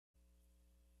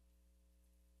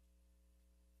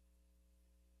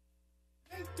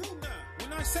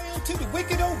say unto the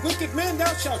wicked, O wicked man,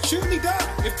 thou shalt surely die.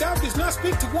 If thou dost not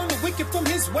speak to one the wicked from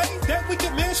his way, that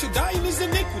wicked man shall die in his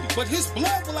iniquity. But his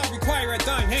blood will I require at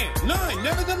thine hand. 9,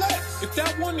 nevertheless, if thou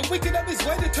warn the wicked of his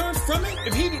way to turn from it,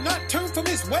 if he do not turn from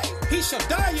his way, he shall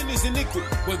die in his iniquity.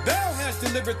 But thou hast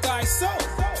delivered thy soul.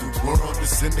 The world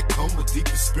is in the coma, deep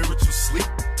in spiritual sleep.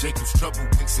 Jacob's trouble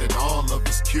winks at all of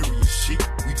his curious sheep.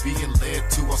 We being led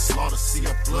to our slaughter, see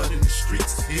our blood in the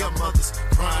streets. Hear mothers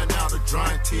crying out or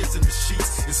drying tears in the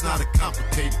sheets. It's not a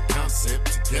complicated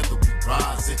concept, together we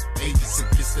rising. Ages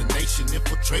against the nation,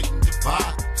 infiltrating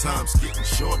divide. Time's getting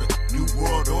shorter, new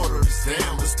world order is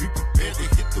down. Let's be prepared to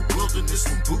hit the wilderness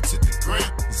when boots hit the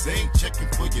ground. Cause they ain't checking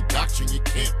for your doctrine, your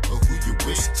camp, or who you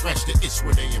with. Scratch the itch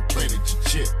where they implanted your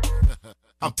chip.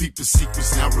 I'm peeping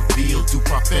secrets now revealed through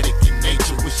prophetic in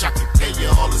nature. Wish I could tell you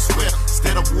all is well,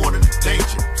 instead of warning the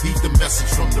danger. Feed the message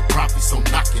from the prophets, so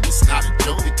knock it, it's not a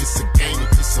joke. If it's a game,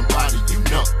 if it's somebody you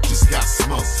know, just got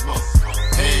smoke.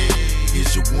 Hey,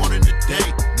 here's your warning today.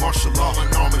 Martial law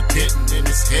and Armageddon, and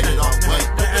it's headed our way.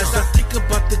 But as I think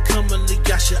about the coming of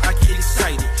Yasha, I get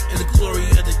excited. And the glory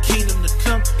of the kingdom to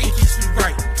come, it keeps me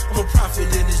right. I'm a prophet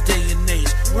in this day and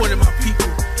age, warning my people.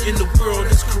 In the world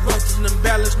that's corrupted and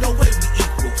imbalanced, no way we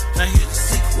equal. Now here's the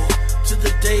sequel to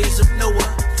the days of Noah.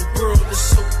 The world is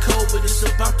so cold, but it's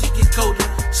about to get colder.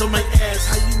 Some might ask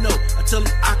how you know. I tell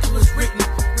them Oculus written.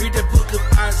 Read that book of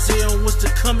Isaiah on what's to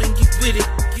come and get with it.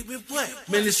 Get with what?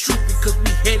 Man, it's true because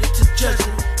we headed to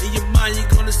judgment. In your mind,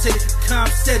 you're gonna say that the calm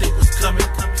said it was coming.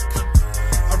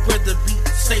 I'd rather be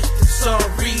safe than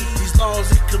sorry. These laws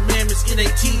and commandments, it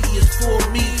ain't tedious for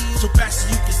me. So fast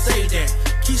as you can say that.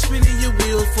 Keep spinning your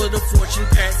wheels for the fortune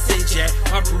path, say Jack.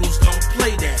 My rules don't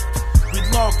play that. We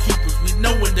law keepers, we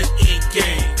know when the end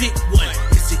game. Pick one,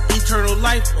 is it eternal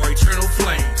life or eternal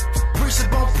flame?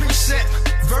 Precept on precept,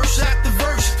 verse after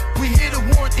verse. We here to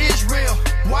warn Israel,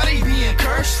 why they being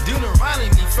cursed? Deuteronomy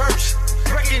first,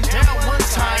 breaking down one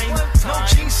time. No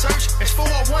gene search, it's for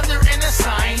a wonder and a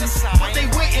sign. What they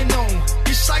waiting on?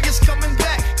 Yeshua's coming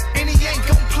back, and he ain't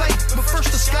gon' play. But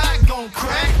first the sky gon'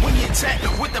 crack. When you attack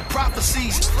with the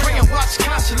prophecies, pray and watch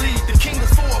constantly. The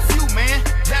kingdom's for a few, man,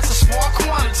 that's a small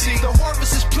quantity. The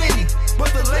harvest is plenty,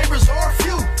 but the laborers are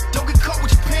few. Don't get caught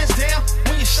with your pants down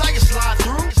when Yeshua slide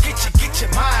through. Get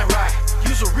your mind right,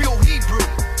 use a real Hebrew.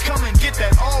 Come and get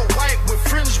that all white with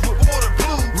fringes with water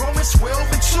blue. Romans 12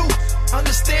 and 2.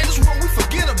 Understand this what we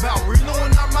forget about.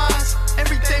 Renewing our minds,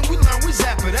 everything we learn, we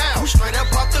zap it out. We straight up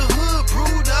out the hood,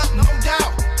 brewed up, no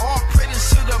doubt. All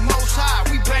credits to the Most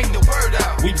High, we bang the word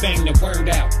out. We bang the word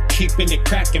out, keeping it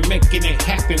cracking, making it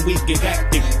happen. We get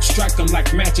active, strike them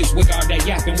like matches with all that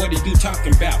yapping. What are you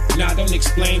talking about? Nah, don't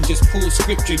explain, just pull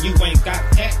scripture. You ain't got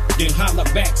that, then holler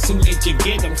back soon as you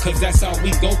get them. Cause that's all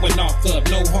we going off of.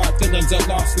 No hard feelings or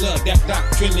lost love. That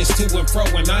doctrine is to and fro,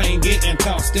 and I ain't getting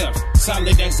tossed up.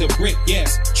 Solid as a brick,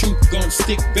 yes. Truth gon'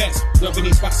 stick best. Rubbing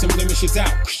these spots and blemishes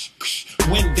out.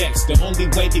 Windex, the only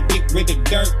way to get rid of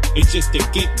dirt is just to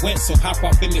get wet. So hop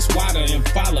off in this water and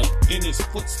follow in his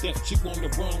footsteps. You on the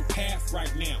wrong path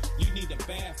right now. You need a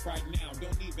bath right now.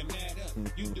 Don't even add up.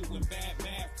 You doing bad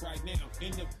math right now.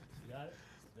 In the got it?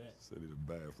 Said he's a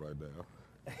bath right now.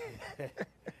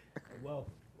 Well,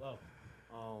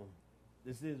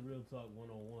 this is Real Talk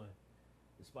 101.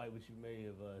 Despite what you may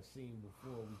have seen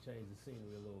before, we changed the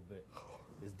scenery a little bit.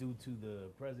 It's due to the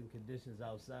present conditions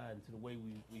outside and to the way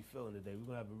we feeling today.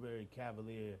 We're going to have a very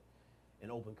cavalier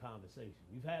and open conversation.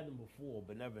 We've had them before,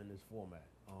 but never in this format.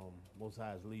 Most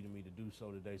High is leading me to do so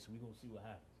today, so we're going to see what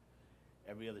happens.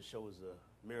 Every other show is a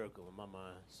miracle in my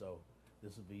mind, so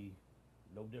this will be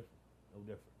no different.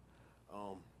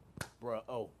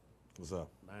 Bruh, What's up?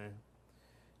 Man,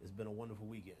 it's been a wonderful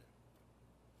weekend.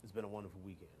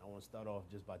 I want to start off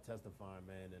just by testifying,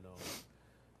 man, and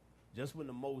just when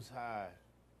the Most High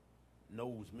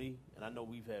knows me, and I know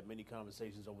we've had many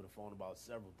conversations over the phone about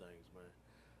several things, man,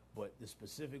 but the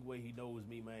specific way he knows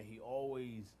me, man, he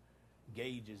always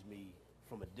gauges me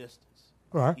from a distance.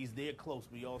 Right. He's there close,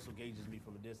 but he also gauges me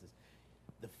from a distance.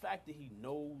 The fact that he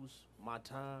knows my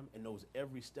time and knows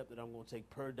every step that I'm going to take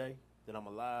per day, that I'm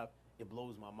alive, it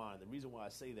blows my mind. The reason why I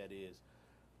say that is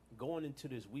going into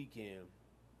this weekend,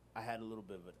 I had a little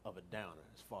bit of a downer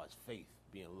as far as faith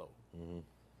being low. Mm-hmm.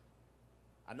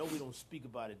 I know we don't speak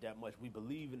about it that much. We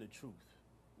believe in the truth.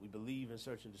 We believe in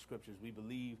searching the scriptures. We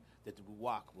believe that the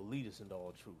Ruach will lead us into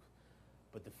all truth.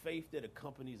 But the faith that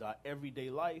accompanies our everyday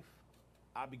life,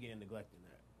 I began neglecting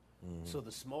that. Mm-hmm. So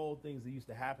the small things that used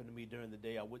to happen to me during the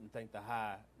day, I wouldn't thank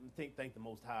the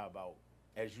Most High about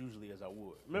as usually as I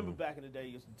would. Remember back in the day, I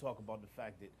used to talk about the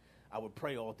fact that I would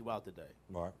pray all throughout the day.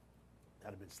 Right.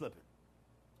 I'd have been slipping.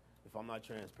 if I'm not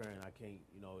transparent, I can't,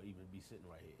 even be sitting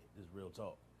right here. This is real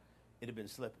talk. It'd have been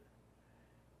slipping.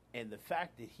 And the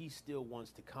fact that he still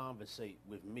wants to conversate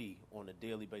with me on a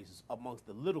daily basis amongst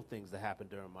the little things that happen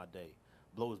during my day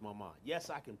blows my mind. Yes,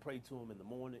 I can pray to him in the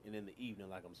morning and in the evening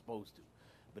like I'm supposed to.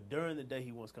 But during the day,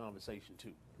 he wants conversation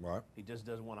too. Right. He just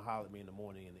doesn't want to holler at me in the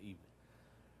morning and the evening.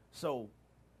 So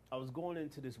I was going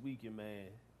into this weekend, man,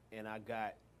 and I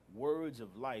got words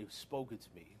of life spoken to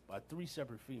me by 3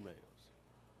 separate females,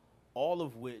 all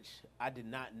of which I did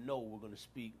not know were going to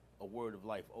speak a word of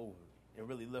life over me and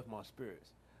really lift my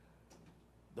spirits.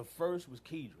 The first was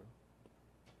Kedra.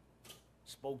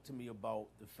 Spoke to me about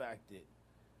the fact that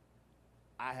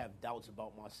I have doubts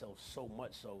about myself so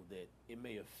much so that it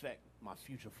may affect my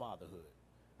future fatherhood.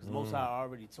 Because the Most High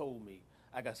already told me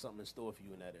I got something in store for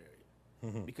you in that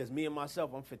area. Because me and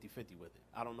myself, I'm 50-50 with it.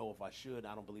 I don't know if I should.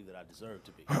 I don't believe that I deserve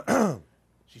to be.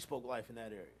 She spoke life in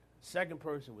that area. Second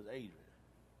person was Adrian.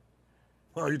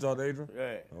 Oh, you talked to Adrian?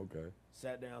 Yeah. Okay.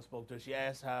 Sat down, spoke to her. She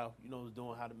asked how, was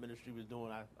doing, how the ministry was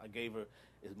doing. I gave her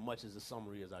as much as a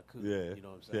summary as I could. Yeah. You know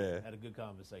what I'm saying? Yeah. Had a good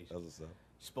conversation. That's what's up.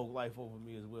 Spoke life over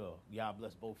me as well. God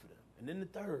bless both of them. And then the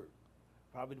third,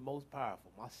 probably the most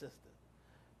powerful, my sister,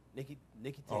 Nikki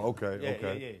Taylor. Oh, okay, Yeah,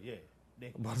 okay. yeah.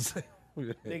 Nikki. I'm about to say.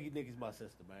 Nikki's my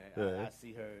sister, man. Yeah. I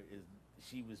see her as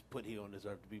she was put here on this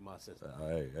earth to be my sister.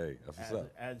 Hey, that's what's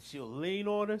up. And she'll lean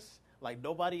on us like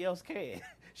nobody else can.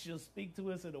 She'll speak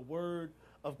to us in a word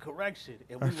of correction,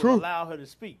 and we will allow her to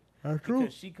speak. That's because true.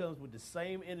 she comes with the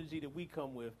same energy that we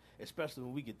come with, especially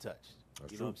when we get touched.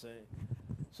 That's you true. know what I'm saying?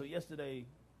 So yesterday,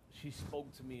 she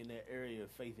spoke to me in that area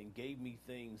of faith and gave me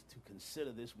things to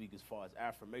consider this week as far as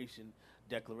affirmation,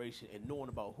 declaration, and knowing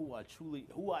about who I truly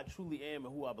am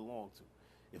and who I belong to.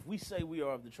 If we say we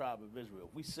are of the tribe of Israel,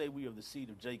 if we say we are of the seed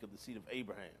of Jacob, the seed of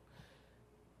Abraham,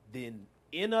 then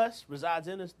in us resides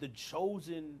in us the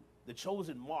chosen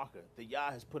marker that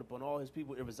Yah has put upon all his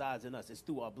people. It resides in us. It's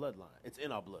through our bloodline. It's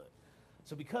in our blood.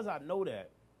 So because I know that,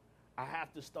 I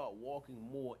have to start walking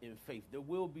more in faith. There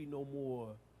will be no more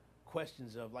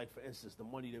questions of, like, for instance, the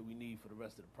money that we need for the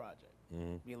rest of the project.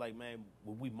 Being like, man,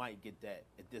 well, we might get that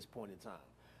at this point in time.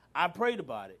 I prayed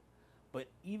about it, but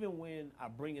even when I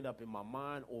bring it up in my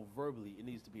mind or verbally, it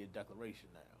needs to be a declaration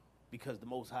now because the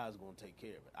Most High is going to take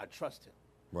care of it. I trust him.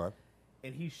 Right.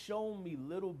 And he's shown me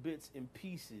little bits and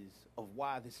pieces of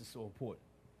why this is so important.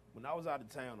 When I was out of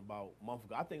town about a month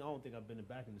ago, I don't think I've been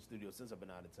back in the studio since I've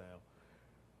been out of town.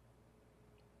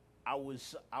 I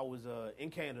was in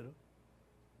Canada,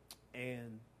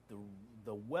 and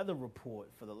the weather report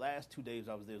for the last 2 days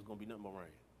I was there was going to be nothing but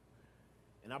rain.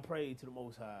 And I prayed to the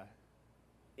Most High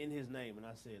in his name, and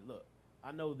I said, look,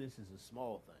 I know this is a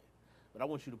small thing, but I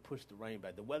want you to push the rain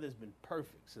back. The weather's been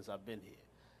perfect since I've been here.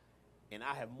 And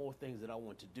I have more things that I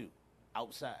want to do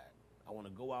outside. I want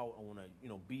to go out. I want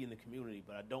to, be in the community,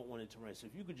 but I don't want it to rain. So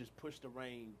if you could just push the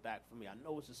rain back for me. I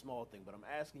know it's a small thing, but I'm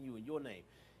asking you in your name.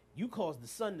 You caused the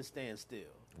sun to stand still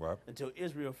Right. until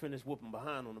Israel finished whooping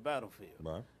behind on the battlefield.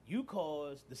 Right. You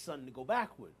caused the sun to go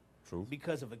backward True.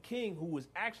 because of a king who was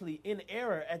actually in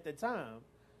error at the time.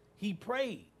 He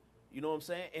prayed. You know what I'm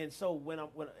saying? And so when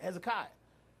Hezekiah.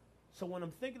 So when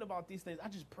I'm thinking about these things, I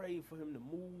just prayed for him to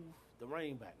move the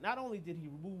rain back. Not only did he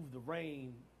remove the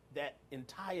rain that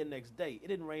entire next day, it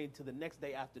didn't rain till the next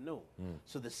day afternoon.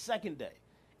 So the second day,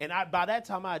 and by that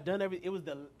time I had done everything. It was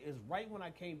right when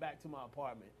I came back to my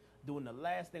apartment doing the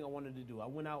last thing I wanted to do. I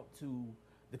went out to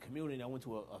the community. And I went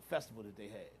to a festival that they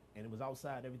had, and it was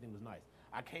outside. Everything was nice.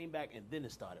 I came back, and then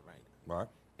it started raining. Right.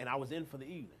 And I was in for the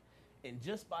evening. And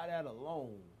just by that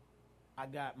alone,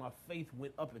 my faith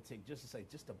went up a tick just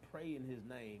to pray in his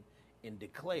name and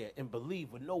declare and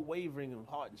believe with no wavering of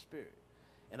heart and spirit.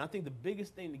 And I think the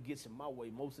biggest thing that gets in my way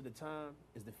most of the time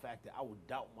is the fact that I would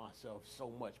doubt myself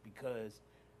so much because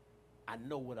I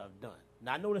know what I've done.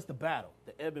 Now, I know that's the battle,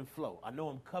 the ebb and flow. I know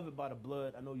I'm covered by the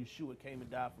blood. I know Yeshua came and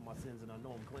died for my sins, and I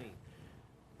know I'm clean.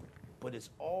 But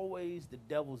it's always the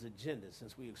devil's agenda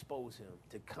since we expose him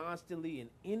to constantly, in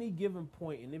any given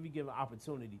point, in every given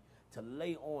opportunity, to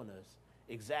lay on us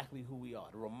exactly who we are,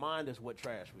 to remind us what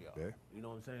trash we are. Okay. You know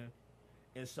what I'm saying?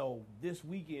 And so this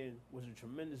weekend was a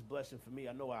tremendous blessing for me.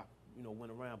 I know I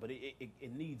went around, but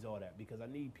it needs all that because I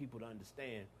need people to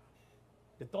understand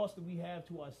the thoughts that we have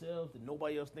to ourselves that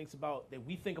nobody else thinks about, that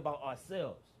we think about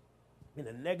ourselves in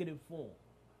a negative form.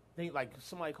 Think like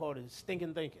somebody called it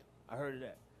stinking thinking. I heard of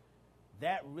that.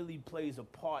 That really plays a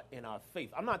part in our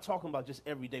faith. I'm not talking about just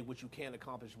every day what you can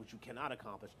accomplish, what you cannot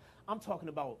accomplish. I'm talking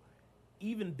about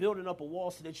even building up a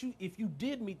wall so that if you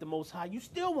did meet the Most High, you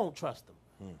still won't trust him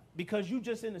because you're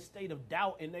just in a state of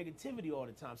doubt and negativity all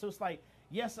the time. So it's like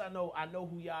Yes, I know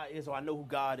who Yah is, or I know who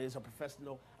God is, or profess to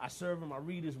know. I serve him, I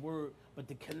read his word, but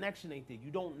the connection ain't there.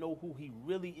 You don't know who he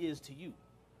really is to you.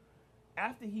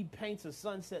 After he paints a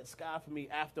sunset sky for me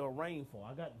after a rainfall,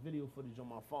 I got video footage on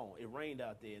my phone. It rained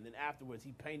out there, and then afterwards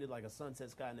he painted like a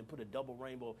sunset sky and then put a double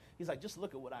rainbow. He's like, just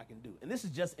look at what I can do. And this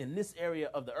is just in this area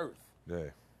of the earth.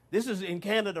 Yeah. This is in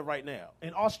Canada right now.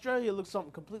 In Australia, it looks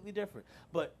something completely different.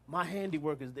 But my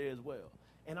handiwork is there as well.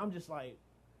 And I'm just like,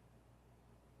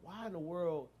 why in the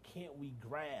world can't we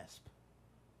grasp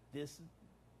this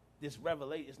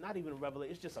revelation? It's not even a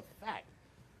revelation. It's just a fact.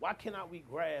 Why cannot we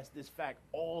grasp this fact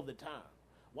all the time?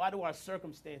 Why do our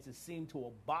circumstances seem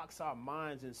to box our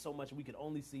minds in so much we can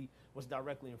only see what's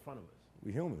directly in front of us?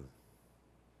 We humans.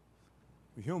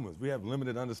 We humans. We have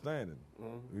limited understanding.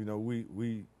 Mm-hmm. You know,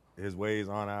 we his ways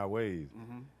aren't our ways.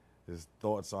 Mm-hmm. His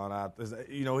thoughts aren't our.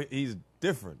 You know, he's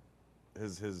different.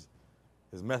 His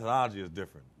methodology is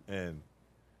different. And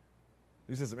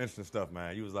you said some interesting stuff,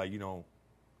 man. You was like, you don't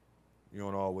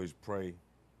always pray in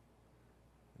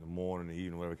the morning, the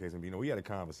evening, whatever the case may be. You know, we had a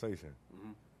conversation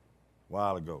a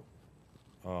while ago,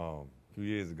 a few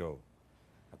years ago.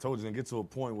 I told you to get to a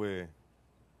point where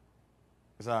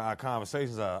it's our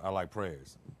conversations are like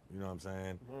prayers. You know what I'm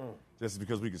saying? Just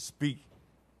because we could speak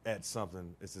at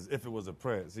something, it's as if it was a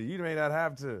prayer. See, you may not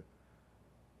have to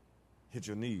hit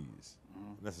your knees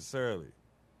necessarily,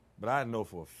 but I know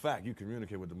for a fact you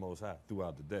communicate with the Most High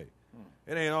throughout the day.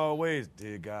 It ain't always,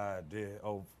 dear God,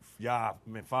 Yah,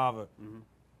 Father.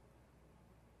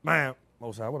 Man,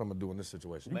 Most High, what I'm going to do in this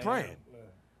situation? You praying.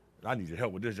 I need your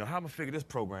help with this. How am I going to figure this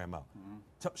program out?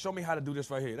 Show me how to do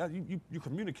this right here. You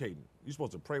communicating. You're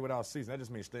supposed to pray without ceasing. That just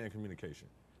means stay in communication.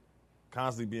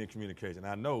 Constantly be in communication.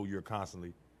 I know you're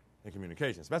constantly in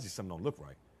communication, especially if something don't look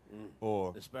right.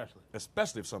 Or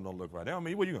especially if something don't look right. That don't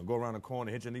mean, well, you're going to go around the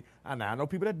corner, hit your knee. I know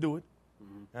people that do it.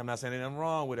 I'm not saying anything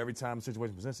wrong with every time the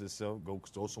situation presents itself,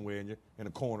 go somewhere in a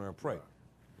corner and pray.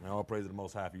 And all praise to the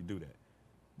Most High if you do that.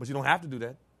 But you don't have to do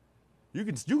that. You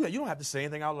don't have to say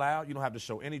anything out loud. You don't have to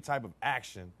show any type of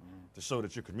action to show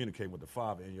that you're communicating with the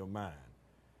Father in your mind.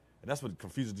 And that's what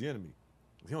confuses the enemy.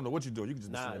 If you don't know what you're doing, you can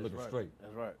just be sitting there looking straight.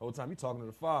 That's right. The whole time you're talking to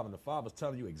the Father, and the Father's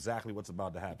telling you exactly what's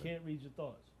about to happen. You can't read your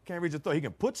thoughts. Can't read your thoughts. He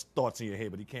can put thoughts in your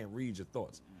head, but he can't read your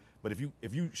thoughts. But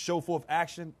if you show forth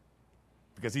action,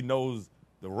 because he knows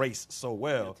the race so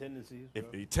well, tendencies.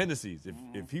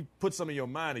 If he puts something in your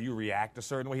mind and you react a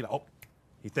certain way,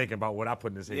 he's thinking about what I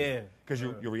put in his head. Yeah. Because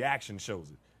your reaction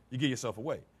shows it. You give yourself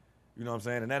away. You know what I'm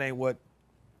saying? And that ain't what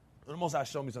the Most High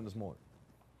showed me something this morning.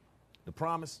 The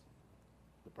promise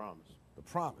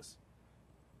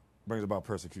brings about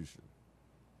persecution.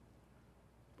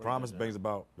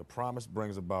 The promise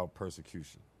brings about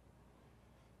persecution.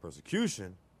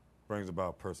 Persecution brings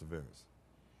about perseverance.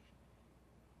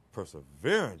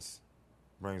 Perseverance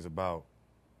brings about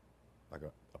like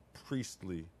a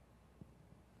priestly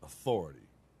authority,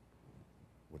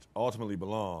 which ultimately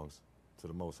belongs to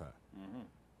the Most High.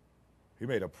 He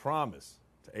made a promise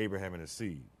to Abraham and his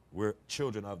seed. We're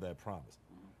children of that promise.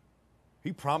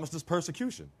 He promised us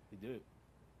persecution. He did.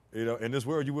 You know, in this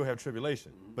world you will have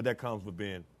tribulation, but that comes with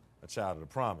being a child of the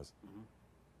promise,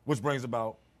 which brings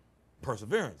about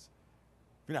perseverance.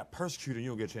 If you're not persecuted, you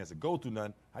don't get a chance to go through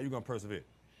nothing. How you going to persevere?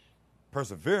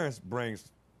 Perseverance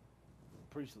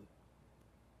priestly.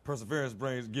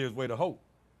 Gives way to hope.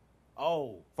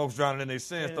 Oh. Folks drowning in their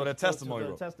sins, throw that testimony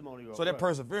roll. So that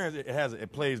perseverance,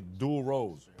 it plays dual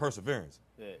roles. Perseverance.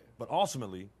 Yeah. But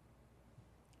ultimately,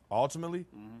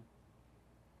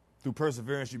 through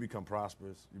perseverance, you become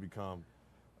prosperous. You become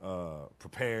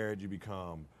prepared. You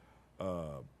become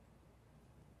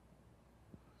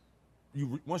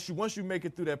once you make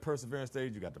it through that perseverance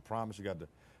stage, you got the promise. You got the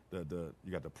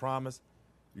promise.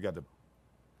 You got the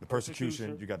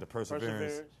persecution. You got the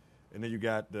perseverance. And then you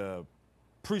got the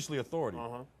priestly authority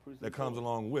that comes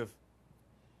along with,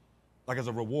 like as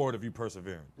a reward of you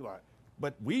persevering. Right.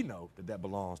 But we know that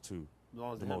belongs to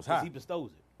the Most High. He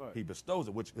bestows it. Right. He bestows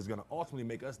it, which is going to ultimately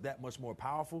make us that much more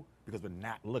powerful because we're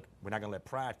not going to let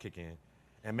pride kick in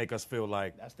and make us feel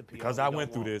like because I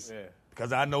went through this,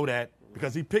 because I know that,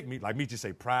 because he picked me, like me just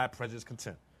say pride, prejudice,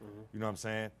 contempt. You know what I'm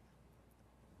saying?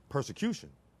 Persecution,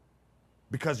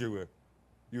 because you're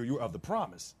of the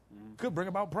promise, could bring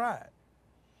about pride.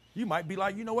 You might be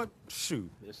like, you know what?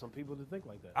 Shoot. There's some people that think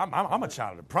like that. I'm a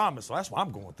child of the promise, so that's why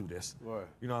I'm going through this. Right.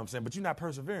 You know what I'm saying? But you're not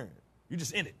persevering. You're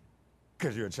just in it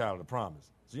because you're a child of the promise.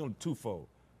 So you're on twofold.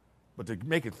 But to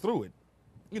make it through it,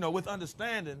 with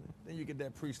understanding, then you get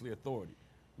that priestly authority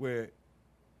where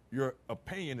your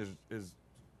opinion is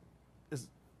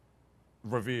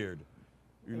revered.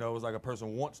 It's like a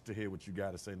person wants to hear what you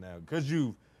got to say now because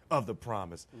you've of the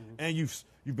promise, and you've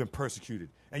been persecuted,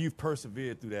 and you've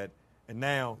persevered through that, and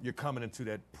now you're coming into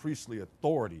that priestly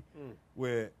authority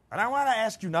where, and I don't want to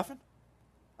ask you nothing.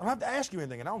 I don't have to ask you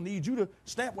anything, and I don't need you to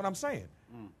stamp what I'm saying.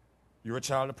 You're a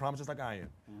child of the promise just like I am.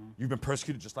 You've been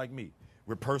persecuted just like me.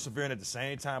 We're persevering at the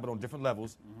same time, but on different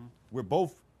levels. We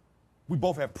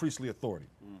both have priestly authority.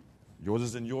 Yours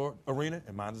is in your arena,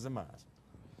 and mine is in mine.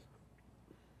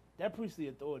 That priestly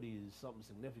authority is something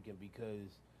significant because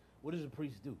what does a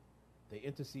priest do? They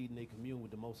intercede and they commune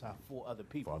with the Most High for other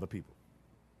people. For other people.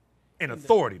 In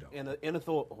authority, though. In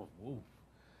authority. Oh, oof.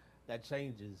 That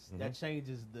changes. That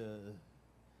changes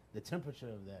the temperature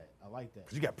of that. I like that.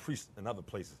 Because you got priests in other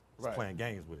places just playing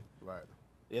games with it. Right.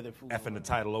 Yeah, they're fooling Effing the around.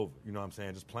 title over. You know what I'm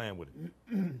saying? Just playing with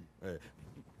it.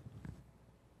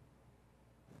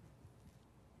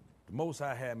 The Most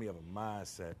High had me of a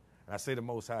mindset. And I say the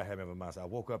Most High had me of a mindset. I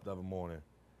woke up the other morning.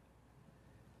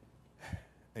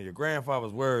 And your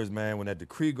grandfather's words, man, when that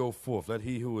decree go forth, let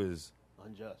he who is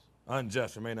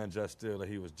unjust remain unjust still, that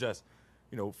he was just,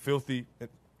 filthy.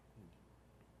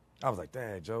 I was like,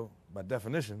 dang, Joe, by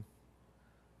definition,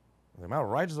 am I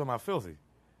righteous or am I filthy?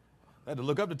 I had to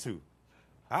look up the two.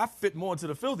 I fit more into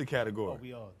the filthy category. Oh,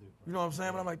 we all do. You know what I'm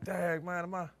saying? But I'm like, dang, man,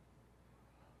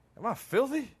 am I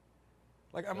filthy?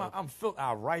 Like, I'm filthy.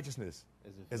 Our righteousness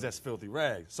is as filthy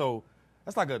rags. So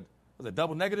that's like a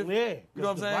double negative? Yeah. You know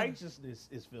what I'm saying? Righteousness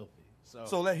is filthy.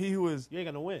 So let he who is... You ain't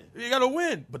going to win. You got to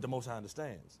win. But the Most High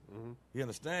understands. He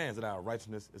understands that our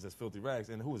righteousness is as filthy rags.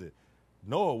 And who is it?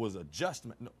 Noah was a just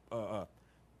man. Noah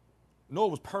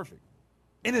was perfect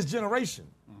in his generation.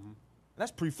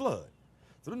 That's pre-flood.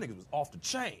 So them niggas was off the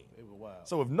chain. They were wild.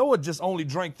 So if Noah just only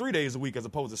drank 3 days a week as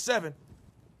opposed to 7,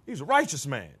 he's a righteous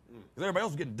man. Because everybody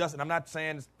else was getting dusted. I'm not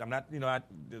saying, this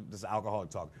is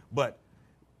alcoholic talk. But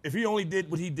if he only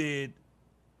did what he did,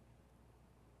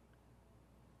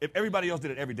 if everybody else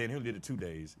did it every day and he only did it 2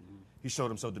 days, he showed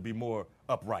himself to be more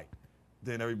upright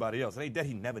than everybody else. It ain't that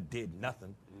he never did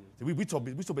nothing. We so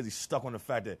busy stuck on the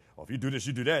fact that, if you do this,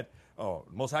 you do that. Oh,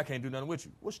 Most High can't do nothing with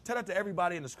you. Well, tell that to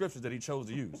everybody in the scriptures that he chose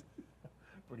to use.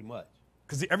 Pretty much.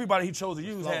 Because everybody he chose to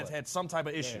use had some type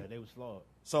of issue. Yeah, they was flawed.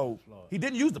 So he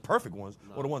didn't use the perfect ones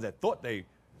or the ones that thought they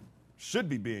should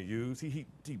be being used. He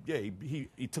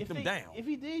took them down. If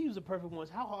he did use the perfect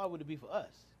ones, how hard would it be for us?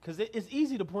 Because it's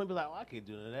easy to point, be like, I can't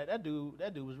do that. That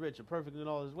dude was rich and perfect in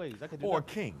all his ways. I could do Or a that.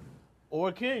 king. Or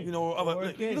a king.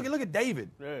 Look at David.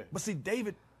 Yeah. But see,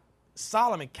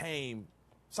 Solomon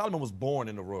was born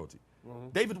into royalty.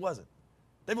 David wasn't.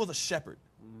 David was a shepherd.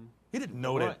 He didn't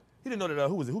know that. He didn't know that,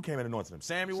 who came and anointed him?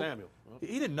 Samuel?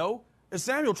 He didn't know. And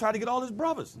Samuel tried to get all his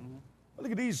brothers.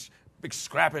 Look at these big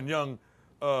scrapping young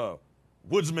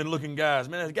woodsman-looking guys.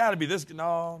 Man, it's got to be this.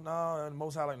 No. And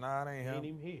Most High like, nah, it ain't him. Ain't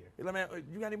even here. He's like, man,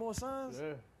 you got any more sons?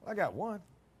 Yeah. I got one.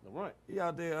 All right. He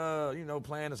out there,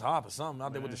 playing his harp or something,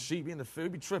 out there with the sheep. He in the field.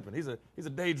 He be tripping. He's a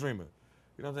daydreamer.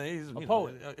 You know what I'm saying? He's a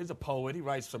poet. He's a poet. He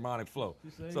writes sermonic flow.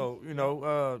 You So,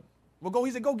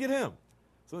 he said, go get him.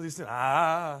 So he said,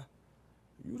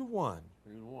 you the one.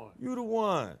 You the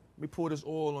one. Let me pour this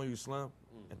oil on you, Slim.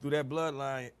 And through that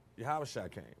bloodline,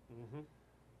 Yahushua came.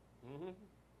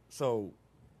 So,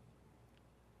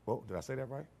 did I say that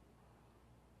right?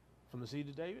 From the seed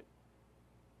of David?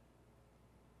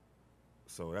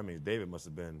 So that means David must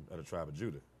have been of the tribe of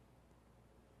Judah.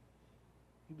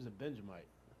 He was a Benjamite.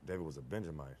 David was a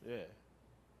Benjamite. Yeah.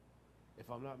 If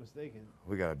I'm not mistaken.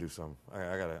 We gotta do something.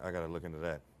 I gotta look into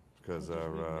that because I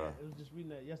was just reading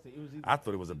that yesterday. I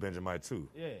thought it was a Benjamite too.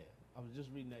 Yeah, I was just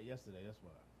reading that yesterday. That's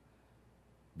why.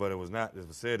 But it was not. It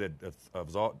was said that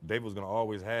David was gonna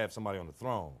always have somebody on the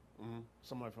throne.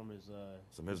 Somebody from his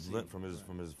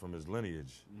from his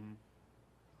lineage.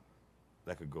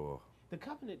 That could go. The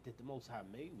covenant that the Most High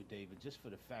made with David, just for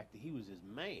the fact that he was his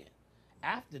man,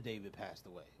 after David passed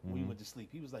away, when he went to sleep,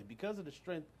 he was like, because of the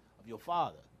strength of your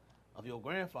father, of your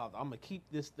grandfather, I'm going to keep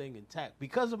this thing intact.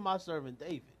 Because of my servant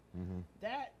David.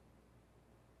 That,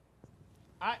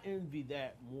 I envy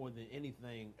that more than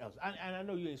anything else. And I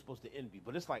know you ain't supposed to envy,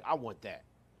 but it's like, I want that.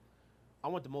 I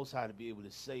want the Most High to be able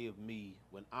to say of me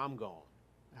when I'm gone,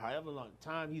 however long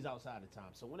time, he's outside of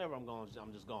time. So whenever I'm gone,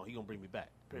 I'm just gone. He's going to bring me back,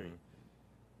 period.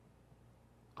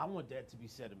 I want that to be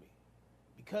said of me.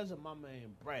 Because of my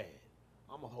man Brad,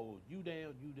 I'm going to hold you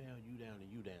down, you down, you down, and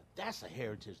you down. That's a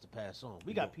heritage to pass on.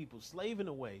 We got people slaving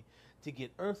away to get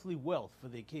earthly wealth for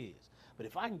their kids. But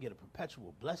if I can get a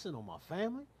perpetual blessing on my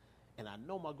family, and I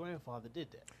know my grandfather did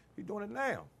that. He's doing it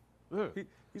now. Yeah.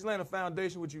 He's laying a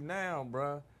foundation with you now,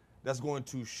 bruh, that's going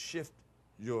to shift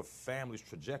your family's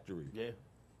trajectory. Yeah,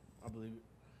 I believe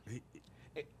it.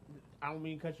 I don't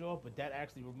mean to cut you off, but that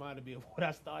actually reminded me of what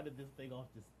I started this thing off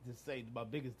to say, my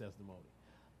biggest testimony.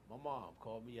 My mom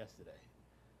called me yesterday.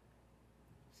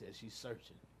 Said she's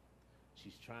searching.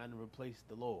 She's trying to replace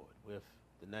the Lord with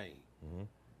the name. Mm-hmm.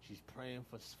 She's praying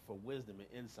for wisdom and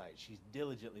insight. She's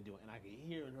diligently doing, and I can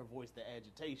hear in her voice the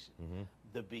agitation,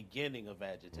 the beginning of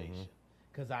agitation,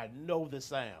 because I know the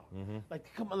sound.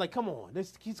 Come on,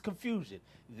 this keeps confusion.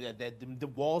 The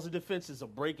walls of defenses are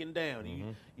breaking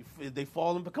down. They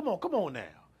falling, but come on now.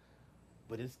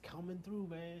 But it's coming through,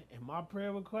 man. And my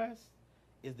prayer request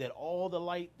is that all the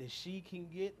light that she can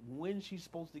get when she's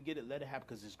supposed to get it, let it happen,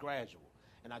 because it's gradual.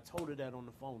 And I told her that on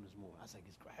the phone this morning. I was like,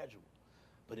 it's gradual,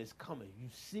 but it's coming. You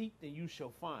seek, then you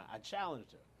shall find. I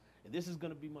challenged her. And this is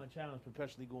going to be my challenge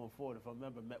perpetually going forward. If I'm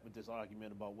ever met with this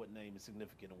argument about what name is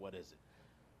significant and what is it.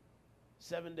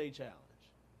 7-day challenge.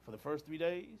 For the first 3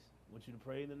 days, I want you to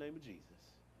pray in the name of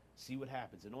Jesus. See what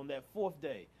happens. And on that 4th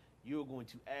day, you're going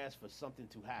to ask for something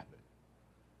to happen.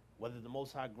 Whether the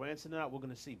Most High grants it or not, we're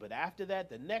going to see. But after that,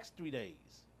 the next 3 days,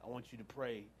 I want you to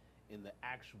pray in the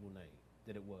actual name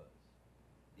that it was.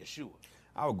 Yeshua.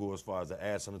 I would go as far as to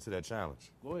add something to that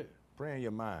challenge. Go ahead. Pray in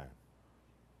your mind.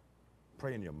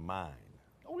 Pray in your mind.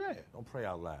 Oh, yeah. Don't pray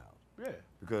out loud. Yeah.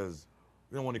 Because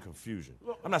we don't want any confusion.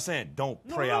 Well, I'm not saying don't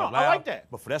no, pray no, out loud. I like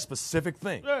that. But for that specific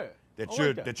thing, Yeah.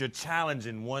 that you're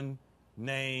challenging one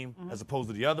name as opposed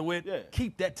to the other with,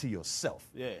 keep that to yourself.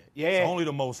 Yeah. Yeah. So only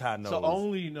the Most High knows. So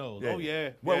only you know. Yeah. Oh, yeah.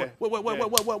 What,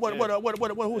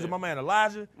 who's it, my man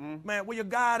Elijah? Man, where your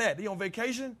God at? He on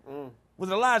vacation? Was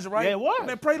it Elijah, right? Yeah, it was.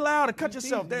 Man, pray loud and cut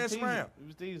yourself, He was dance teasing. around. He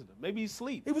was teasing him. Maybe he's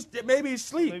asleep. Maybe he's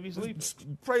asleep. Maybe he's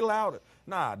sleeping. Pray louder.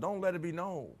 Nah, don't let it be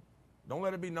known. Don't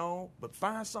let it be known, but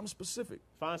find something specific.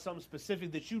 Find something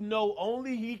specific that you know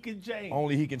only he can change.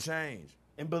 Only he can change.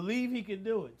 And believe he can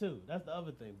do it, too. That's the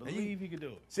other thing. Believe he can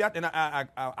do it. See,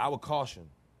 I would caution.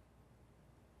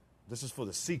 This is for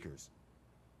the seekers.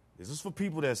 This is for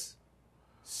people that's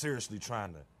seriously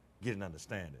trying to get an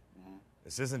understanding.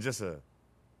 This isn't just a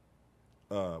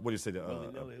what do you say?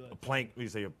 A plank. What do you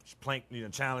say? A plank,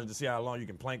 challenge to see how long you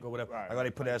can plank or whatever. Right, like how they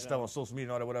put that stuff on social media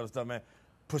and all that whatever stuff, man.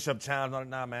 Push up challenge, all that.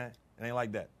 Nah, man. It ain't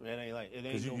like that. It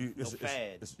ain't no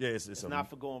fad. It's not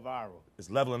for going viral. It's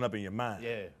leveling up in your mind.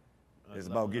 Yeah. It's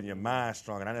about getting your mind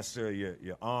stronger, not necessarily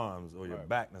your arms or your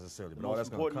back necessarily. But the all most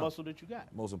that's important come. muscle that you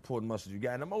got. Most important muscle you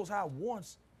got. And the Most High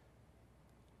wants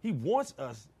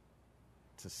us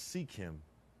to seek him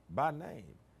by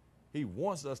name. He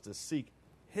wants us to seek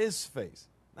his face,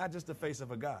 not just the face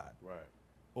of a God. Right.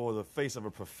 Or the face of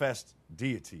a professed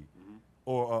deity.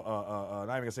 Or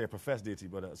not even gonna say a professed deity,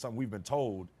 but something we've been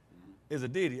told is a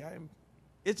deity.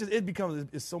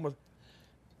 It's so much.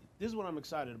 This is what I'm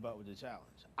excited about with the challenge.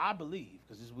 I believe,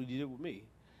 because this is what he did with me,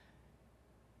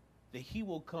 that he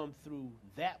will come through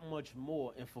that much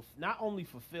more and not only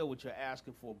fulfill what you're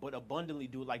asking for, but abundantly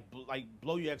do it, like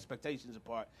blow your expectations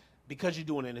apart, because you're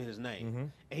doing it in his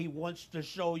name. And he wants to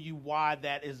show you why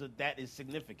that is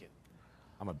significant.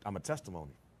 I'm a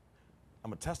testimony.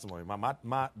 I'm a testimony.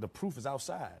 The proof is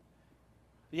outside.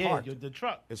 Yeah, the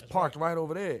truck. It's parked right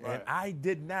over there. Right.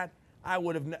 And I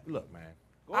would have, look, man,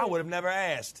 I would have never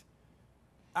asked.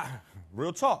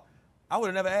 Real talk. I would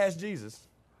have never asked Jesus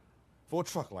for a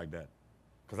truck like that.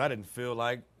 Because I didn't feel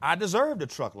like I deserved a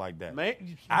truck like that. Man,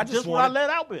 I just what I let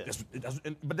out with.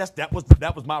 But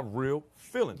that was my real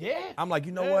feeling. Yeah. I'm like,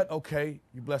 you know what? Okay,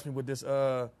 you blessed me with this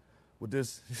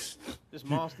this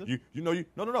monster.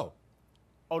 No.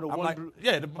 Oh, the I'm one. like,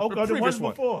 the previous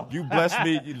one before. You blessed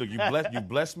me. You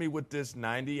blessed me with this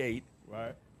 '98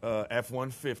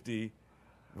 F-150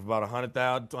 with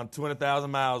about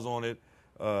 200,000 miles on it.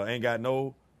 Ain't got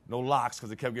no locks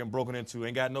because it kept getting broken into.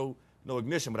 Ain't got no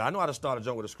ignition, but I know how to start a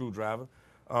junk with a screwdriver.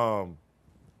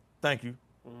 Thank you.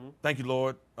 Thank you,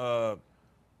 Lord.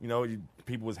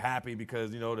 People was happy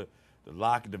because the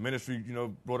lock, the ministry,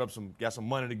 got some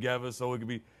money together so it could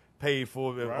be paid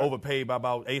for, overpaid by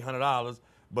about $800.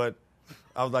 But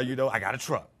I was like, I got a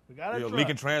truck.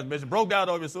 Leaking transmission, broke down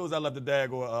over as soon as I left the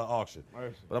daggone auction.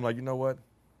 Mercy. But I'm like, you know what?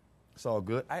 It's all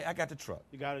good. I got the truck.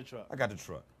 You got a truck. I got the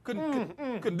truck.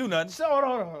 Couldn't do nothing. So hold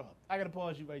on. I got to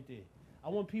pause you right there. I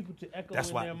want people to echo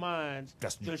their minds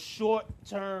the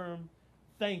short-term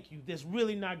thank you that's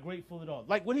really not grateful at all.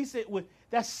 Like when he said,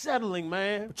 that's settling,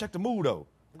 man. But check the mood, though.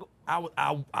 I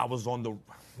was on the...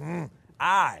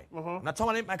 I'm not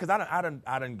talking about because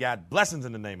I done got blessings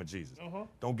in the name of Jesus.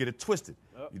 Don't get it twisted.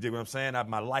 You dig what I'm saying?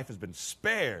 My life has been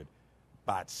spared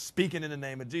by speaking in the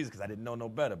name of Jesus because I didn't know no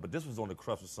better. But this was on the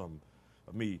crux of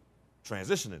me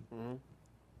transitioning. And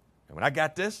when I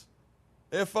got this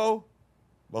info,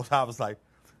 I was like,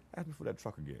 ask me for that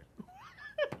truck again.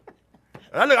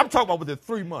 And I'm talking about within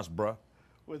 3 months, bro.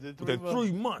 Within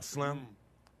 3 months, Slim.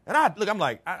 And I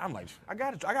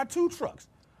got 2 trucks.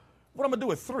 What I'm gonna do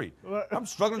with 3? I'm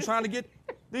struggling trying to get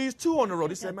these 2 on the road.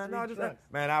 He said, man, no,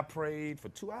 man, I prayed for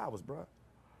 2 hours, bro.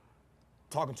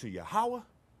 Talking to Yahweh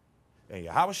and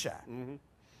Yahweh Shai. Mm-hmm.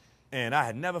 And I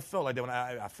had never felt like that when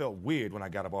I felt weird when I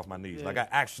got up off my knees. Yeah. Like I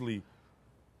actually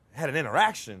had an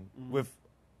interaction with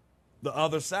the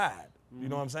other side. You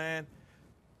know what I'm saying?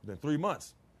 Then 3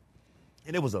 months.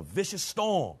 And it was a vicious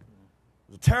storm.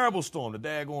 It was a terrible storm. The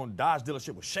daggone Dodge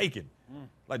dealership was shaking.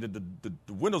 Like the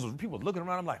windows, people were looking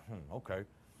around. I'm like, okay.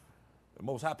 The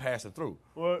Most High passed it through.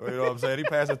 What? You know what I'm saying? He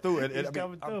passed it through.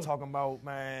 I'm talking about,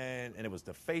 man, and it was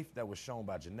the faith that was shown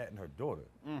by Jeanette and her daughter.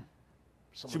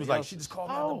 She was like, she just called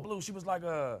me out of the blue. She was like,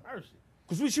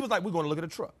 because she was like, we're going to look at a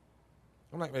truck.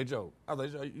 I'm like, hey, Joe. I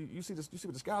was like, you see this? You see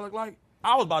what the sky look like?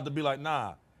 I was about to be like,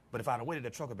 nah. But if I'd have waited,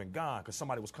 that truck would have been gone because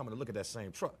somebody was coming to look at that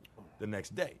same truck the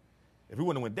next day. If we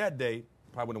wouldn't have went that day,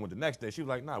 probably wouldn't have went the next day. She was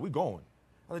like, nah, we going.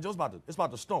 I was like, Joe, it's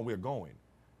about to storm. We're going.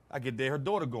 I get there, her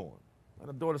daughter going.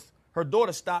 And her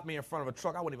daughter stopped me in front of a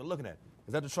truck I wasn't even looking at.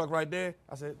 Is that the truck right there?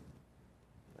 I said,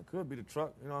 that could be the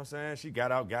truck. You know what I'm saying? She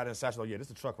got out, got inside. She's like, yeah, this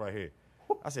is the truck right here.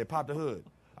 I said, pop the hood.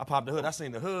 I popped the hood. I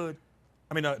seen the hood.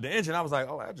 I mean, the engine. I was like,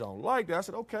 oh, I don't like that. I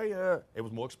said, okay. It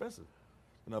was more expensive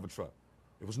than another truck.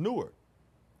 It was newer.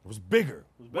 It was bigger.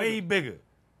 Way bigger.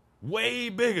 Way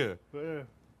bigger. Yeah.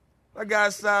 That guy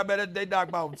side, man, they knocked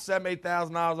about $7,000,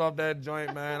 $8,000 off that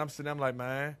joint, man. I'm sitting there, I'm like,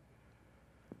 man,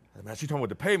 she told me what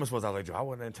the payments was. I was like, Joe, I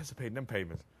wasn't anticipating them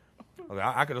payments.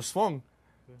 I could have swung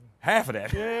half of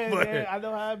that. Yeah, I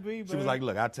know how it be, man. She was like,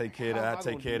 look, I'll take care of that. I'll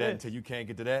take care of that until you can't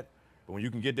get to that. But when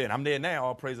you can get there, and I'm there now,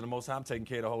 all praise to the Most High, I'm taking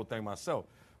care of the whole thing myself.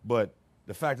 But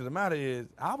the fact of the matter is,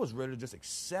 I was ready to just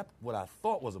accept what I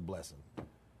thought was a blessing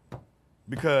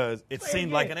because it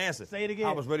seemed like an answer. Say it again.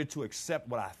 I was ready to accept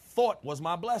what I thought was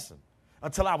my blessing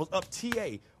until I was up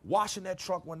TA washing that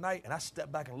truck one night, and I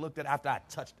stepped back and looked at it after I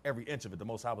touched every inch of it. The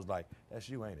Most High was like, that's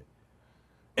you, ain't it?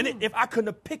 And if I could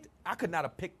not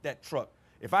have picked that truck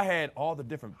if I had all the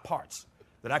different parts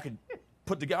that I could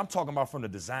put together. I'm talking about from the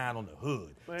design on the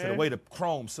hood to the way the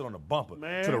chrome sit on the bumper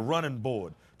to the running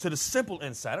board to the simple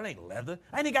inside. It ain't leather.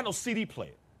 I ain't got no CD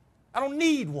player. I don't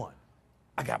need one.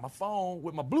 I got my phone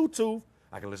with my Bluetooth.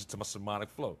 I can listen to my Sermonic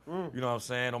Flow. You know what I'm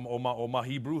saying? Or my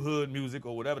Hebrew hood music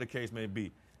or whatever the case may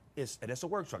be. It's a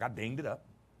work truck. I dinged it up.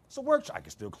 It's a work truck. I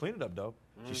can still clean it up, though.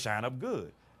 She shine up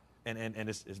good. And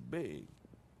it's big.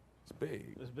 It's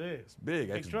big. It's big. It's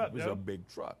big. Big truck, It's a big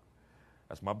truck.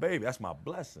 That's my baby. That's my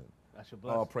blessing. That's your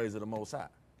blessing. All praise to the Most High.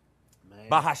 Man.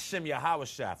 Bahashem Yahweh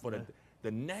Shai for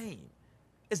the name.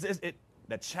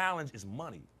 The challenge is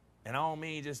money. And I don't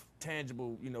mean just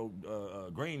tangible,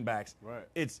 greenbacks. Right.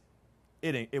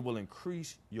 It will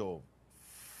increase your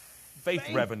faith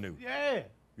revenue. Yeah.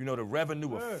 The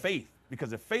revenue of faith.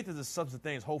 Because if faith is the substance of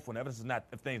things hoped for and evidence is not,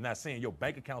 if things not seen, your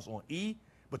bank account's on E,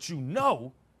 but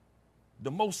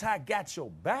the Most High got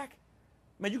your back,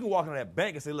 man, you can walk into that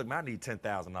bank and say, look, man, I need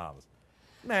 $10,000.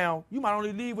 Now, you might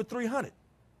only leave with $300,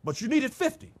 but you needed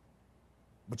 $50.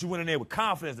 But you went in there with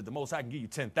confidence that the Most High can give you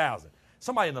 $10,000.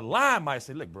 Somebody in the line might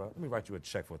say, look, bro, let me write you a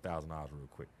check for $1,000 real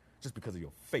quick, just because of your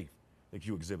faith that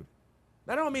you exhibited.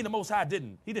 That don't mean the Most High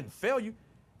didn't fail you.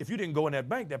 If you didn't go in that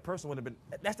bank, that person would have been.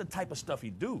 That's the type of stuff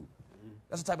he do.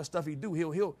 That's the type of stuff he do.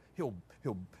 He'll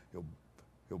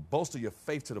bolster your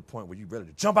faith to the point where you're ready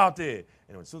to jump out there.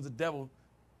 And as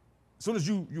soon as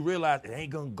you realize it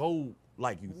ain't gonna go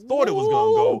like you thought it was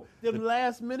gonna go, the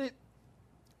last minute.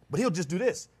 But he'll just do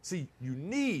this. See, you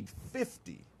need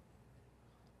 50.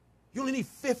 You only need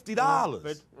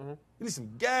 $50. You need some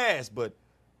gas, but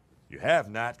you have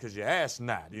not because your ass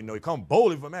not. You come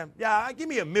boldly for, man, yeah, give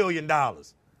me $1 million.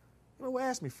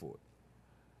 Ask me for it.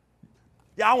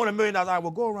 Yeah, I want $1 million. All right,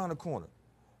 well, go around the corner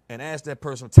and ask that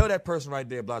person, tell that person right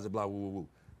there, blah, blah, blah, woo, woo, woo.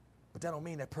 But that don't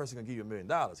mean that person gonna give you $1 million.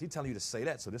 He's telling you to say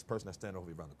that so this person that's standing over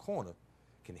you around the corner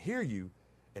can hear you,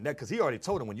 and that because he already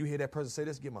told him when you hear that person say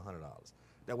this, give him $100.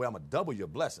 That way I'm gonna double your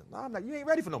blessing. No, I'm like, you ain't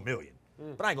ready for no million.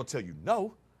 But I ain't gonna tell you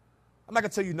no. I'm not gonna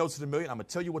tell you no to the million. I'm gonna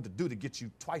tell you what to do to get you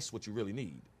twice what you really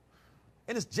need.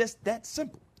 And it's just that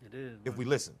simple. It is. If we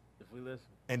listen. If we listen.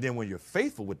 And then when you're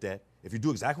faithful with that, if you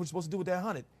do exactly what you're supposed to do with that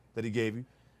 100 that he gave you,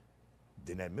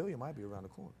 then that million might be around the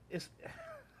corner. It's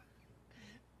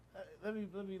let me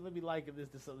liken this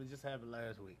to something that just happened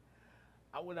last week.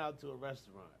 I went out to a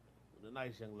restaurant with a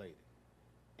nice young lady,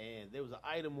 and there was an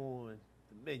item on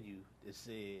the menu that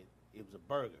said it was a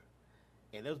burger,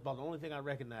 and that was about the only thing I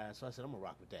recognized. So I said, I'm gonna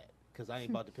rock with that because I ain't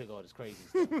about to pick all this crazy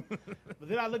stuff. But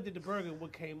then I looked at the burger and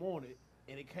what came on it,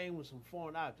 and it came with some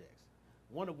foreign objects,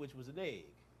 one of which was an egg.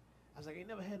 I was like, I ain't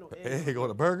never had no egg. Egg on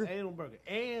a burger? Egg on a burger.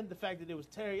 And the fact that there was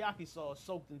teriyaki sauce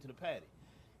soaked into the patty.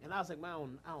 And I was like,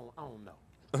 man, I don't know.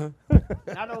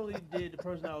 Not only did the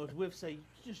person I was with say,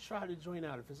 just try the joint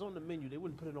out. If it's on the menu, they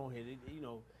wouldn't put it on here.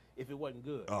 If it wasn't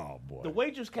good. Oh boy. The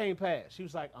waitress came past. She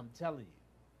was like, I'm telling you,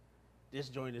 this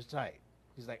joint is tight.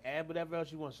 He's like, add whatever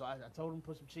else you want. So I told him to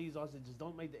put some cheese on. I said, just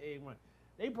don't make the egg run.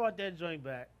 They brought that joint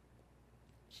back.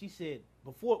 She said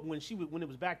when it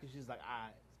was back, she was like,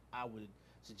 I would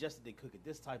suggest that they cook it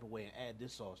this type of way and add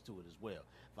this sauce to it as well.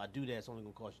 If I do that, it's only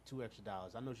gonna cost you $2 extra.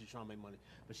 I know she's trying to make money,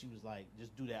 but she was like,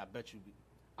 just do that. I bet you.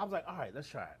 I was like, all right, let's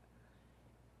try it.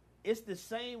 It's the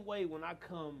same way when I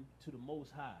come to the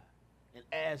Most High and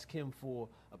ask him for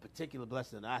a particular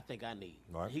blessing that I think I need.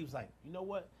 Right. He was like, you know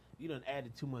what? You done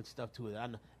added too much stuff to it.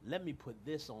 Let me put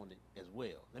this on it as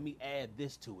well. Let me add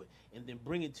this to it and then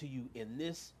bring it to you in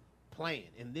this plan,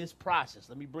 in this process.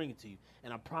 Let me bring it to you.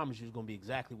 And I promise you it's going to be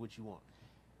exactly what you want.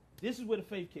 This is where the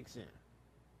faith kicks in.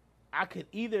 I could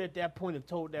either at that point have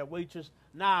told that waitress,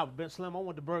 nah, Ben Slim, I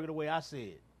want the burger the way I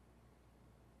said.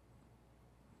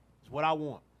 It's what I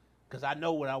want because I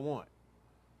know what I want.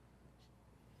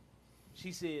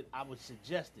 She said, I would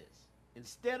suggest this.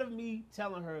 Instead of me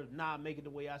telling her, nah, make it the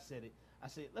way I said it, I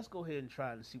said, let's go ahead and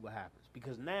try it and see what happens.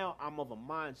 Because now I'm of a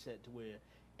mindset to where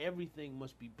everything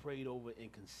must be prayed over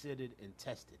and considered and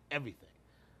tested. Everything.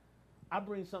 I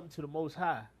bring something to the Most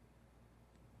High,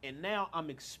 and now I'm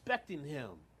expecting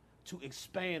him to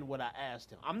expand what I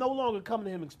asked him. I'm no longer coming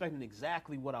to him expecting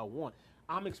exactly what I want.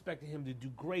 I'm expecting him to do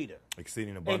greater.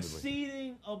 Exceeding abundantly.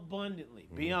 Exceeding abundantly,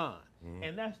 beyond.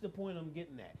 And that's the point I'm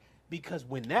getting at. Because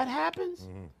when that happens,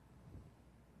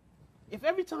 if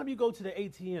every time you go to the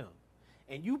ATM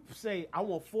and you say, I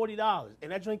want $40,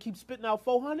 and that joint keeps spitting out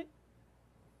 $400,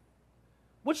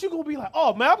 what you gonna be like?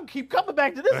 Oh man, I'm gonna keep coming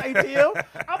back to this ATM.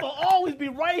 I'm gonna always be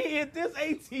right here at this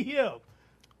ATM.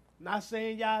 Not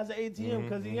saying y'all is an ATM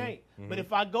because he ain't. But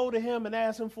if I go to him and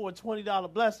ask him for a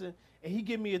 $20 blessing and he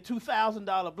give me a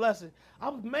 $2,000 blessing,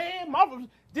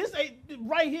 this ain't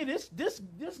right here. This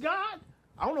God,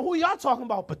 I don't know who y'all talking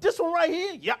about, but this one right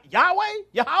here,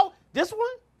 Yahweh, this one,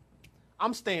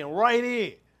 I'm staying right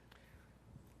here.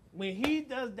 When he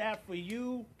does that for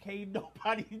you, can't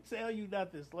nobody tell you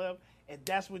nothing, Slim. And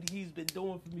that's what he's been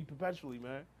doing for me perpetually,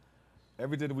 man.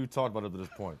 Everything that we've talked about up to this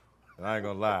point, and I ain't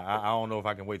gonna lie, I don't know if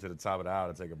I can wait to the top of the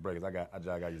hour to take a break, 'cause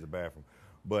I got to use the bathroom.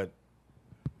 But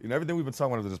everything we've been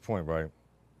talking about up to this point, right?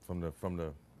 From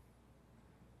the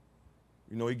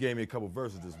he gave me a couple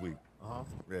verses this week.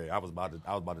 Yeah, I was about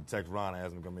to text Ron and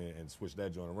ask him to come in and switch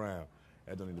that joint around.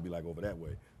 That don't need to be like over that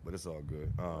way, but it's all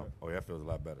good. Oh yeah, that feels a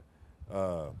lot better.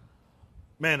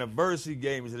 Man, the verse he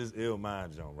gave me to this ill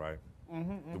mind joint, right?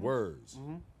 The words.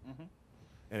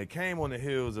 And it came on the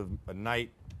heels of a night,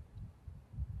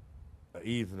 an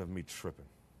evening of me tripping.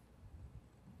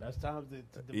 Best times to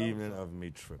develop Evening something. of me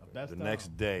tripping. Best The time.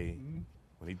 next day,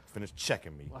 when he finished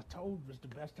checking me, I told you it's the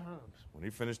best times. when he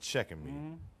finished checking me,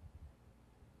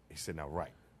 he said, now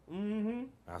write.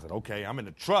 I said, okay, I'm in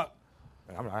the truck.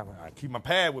 And I keep my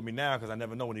pad with me now because I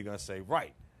never know when you're going to say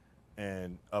write.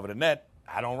 And other than that,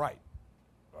 I don't write.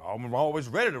 I'm always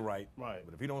ready to write. Right.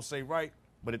 But if he don't say write,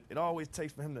 but it always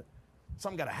takes for him to,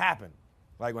 something got to happen.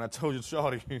 Like when I told you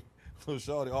Shorty, little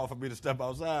Shorty offered me to step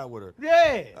outside with her.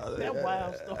 Yeah, that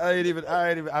wild stuff.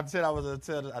 I said I was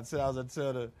until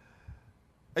the.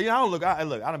 I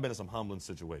done been in some humbling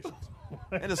situations.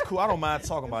 And it's cool. I don't mind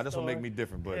talking about it. This will make me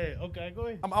different. But Yeah, okay, go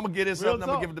ahead. I'm going to get this Real up and I'm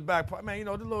going talk. to give it the back part. Man,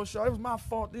 the little Shorty, it was my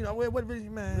fault. What really,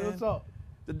 man? Real talk.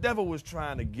 The devil was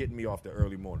trying to get me off the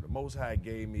early morning. The Most High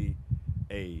gave me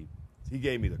the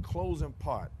closing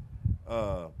part.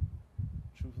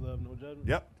 Truth, love, no judgment.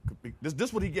 Yep.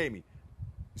 This what he gave me.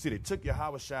 You see, they took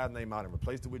Yahweh Shai's name out and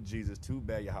replaced it with Jesus. Too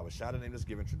bad Yahweh Shai's name is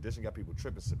given. Tradition got people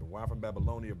tripping, sipping wine from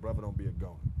Babylonia. Brother, don't be a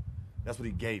goner. That's what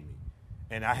he gave me.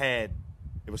 And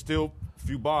it was still a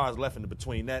few bars left in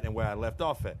between that and where I left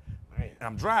off at. Man. And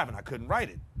I'm driving. I couldn't write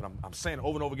it. But I'm saying it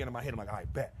over and over again in my head. I'm like, all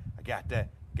right, bet. I got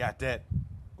that.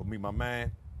 Go meet my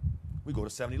man. We go to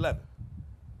 7-Eleven.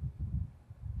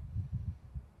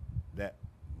 That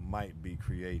might be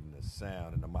creating a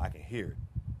sound, and I can hear it,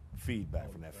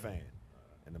 feedback from that fan,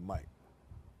 and the mic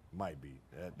might be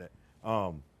that.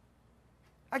 I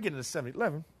get into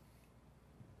 7-Eleven,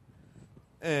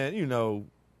 and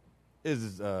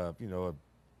is a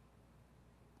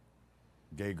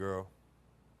gay girl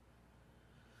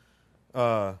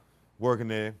working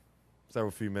there,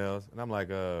 several females, and I'm like,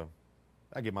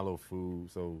 I get my little food.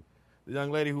 So the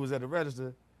young lady who was at the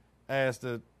register asked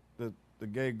the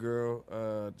gay girl,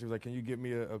 she was like, can you get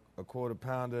me a quarter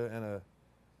pounder and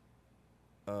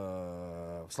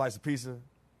a slice of pizza,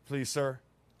 please, sir?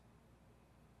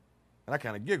 And I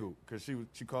kind of giggled because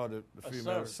she called the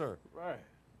female sir. Right.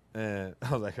 And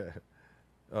I was like,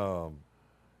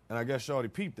 and And I guess Shorty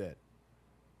peeped that.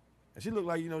 And she looked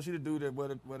like, she the dude that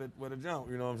with a jump,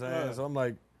 you know what I'm saying? Yeah. So I'm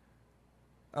like,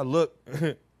 I look.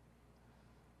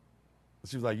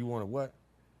 She was like, you want a what?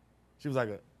 She was like,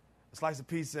 a slice of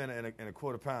pizza and a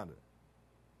quarter pounder.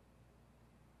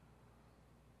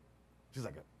 She was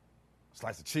like, a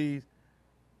slice of cheese.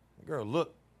 The girl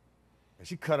looked, and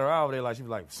she cut her out over there like, she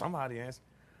was like, somebody answered.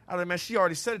 I was like, man, she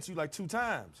already said it to you like 2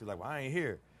 times. She was like, well, I ain't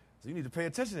here. So you need to pay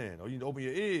attention then, or you need to open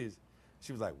your ears.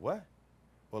 She was like, what?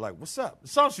 Or like, what's up?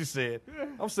 Something she said.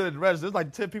 I'm sitting at the register. There's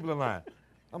like 10 people in line.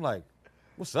 I'm like,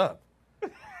 what's up?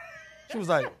 She was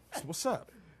like, what's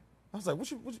up? I was like, what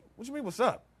you mean, what's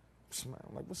up?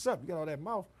 I'm like, what's up? You got all that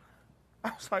mouth. I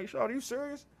was like, Shorty, you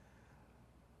serious?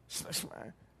 She's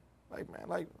like,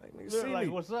 man, nigga, see Like,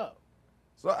 me. what's up?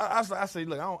 So I said,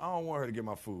 look, I don't want her to get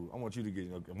my food. I want you to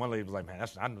get, one lady was like, man,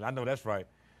 I know that's right.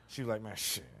 She was like, man,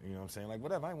 shit, you know what I'm saying? Like,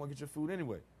 whatever, I didn't want to get your food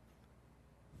anyway.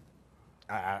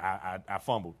 I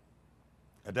fumbled.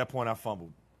 At that point, I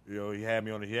fumbled. He had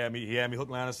me hook,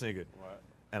 line, and sinker. Right.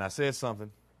 And I said something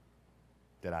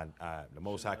that the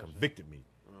Most High convicted me.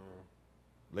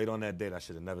 Later on that date, I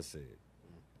should have never said.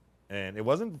 And it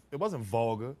wasn't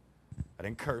vulgar. I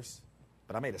didn't curse,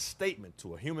 but I made a statement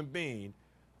to a human being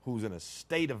who's in a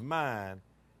state of mind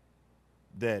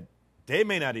that they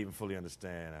may not even fully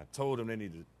understand. I told them they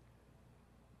need to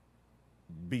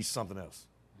be something else.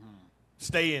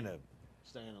 Stay in the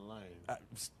lane.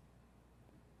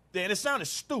 And it sounded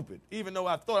stupid, even though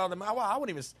I thought I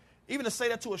wouldn't even to say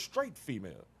that to a straight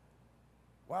female.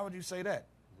 Why would you say that?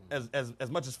 As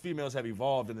much as females have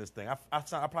evolved in this thing, I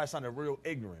probably sounded real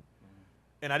ignorant,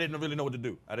 and I didn't really know what to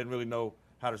do. I didn't really know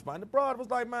how to respond. The broad was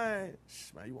like, man,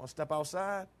 you want to step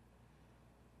outside?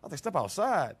 I think step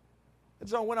outside. The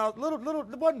joint went out, little,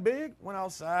 it wasn't big. Went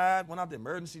outside, went out the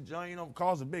emergency joint,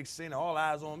 caused a big scene. All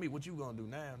eyes on me. What you gonna do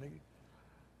now, nigga?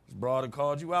 This broad had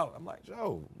called you out. I'm like,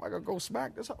 Joe, am I gonna go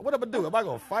smack this? What am I gonna do? Am I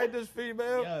gonna fight this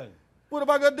female? Yeah. What am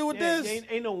I gonna do with this?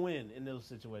 Ain't no win in those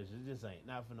situations. It just ain't.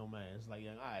 Not for no man. It's like,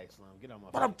 all right, Slim, get on my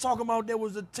But I'm talking about there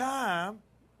was a time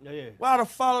Yeah. where I'd have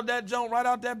followed that joint right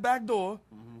out that back door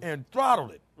and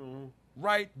throttled it.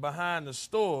 Right behind the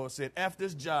store, said, F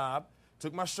this job,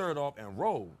 took my shirt off and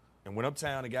rolled and went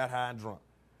uptown and got high and drunk.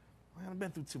 Man, I've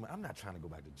been through too much. I'm not trying to go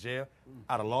back to jail.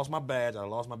 I'd have lost my badge. I'd have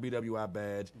lost my BWI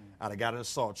badge. I'd have got an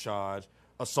assault charge.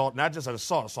 Assault, not just an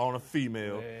assault on a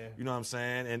female. Yeah. You know what I'm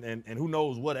saying? And who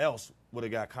knows what else would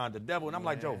have got caught. The devil. And I'm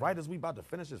like, Joe, right as we about to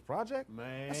finish this project,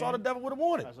 Man. that's all the devil would have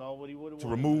wanted. That's all what he would have To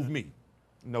wanted. remove me.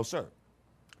 No, sir.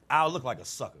 I'll look like a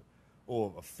sucker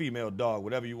or a female dog,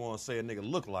 whatever you want to say a nigga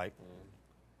look like.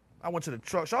 I went to the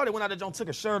truck. Shawty went out there, John, took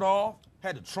her shirt off,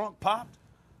 had the trunk popped.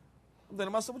 I'm thinking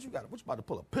to myself, what you got? What you about to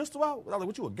pull a pistol out? I was like,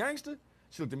 what, you a gangster?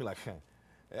 She looked at me like,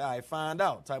 yeah, I find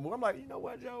out type move. I'm like, you know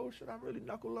what, Joe? Should I really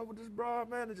knuckle up with this broad,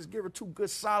 man, and just give her 2 good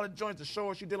solid joints to show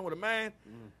her she dealing with a man?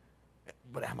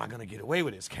 But am I going to get away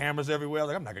with this? Cameras everywhere. I was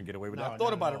like, I'm not going to get away with that. I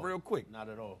thought about it real quick. Not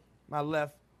at all. I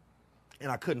left, and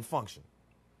I couldn't function.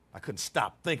 I couldn't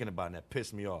stop thinking about it, and that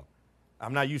pissed me off.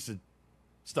 I'm not used to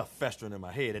stuff festering in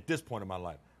my head at this point in my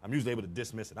life. I'm usually able to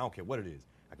dismiss it. I don't care what it is.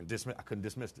 I couldn't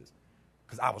dismiss this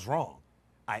because I was wrong.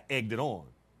 I egged it on.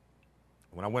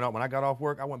 When I got off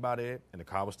work, I went by there, and the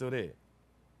car was still there.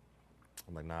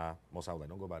 I'm like, nah. Most I was like,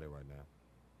 don't go by there right now.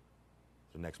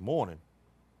 So next morning,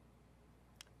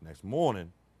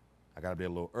 I got up there a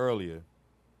little earlier,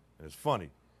 and it's funny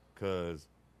because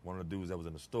one of the dudes that was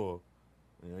in the store,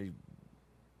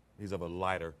 he's of a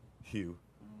lighter hue,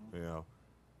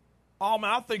 Oh,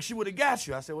 man, I think she would have got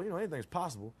you. I said, well, anything's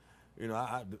possible.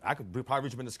 I could probably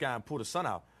reach up in the sky and pull the sun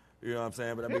out. You know what I'm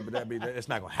saying? But it's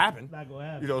not going to happen. Not going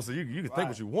to happen. So you can think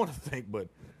what you want to think, but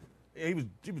he was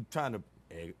trying to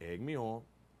egg me on.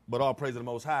 But all praise to the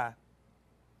Most High,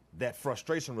 that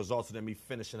frustration resulted in me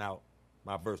finishing out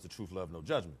my verse, The Truth, Love, No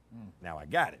Judgment. Now I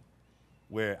got it,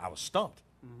 where I was stumped.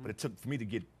 But it took for me to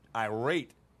get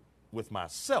irate with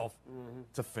myself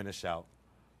to finish out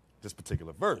this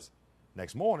particular verse.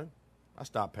 Next morning, I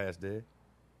stopped past there,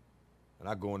 and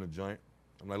I go in the joint.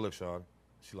 I'm like, look, Shawty.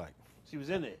 She was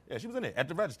in it. Yeah, she was in there at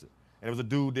the register. And it was a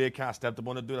dude there, kind of stepped up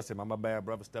on the dude. I said, my bad,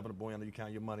 brother, stepping up on you. I know you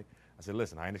count your money. I said,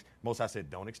 listen, I said,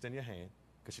 don't extend your hand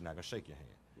because she's not going to shake your hand.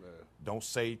 Yeah. Don't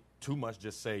say too much.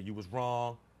 Just say you was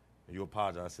wrong and you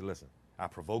apologize. I said, listen, I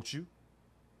provoked you.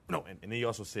 No, and then he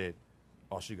also said,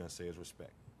 all she's going to say is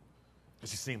respect.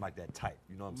 Because she seemed like that type.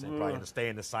 You know what I'm saying? Probably going to stay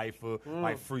in the cipher,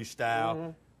 like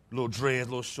freestyle. Little dreads,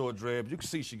 little short dreads. You can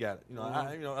see she got it.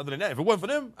 Other than that, if it wasn't for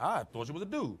them, I thought she was a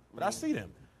dude. But I see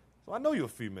them. So I know you're a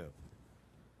female.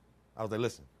 I was like,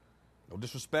 listen, no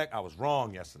disrespect. I was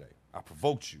wrong yesterday. I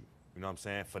provoked you. You know what I'm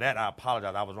saying? For that, I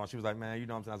apologize. I was wrong. She was like, man, you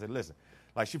know what I'm saying? I said, listen,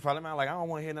 Like, she probably, man, like, I don't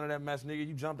want to hear none of that mess, nigga.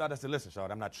 You jumped out. I said, listen,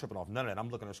 Shawty, I'm not tripping off none of that. I'm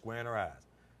looking her square in her eyes.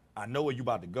 I know where you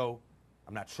about to go.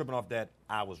 I'm not tripping off that.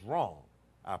 I was wrong.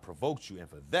 I provoked you, and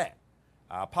for that,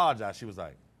 I apologize. She was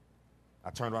like, I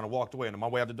turned around and walked away, and on my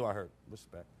way out the door, I heard,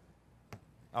 respect.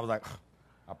 I was like,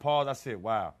 I paused. I said,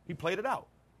 wow. He played it out.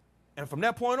 And from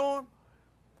that point on,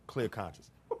 clear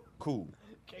conscience. Cool.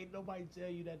 Can't nobody tell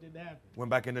you that didn't happen. Went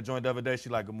back in the joint the other day. She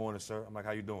like, good morning, sir. I'm like,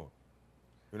 how you doing?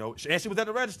 You know, and she was at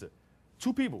the register.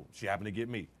 2 people. She happened to get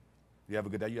me. You have a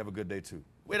good day. You have a good day, too.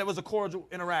 Well, there was a cordial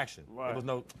interaction. Right. There was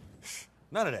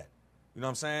none of that. You know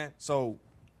what I'm saying? So,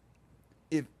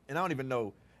 and I don't even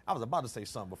know, I was about to say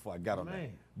something before I got on that.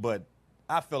 But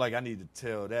I feel like I need to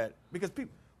tell that because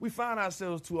we find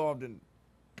ourselves too often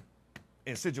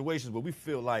in situations where we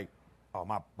feel like, oh,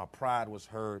 my pride was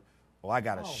hurt. Oh, I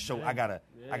gotta I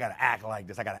gotta act like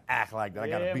this. I gotta act like that. I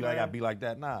gotta be like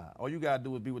that. Nah, all you gotta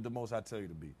do is be what the most I tell you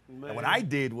to be. Man. And what I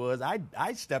did was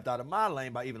I stepped out of my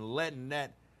lane by even letting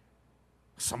that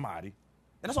somebody,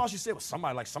 and that's all she said was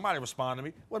somebody. Like somebody respond to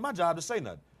me. Well, my job to say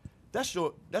nothing. That's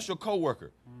your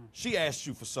coworker. She asked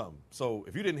you for something. So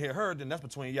if you didn't hear her, then that's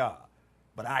between y'all.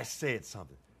 But I said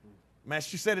something. Man,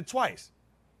 she said it twice.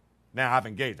 Now I've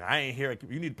engaged her. I ain't hear it.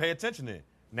 You need to pay attention then.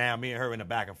 Now me and her in the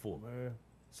back and forth. Man.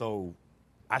 So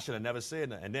I should have never said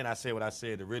nothing. And then I said what I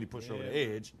said to really push her over the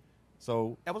edge.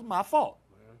 So that was my fault.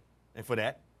 Man. And for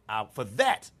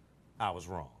that, I was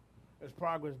wrong. There's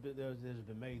progress there's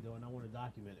been made, though, and I want to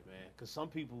document it, man. Because some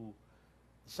people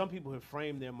have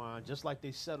framed their mind just like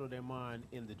they settle their mind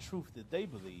in the truth that they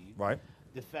believe. Right.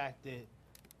 The fact that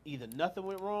either nothing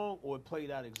went wrong or it played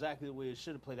out exactly the way it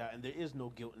should have played out, and there is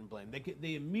no guilt and blame.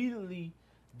 They immediately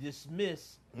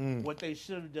dismiss what they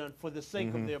should have done for the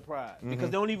sake of their pride because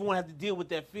they don't even want to have to deal with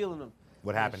that feeling of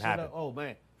what happened. Oh man,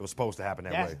 it was supposed to happen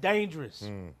that way. That's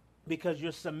dangerous because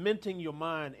you're cementing your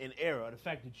mind in error. The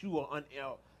fact that you are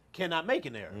cannot make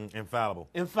an error. Infallible.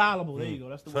 There you go.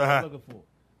 That's the word I'm looking for.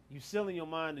 You sealing your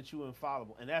mind that you are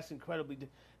infallible, and that's incredibly.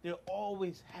 There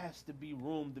always has to be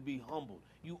room to be humbled.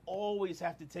 You always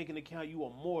have to take into account you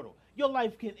are mortal. Your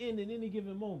life can end at any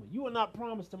given moment. You are not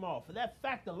promised tomorrow. For that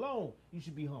fact alone, you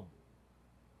should be humble.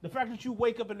 The fact that you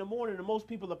wake up in the morning and most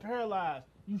people are paralyzed,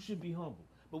 you should be humble.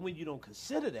 But when you don't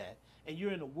consider that, and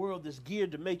you're in a world that's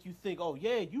geared to make you think, oh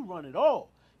yeah, you run it all.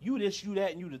 You this, you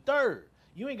that, and you the third.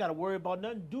 You ain't got to worry about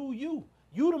nothing. Do you?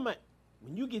 You the man.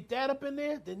 When you get that up in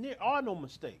there, then there are no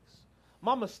mistakes.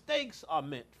 My mistakes are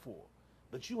meant for,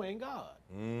 but you ain't God.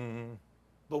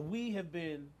 But we have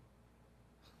been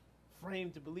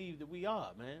framed to believe that we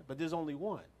are, man. But there's only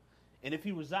one. And if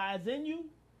he resides in you,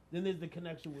 then there's the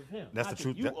connection with him. That's the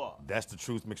truth. That's the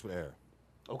truth mixed with error.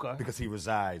 Okay. Because he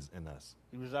resides in us.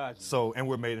 He resides in So, and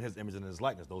we're made in his image and his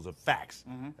likeness. Those are facts.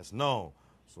 That's known.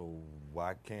 So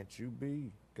why can't you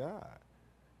be God?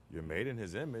 You're made in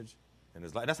his image. And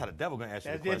it's like that's how the devil gonna ask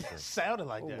you the question. It sounded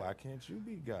like that. Why can't you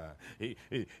be God?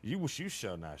 You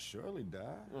shall not surely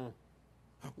die.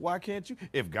 Why can't you?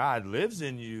 If God lives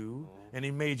in you and he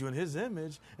made you in his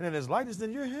image and in his likeness,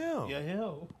 then you're him. You're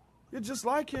him. You're just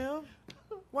like him.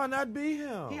 Why not be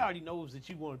him? He already knows that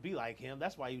you want to be like him.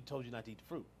 That's why he told you not to eat the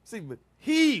fruit. See, but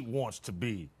he wants to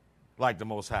be like the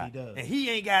Most High. He does. And he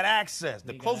ain't got access.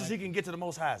 The closest he can get to the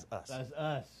Most High is us. That's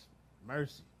us.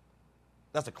 Mercy.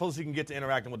 That's the closest he can get to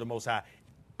interacting with the Most High,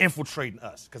 infiltrating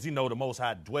us, because he know the Most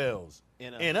High dwells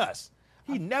in us.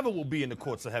 He never will be in the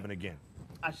courts of heaven again.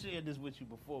 I shared this with you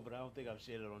before, but I don't think I've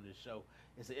shared it on this show.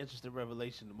 It's an interesting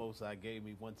revelation the Most High gave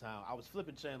me one time. I was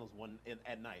flipping channels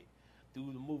at night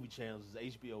through the movie channels,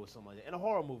 HBO or something like that, and a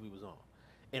horror movie was on.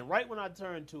 And right when I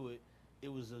turned to it,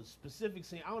 it was a specific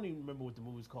scene. I don't even remember what the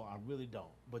movie's called. I really don't.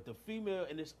 But the female,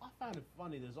 and I find it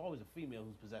funny, there's always a female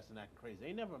who's possessed and acting crazy.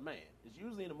 Ain't never a man. It's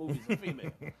usually in the movies a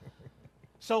female.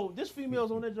 So this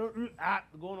female's on that joke,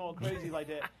 going all crazy like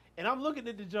that. And I'm looking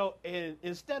at the joke, and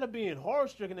instead of being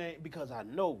horror-stricken because I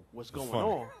know what's going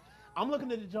on, I'm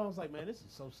looking at the joke, I was like, man, this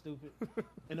is so stupid.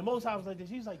 And the Most High was like this.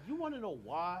 He's like, you want to know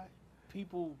why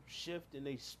people shift and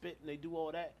they spit and they do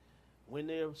all that when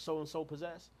they're so-and-so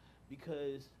possessed?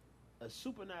 Because a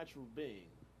supernatural being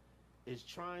is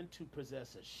trying to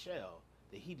possess a shell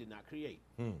that he did not create.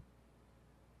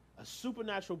 A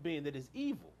supernatural being that is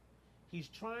evil, he's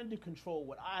trying to control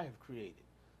what I have created.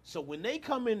 So when they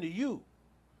come into you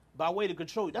by way to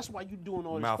control you, that's why you're doing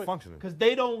all this malfunctioning. Because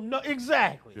they don't know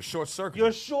exactly. You're short-circuiting.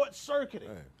 You're short-circuiting.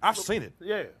 Yeah. I've seen it.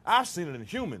 Yeah. I've seen it in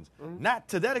humans. Not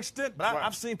to that extent, but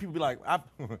I've seen people be like,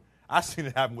 I've seen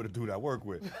it happen with a dude I work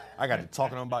with. I got to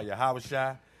talking to him about Yahweh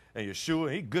Shai and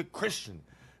Yeshua. He good Christian.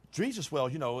 Jesus, well,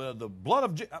 the blood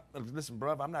of listen,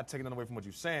 bro, I'm not taking it away from what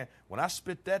you're saying. When I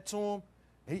spit that to him,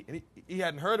 he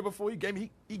hadn't heard it before. He gave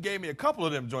me a couple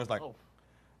of them joints like,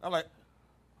 I'm like,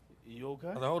 You okay?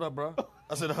 I said, hold up, bro.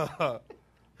 I said,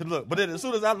 look. But then as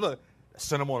soon as I look, I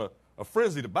sent him on a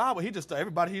frenzy. The Bible, he just,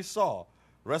 everybody he saw,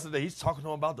 the rest of the day, he's talking to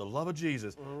him about the love of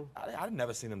Jesus. I'd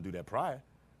never seen him do that prior.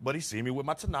 But he see me with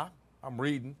my Tanakh. I'm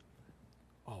reading.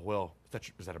 Oh, well,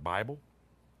 is that a Bible?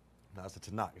 No, it's a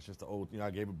Tanakh. It's just the old,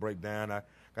 I gave a breakdown. I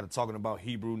got to talking about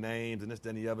Hebrew names and this, that,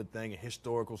 and the other thing, and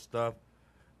historical stuff.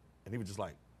 And he was just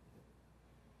like,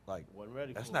 Wasn't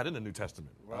ready that's for not it. in the New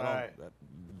Testament. Right.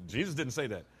 Jesus didn't say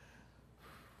that.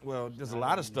 Well, there's a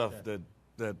lot of stuff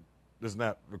that is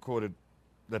not recorded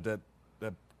that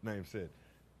name said.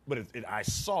 But I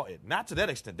saw it. Not to that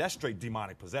extent. That's straight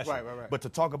demonic possession. Right. But to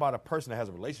talk about a person that has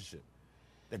a relationship,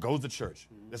 that goes to church,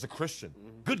 that's a Christian,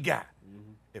 good guy.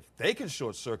 If they can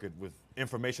short circuit with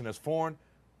information that's foreign,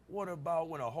 what about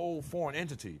when a whole foreign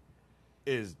entity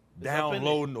is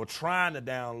downloading or trying to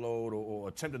download or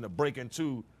attempting to break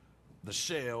into the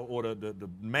shell or the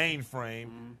mainframe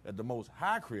that the Most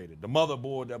High created, the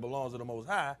motherboard that belongs to the Most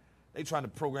High? They trying to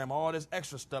program all this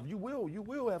extra stuff. You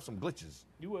will have some glitches.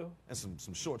 You will. And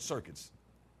some short circuits.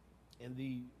 And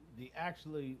the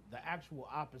actual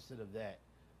opposite of that,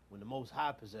 when the Most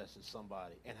High possesses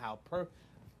somebody, and how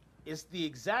it's the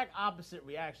exact opposite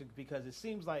reaction, because it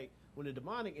seems like when the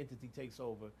demonic entity takes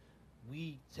over,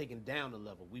 we taking down the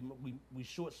level. We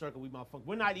short circuit. We malfunction.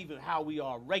 We're not even how we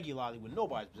are regularly when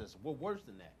nobody's possessed. We're worse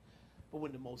than that. But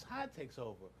when the Most High takes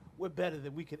over, we're better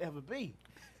than we could ever be.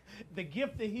 The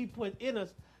gift that he put in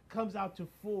us comes out to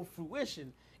full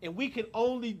fruition, and we can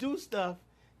only do stuff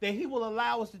that he will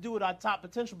allow us to do at our top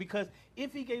potential, because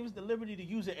if he gave us the liberty to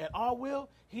use it at our will,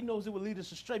 he knows it would lead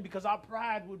us astray, because our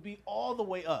pride would be all the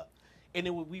way up, and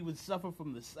we would suffer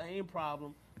from the same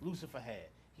problem Lucifer had.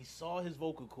 He saw his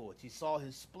vocal cords. He saw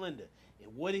his splendor.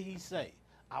 And what did he say?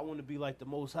 I want to be like the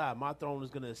Most High. My throne is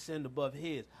going to ascend above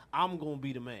his. I'm going to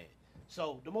be the man.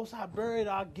 So the Most High buried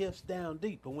our gifts down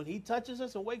deep. But when he touches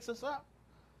us and wakes us up,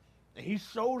 and he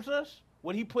shows us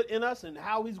what he put in us and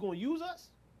how he's going to use us,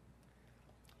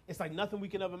 it's like nothing we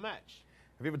can ever match.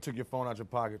 Have you ever took your phone out your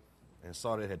pocket and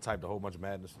saw that it had typed a whole bunch of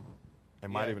madness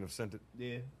and might even have sent it?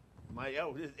 Yeah. Might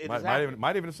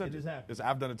even have sent it. it. Just happened.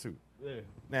 I've done it too. Yeah.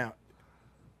 Now,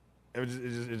 it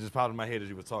just popped in my head as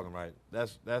you were talking, right?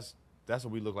 That's what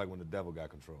we look like when the devil got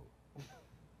control.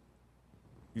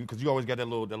 Because you always got that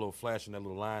little flash and that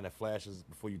little line that flashes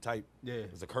before you type. Yeah.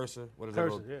 It's a cursor. What is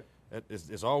Cursor, that? yeah.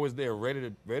 It's always there,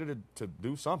 ready to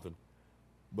do something.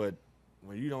 But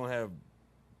when you don't have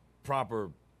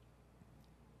proper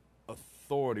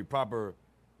authority, proper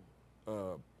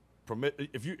permit,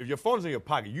 if your phone is in your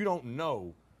pocket, you don't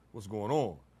know what's going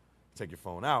on. Take your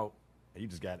phone out, and you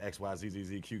just got X, Y, Z, Z,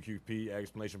 Z, Q, Q, P,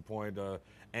 exclamation point.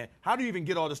 And how do you even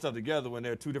get all this stuff together when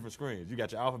there are two different screens? You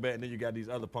got your alphabet, and then you got these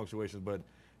other punctuations, but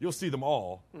you'll see them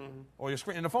all on your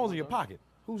screen. And the phone's in your pocket.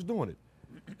 Who's doing it?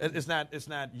 It's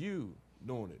not you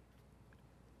doing it.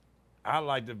 I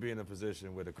like to be in a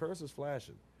position where the cursor's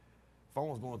flashing.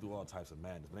 Phone's going through all types of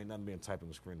madness. But ain't nothing being typed on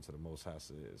the screen until the Most High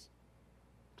says,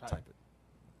 type it.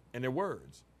 And they're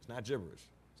words. It's not gibberish.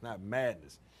 It's not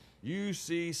madness. You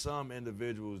see some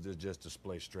individuals that just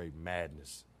display straight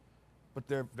madness, but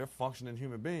they're functioning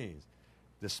human beings,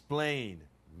 displaying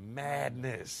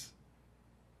madness.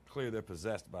 Clearly, they're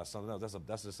possessed by something else. That's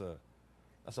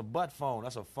a butt phone.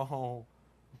 That's a phone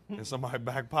in somebody's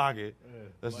back pocket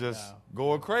that's just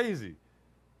going crazy,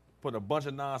 putting a bunch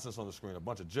of nonsense on the screen, a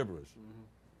bunch of gibberish.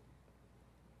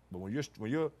 But when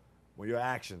your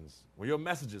actions, when your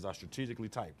messages are strategically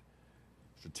typed,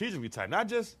 not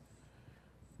just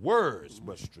words,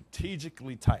 but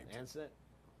strategically typed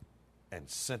and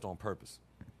sent on purpose.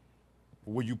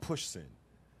 Where you push sin,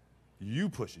 you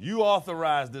push it. You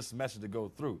authorize this message to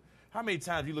go through. How many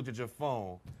times you looked at your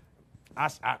phone?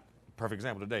 Perfect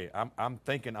example today. I'm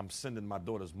thinking I'm sending my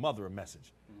daughter's mother a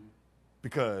message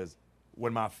because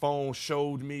when my phone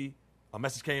showed me a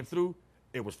message came through,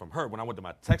 it was from her. When I went to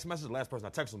my text message, the last person I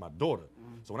texted was my daughter.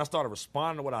 So when I started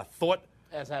responding to what I thought,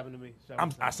 that's happened to me.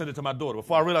 I sent it to my daughter.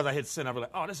 Before I realized I hit send, I was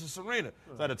like, oh, this is Serena.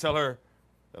 So I had to tell her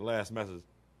that last message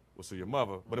was to your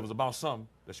mother, but it was about something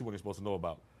that she wasn't supposed to know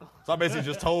about. So I basically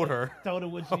just told her. Told her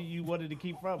what you wanted to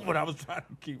keep from her. What I was trying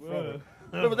to keep from her.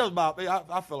 That was about,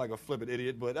 I feel like a flippant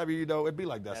idiot, but I mean, it'd be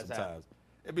like that sometimes.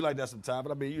 It'd be like that sometimes,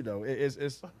 but I mean,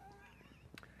 it's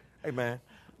hey, man.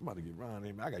 I'm about to get Ron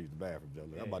in. I got to use the bathroom, Joe.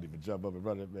 I'm about to even jump up and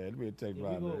run it, man. Let me take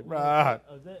Ron. Ron.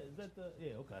 Is that the?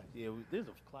 Yeah, okay. Yeah, there's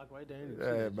a clock right there.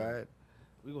 Yeah, man.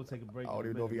 We're going to take a break. I don't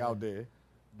even know if he out there.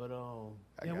 But,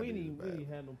 we ain't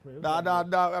had no prayer. No.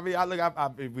 I mean,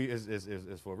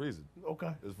 it's for a reason.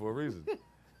 Okay. It's for a reason.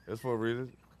 It's for a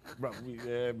reason. Bro,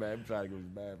 yeah, man, I'm trying to go to the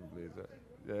bathroom, please, sir.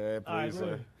 Yeah, please, right,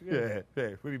 sir. go Yeah,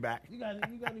 we'll be back. You got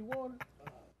any water?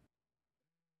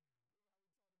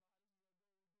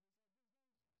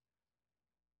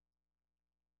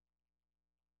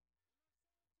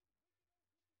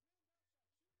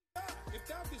 If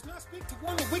thou does not speak to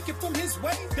one the wicked from his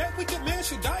way, that wicked man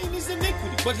shall die in his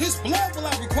iniquity. But his blood will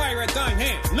I require at thine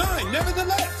hand. 9,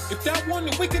 nevertheless, if thou warn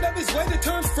the wicked of his way to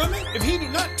turn from it, if he do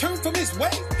not turn from his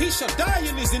way, he shall die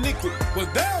in his iniquity.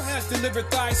 But thou hast delivered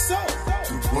thy soul.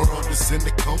 The world is in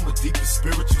the coma, deep in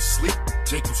spiritual sleep.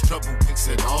 Jacob's trouble winks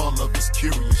at all of his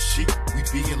curious sheep. We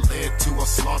being led to our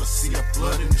slaughter, see our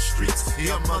blood in the streets.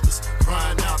 Hear mothers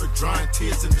crying out or drying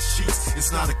tears in the sheets.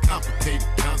 It's not a complicated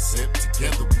concept.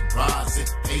 Together we rise in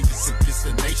ages against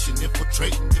the nation,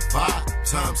 infiltrating divide.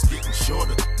 Time's getting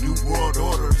shorter, new world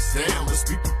order is down. Let's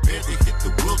be prepared to hit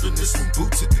the wilderness when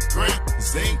boots hit the ground.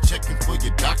 Cause they ain't checking for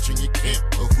your doctrine, your camp,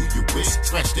 or who you with.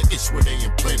 Scratch the itch where they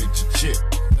implanted your chip.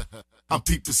 I'm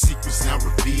peeping secrets now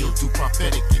revealed, too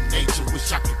prophetic in nature.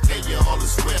 Wish I could tell you all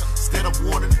is well, instead of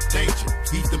warning the danger.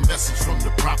 Heed the message from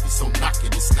the prophet, so knock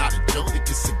it, it's not a joke.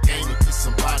 It's a game if it's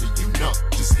somebody you know,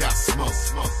 just got smoke.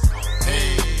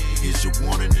 Hey, here's your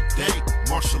warning today.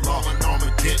 Martial law and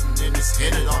Armageddon, and it's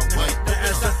headed our way. Now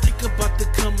as I think about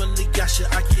the coming of Yasha,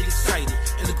 I get excited.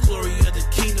 And the glory of the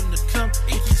kingdom to come,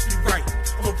 it keeps me right.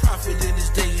 I'm a prophet in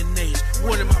this day and age,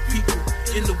 warning my people.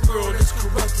 In the world that's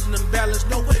corrupted and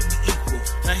imbalanced, no way we equal.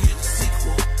 Now here's the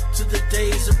sequel to the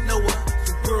days of Noah.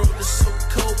 The world is so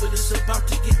cold, but it's about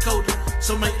to get colder.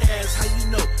 Some might ask how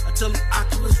you know. I tell them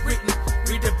Oculus written.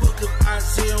 Read that book of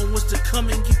Isaiah on what's to come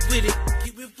and get with it.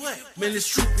 Get with what? Man, it's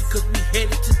true because we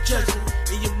headed to judgment.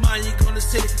 In your mind, you're gonna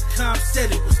say that the calm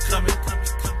said it was coming.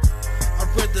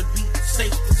 I'd rather be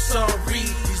safe than sorry.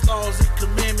 These laws and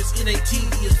commandments, it ain't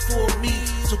tedious for me.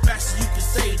 So fast as you can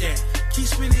say that. Keep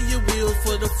spinning your wheel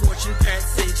for the fortune Pat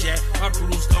say Jack. My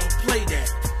rules don't play that.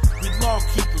 We law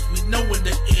keepers, we know when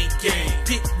the end game.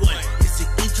 Pick one. Is it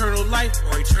eternal life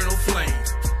or eternal flame?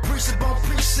 Precept on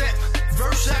precept,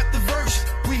 verse after verse.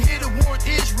 We here to warn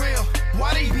Israel.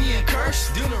 Why they being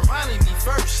cursed? Deuteronomy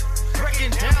first.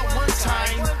 Breaking down one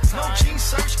time. No gene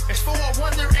search. It's for a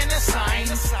wonder and a sign.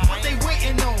 What they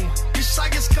waiting on?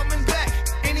 Yeshua's coming back.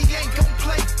 And he ain't gon'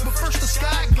 play. But first the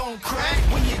sky gon' crack.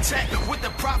 When you attack with the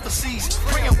prophecies.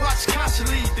 Pray and watch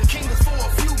constantly. The kingdom for a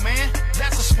few, man.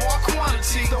 That's a small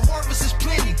quantity. The harvest is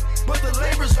plenty, but the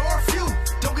labors are few.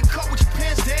 Don't get caught with your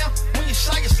pants down when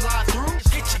Yeshua slide through.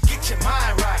 Get your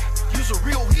mind right. Use a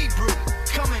real Hebrew.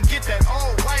 Come and get that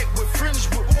all white with fringe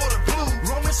with water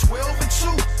blue. Romans 12 and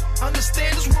 2.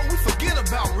 Understand is what we forget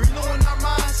about. Renewing our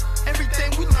minds.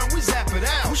 Everything we learn, we zap it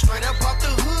out. We straight up out the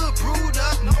hood, brewed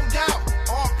up, no doubt.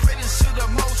 All credits to the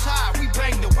Most High. We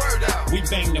bang the word out. We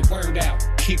bang the word out.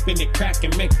 Keeping it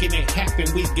cracking, making it happen,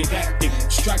 we get active.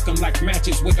 Strike them like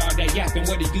matches with all that yapping.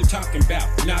 What are you talking about?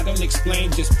 Nah, don't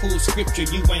explain, just pull scripture.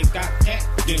 You ain't got that?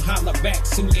 Then holler back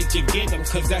soon as you get them,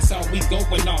 cause that's all we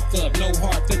going off of. No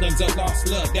hard feelings or lost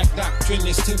love. That doctrine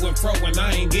is to and fro, and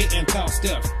I ain't getting tossed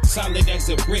up. Solid as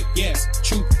a brick, yes.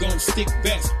 Truth gon' stick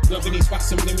best. Rubbing these spots,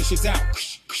 some blemishes out.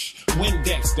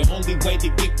 Windex, the only way to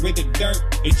get rid of dirt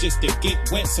is just to get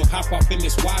wet. So hop off in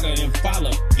this water and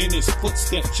follow in his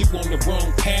footsteps. You on the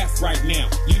wrong path right now.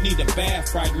 You need a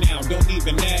bath right now. Don't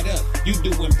even add up. You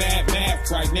doing bad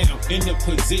math right now. In the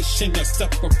position to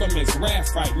suffer from his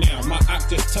wrath right now. My I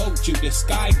just told you the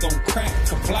sky gon' crack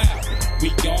a cloud. We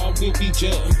all will be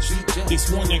judged. This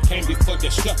warning came before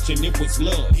destruction. It was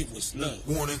love. It was love.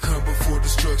 Warning come before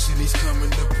destruction. He's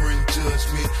coming to bring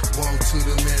judgment. Woe to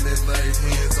the man that laid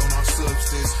hands on our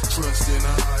substance. Trust in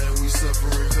a higher, we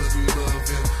suffering cause we love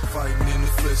him. Fighting in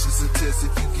the flesh is a test.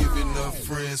 If you give enough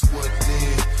friends, what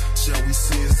then? Shall we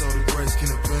sin so the grace can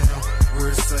abound? Where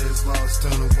it says lost,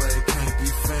 turned away, can't be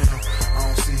found. I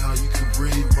don't see how you can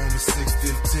read Romans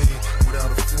 6:15 without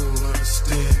a full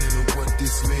understanding of what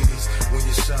this means. When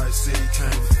Yeshua said he came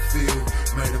to fulfill,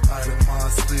 made an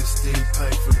itemized list, then he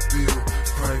paid for the bill.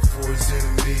 Pray for his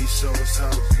enemies, show us how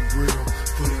to be real.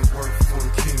 Put in work for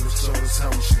the kingdom, show us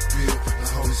how we should build. The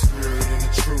Holy Spirit and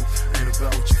the truth ain't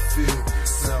about what you feel.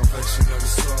 Salvation of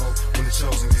the soul when the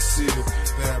chosen get sealed.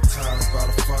 Baptized by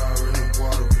the fire and the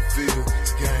water revealed.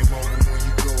 It's game over when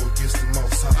you go against the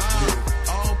Most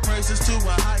High. All praises to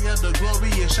a higher, the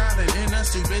glory is shining in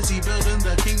us. Too busy building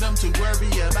the kingdom to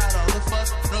worry about all the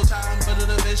fuss. No time for the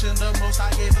division, the Most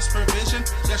High gave us provision.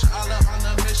 That's Allah on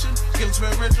a mission, give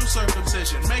spiritual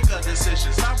circumcision. Make a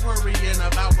decision, stop worrying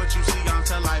about what you see on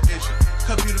television.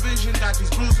 Computer vision got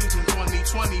these blues in 2020.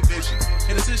 2020 vision.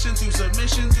 In addition to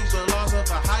submission to the laws of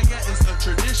a higher, is the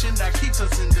tradition that keeps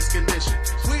us in this condition.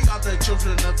 We are the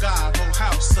children of God, whole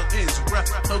house of Israel.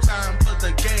 No time for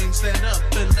the game, stand up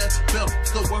and let's build.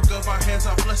 The work of our hands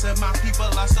are blessed and my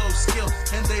people are so skilled.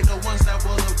 And they the ones that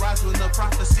will arise when the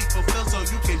prophecy fulfills. So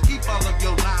you can keep all of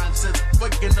your nonsense,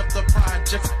 waking up the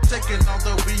projects, taking all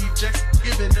the rejects,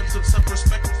 giving them some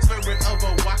self-respect. Spirit of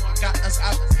a walk got us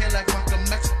out here like Malcolm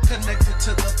X, connected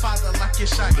to the Father like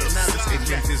Yeshua. Now let's They get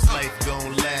think back. this life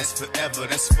gon' last forever,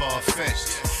 that's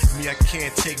far-fetched. Me, I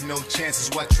can't take no chances,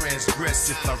 why transgress?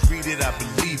 If I read it, I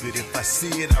believe it. If I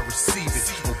see it, I receive it.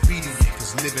 Obedient,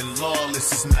 cause living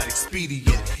lawless is not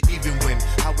expedient. Even when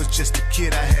I was just a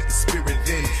kid, I had the spirit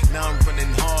then. Now I'm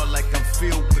running hard like I'm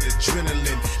filled with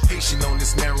adrenaline. Patient on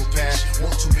this narrow path,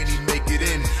 won't too many make it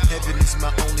in. Heaven is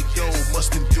my only goal,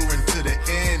 must endure until the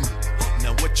end.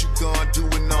 Now what you gonna do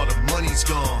when all the money's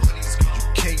gone?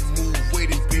 You can't move,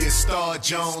 wait and be a star,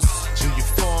 Jones. Do your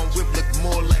farm whip look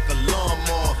more like a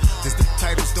lawnmower? Cause the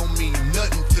titles don't mean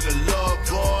nothing to the law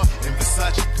bar. And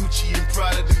Versace, Gucci, and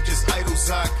Prada, them just idols.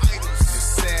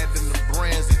 It's sad than the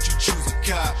brands that you choose to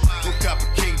cop. Go cop a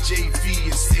KJV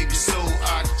and save your soul.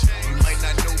 You might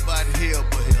not know about hell,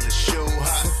 but hell is show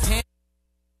hot.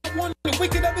 One the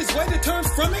wicked of his way to turn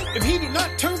from it. If he do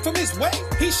not turn from his way,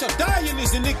 he shall die in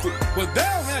his iniquity. But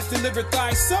thou hast delivered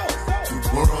thy soul.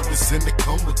 The world is in the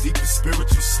coma, deep in spiritual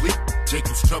sleep.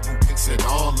 Jacob's trouble winks at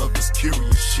all of his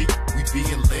curious sheep. We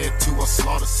being led to our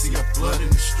slaughter, see our blood in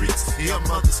the streets. Hear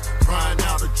mothers crying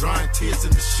out or drying tears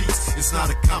in the sheets. It's not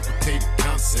a complicated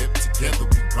concept. Together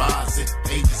we rise in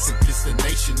ages against the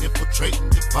nation, infiltrating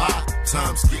divide.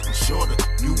 Time's getting shorter,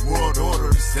 new world order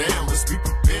is down. Let's be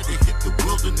prepared to hit the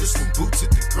wilderness when boots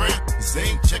hit the ground. Cause they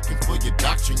ain't checking for your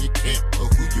doctrine, your camp, or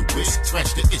who you with.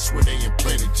 Scratch the itch where they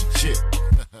implanted your chip.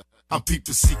 I'm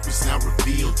peeping secrets now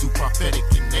revealed through prophetic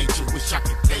in nature. Wish I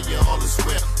could tell you all is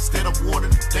well. Instead of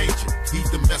warning the danger.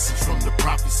 Heed the message from the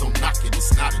prophet, so knock it.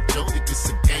 It's not a joke. If it's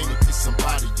a game, if it's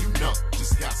somebody you know.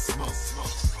 Just got smoke.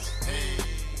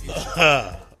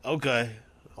 Hey. Okay.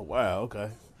 Oh, wow, okay.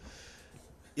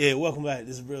 Yeah, welcome back.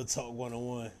 This is Real Talk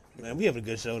 101. Man, we having a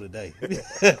good show today.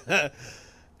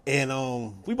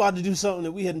 And we about to do something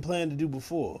that we hadn't planned to do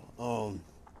before.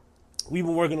 We've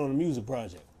been working on a music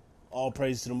project. All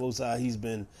praise to the Most High. He's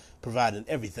been providing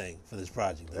everything for this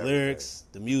project. The lyrics,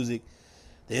 the music,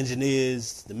 the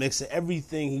engineers, the mixer,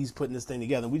 everything. He's putting this thing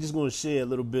together. We're just going to share a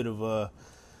little bit of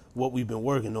what we've been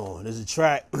working on. There's a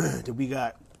track that we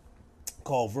got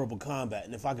called Verbal Combat.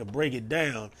 And if I could break it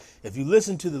down, if you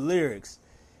listen to the lyrics,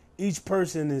 each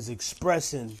person is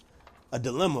expressing a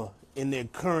dilemma in their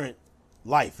current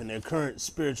life, in their current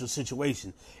spiritual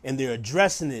situation. And they're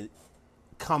addressing it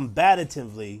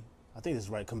combatively, I think that's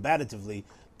right, combatively,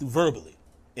 through verbally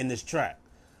in this track.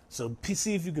 So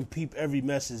see if you can peep every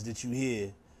message that you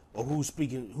hear, or who's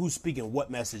speaking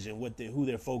what message and who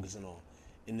they're focusing on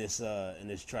in this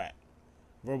track.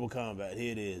 Verbal Combat,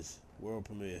 here it is, world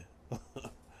premiere.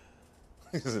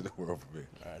 Is it the world premiere?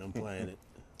 All right, I'm playing it.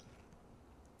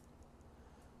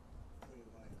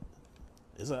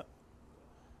 It's up.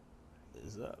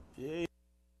 It's up. Yeah.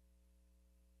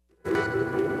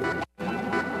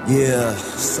 Yeah.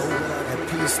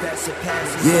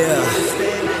 Yeah.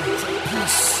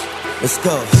 Let's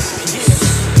go.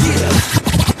 Yeah.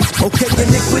 Okay,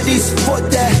 iniquities, fought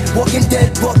that. Walking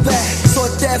dead, brought back.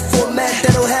 Sought that format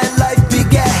that'll have life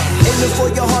begat. Aiming for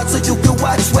your heart so you can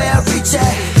watch where I reach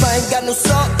at. If I ain't got no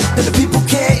salt, then the people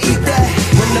can't eat that.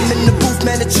 When I'm in the booth,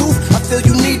 man, the truth, I feel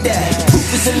you need that. Proof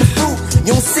is in the fruit.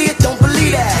 You don't see it, don't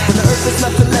believe that. When the earth is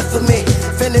nothing left for me,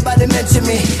 if anybody mention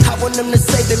me, I want them to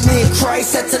say that me and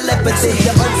Christ had telepathy.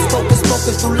 The unspoken,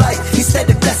 spoken through life, he said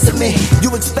it blessing me. You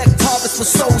expect harvest for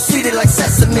souls seated like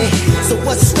sesame. So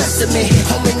what's stressing me?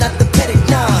 Homie, not the petty,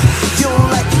 nah. You don't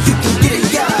like it, you can get it,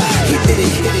 yeah. He did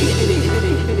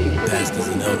it. Pastors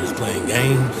and elders playing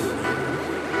games.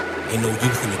 Ain't no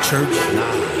youth in the church.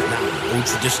 Nah. Old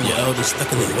traditional elders stuck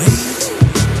in their ways.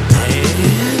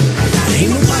 Ain't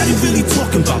nobody really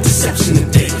talking about deception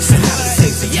today. And how the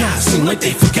saints of Yah seem like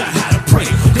they forgot how to pray.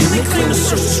 They claim to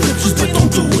search the scriptures, but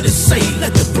don't do what it say.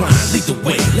 Let the blind lead the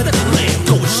way, let the lamb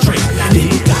go astray. And then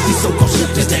you got these so-called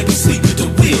scriptures that be sleep at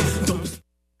the wheel.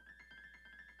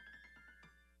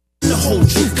 The whole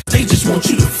truth, they just want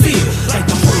you to feel like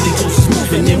the Holy Ghost is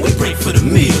moving and we break for the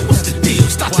meal. What's the deal?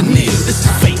 Start to kneel. This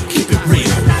is fake, keep it real.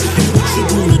 And what you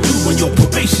gonna do when your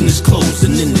probation is closed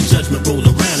and then the judgment roll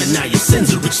around and now your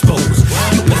sins are exposed?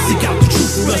 You better seek out the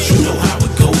truth for us, you know how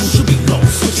it goes. You'll be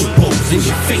lost with your woes and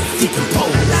your faith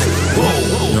decomposed.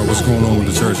 Whoa. Yo, what's going on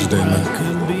with the church today, man?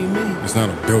 It's not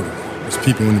a building. It's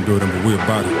people in the building, but we're a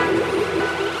body.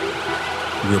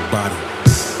 We're a body.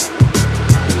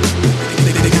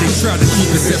 They tried to keep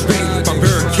us at bay by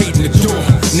barricading the door.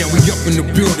 Now we up in the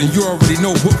building, you already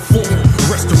know what for.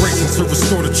 Restoration to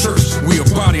restore the church. We a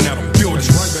body, not a building.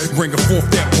 Bringing forth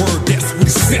that word, that's what he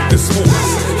sent this for.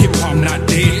 Hip hop not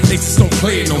dead, they just don't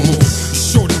play it no more.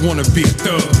 Shorty wanna be a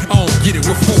thug, I don't get it,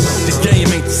 what for? The game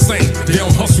ain't the same, they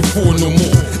don't hustle for it no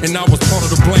more. And I was part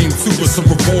of the blame too, it's a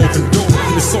revolving door.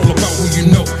 It's all about who you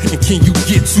know, and can you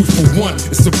get two for one?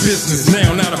 It's a business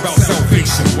now, not about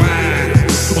salvation. Why?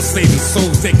 Or saving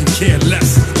souls, they can care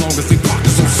less. Long as they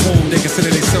pockets on soul, they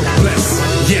consider themselves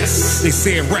blessed. Yes, they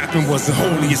said rapping wasn't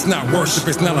holy, it's not worship,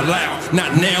 it's not allowed.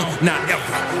 Not now, not ever.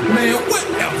 Man,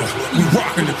 whatever. We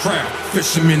rockin' the crowd,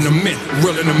 fishermen the mint,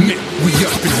 reeling the mint. We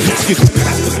up in this.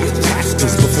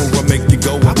 Pastors, before I make you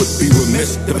go, I would be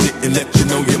remiss if I didn't let you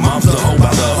know your mom's the hoe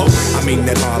by the hoe. I mean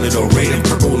that harlot arrayed in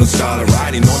purple and scarlet,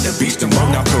 riding on that beast and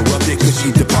run out corrupted, cause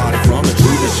she departed from the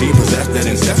truth that she possessed that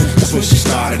incest. That's when she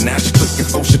started. Now she cooking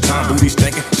for Shaitan, booty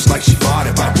stinking, just like she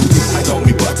farted by booty. I told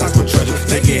me buttocks for treasure,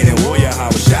 taking in warrior, how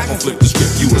a shack gon' flip the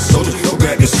script. You a soldier, go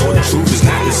grab your sword. The truth is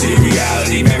not the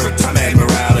reality. Maritime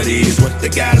admiralty is what they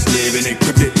got us living,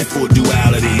 encrypted in full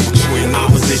duality. When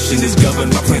opposition is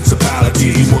governed by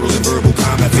principality, immortal in verbal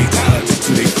combat, fatality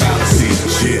to their fallacies.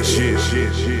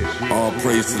 Shit. All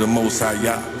praise to the Most High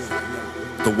Yah,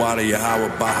 the Wada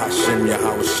Yahweh, Bahashem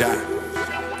Yahweh Shai,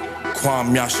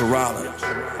 Kwam Yasharala.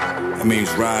 That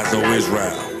means rise, O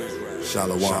Israel.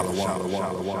 Shalom.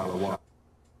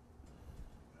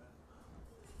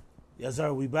 Yes,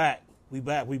 sir. We back.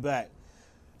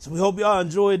 So we hope y'all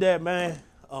enjoyed that, man.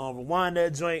 Rewind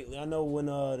that joint. I know when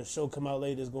the show come out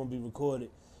later, it's going to be recorded.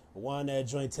 Rewind that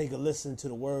joint. Take a listen to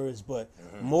the words, but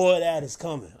more of that is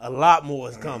coming. A lot more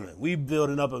is coming. We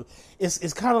building up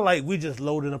it's kind of like we just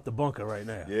loading up the bunker right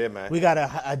now. Yeah, man. We got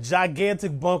a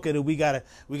gigantic bunker that we gotta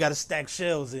stack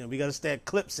shells in. We gotta stack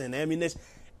clips in, ammunition,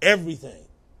 everything.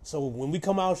 So when we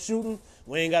come out shooting,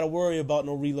 we ain't gotta worry about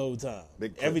no reload time.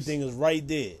 Everything is right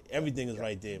there. Everything is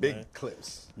right there, man. Big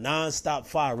clips. Non-stop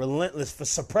fire, relentless for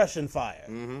suppression fire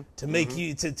to make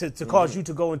you to cause you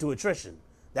to go into attrition.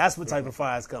 That's what type of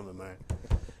fire is coming, man.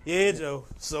 Yeah, Joe.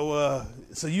 So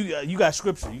you got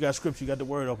scripture. You got the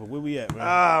word open. Where we at,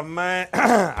 man? Man.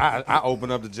 I open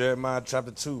up to Jeremiah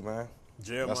chapter 2, man.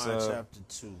 Jeremiah chapter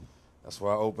 2. That's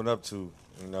where I open up to,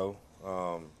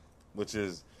 which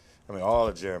is, all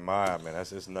of Jeremiah, man.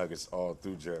 That's just nuggets all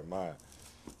through Jeremiah.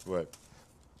 But,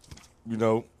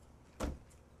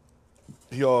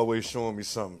 he always showing me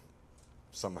something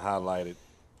highlighted.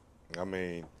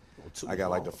 I got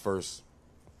like the first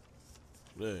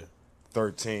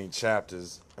 13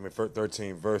 chapters.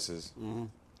 13 verses.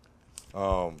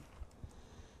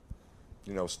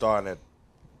 Starting at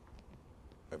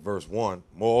verse 1.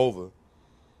 Moreover,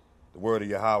 the word of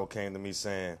Yahweh came to me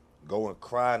saying, go and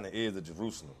cry in the ears of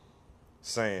Jerusalem,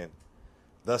 saying,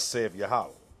 thus saith Yahweh,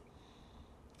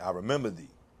 I remember thee,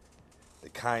 the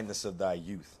kindness of thy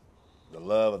youth, the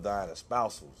love of thine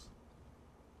espousals.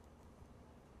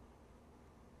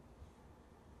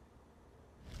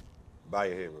 Bow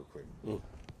your head real quick.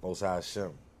 Most High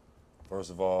Hashem,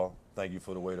 first of all, thank you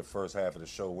for the way the first half of the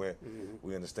show went.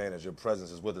 We understand that your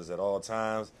presence is with us at all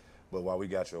times, but while we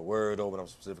got your word open, I'm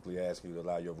specifically asking you to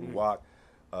allow your Ruach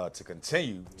to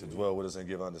continue to dwell with us and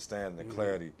give understanding and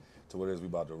clarity to what it is we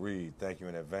about to read. Thank you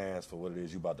in advance for what it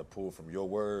is you about to pull from your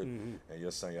word and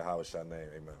your son Yahweh Shai name.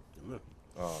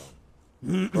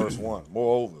 Amen. Verse 1.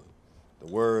 Moreover, the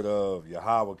word of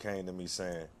Yahweh came to me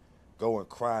saying, go and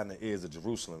cry in the ears of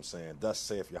Jerusalem, saying, thus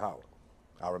saith Yahweh,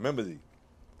 I remember thee,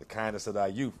 the kindness of thy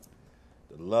youth,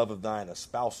 the love of thine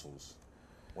espousals,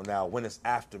 when thou wentest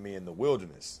after me in the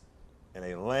wilderness, in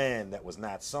a land that was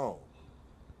not sown.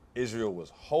 Israel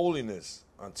was holiness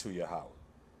unto Yahweh,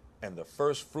 and the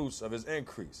first fruits of his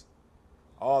increase.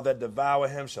 All that devour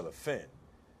him shall offend.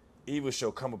 Evil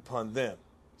shall come upon them,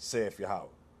 saith Yahweh.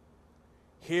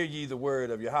 Hear ye the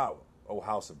word of Yahweh, O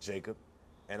house of Jacob,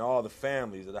 and all the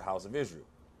families of the house of Israel.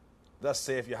 Thus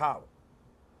saith Yahweh,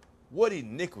 what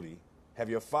iniquity have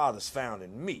your fathers found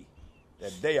in me,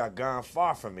 that they are gone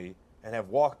far from me, and have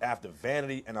walked after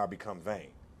vanity and are become vain?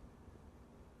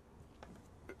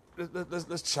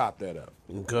 Let's chop that up.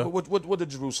 Okay. What did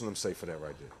Jerusalem say for that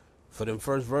right there? For them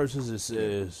first verses, it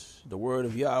says, the word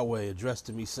of Yahweh addressed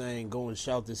to me, saying, go and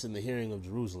shout this in the hearing of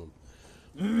Jerusalem.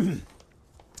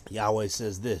 Yahweh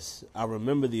says this, I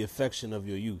remember the affection of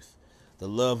your youth, the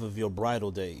love of your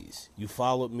bridal days. You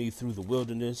followed me through the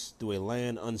wilderness, through a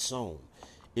land unsown.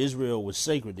 Israel was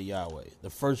sacred to Yahweh, the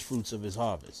first fruits of his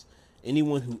harvest.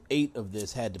 Anyone who ate of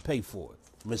this had to pay for it.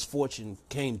 Misfortune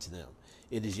came to them.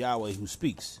 It is Yahweh who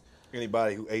speaks.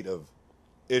 Anybody who ate of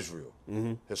Israel,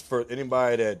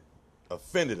 anybody that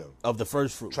offended him. Of the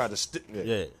first fruit. Tried to stick.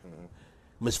 Yeah.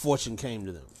 Misfortune came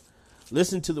to them.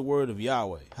 Listen to the word of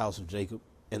Yahweh, house of Jacob,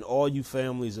 and all you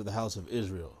families of the house of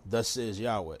Israel. Thus says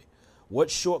Yahweh, what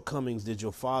shortcomings did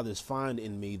your fathers find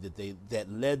in me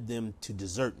that led them to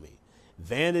desert me?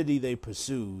 Vanity they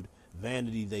pursued,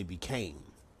 vanity they became.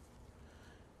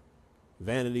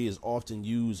 Vanity is often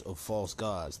used of false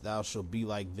gods. Thou shalt be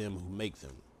like them who make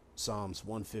them. Psalms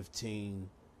 115,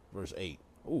 verse 8.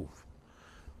 Ooh.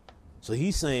 So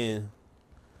he's saying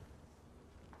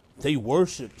they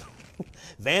worshiped.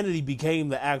 Vanity became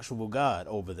the actual God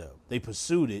over them. They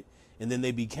pursued it, and then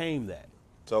they became that.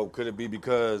 So could it be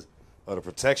because of the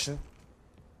protection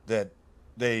that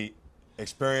they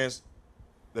experienced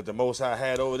that the Most High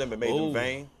had over them and made them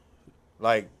vain?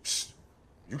 Like,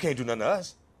 you can't do nothing to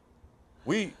us.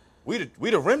 We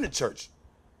the remnant church.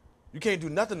 You can't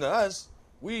do nothing to us.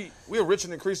 We're rich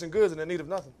and increasing goods and in need of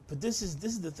nothing. But this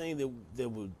is the thing that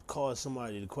would cause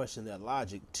somebody to question that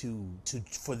logic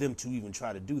for them to even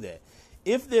try to do that.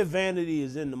 If their vanity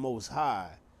is in the Most High,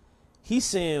 he's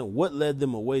saying what led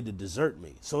them away to desert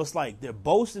me. So it's like they're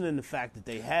boasting in the fact that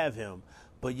they have him,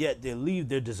 but yet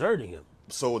they're deserting him.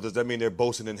 So does that mean they're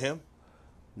boasting in him?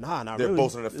 Nah, not they're really. They're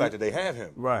boasting in the fact that they have him.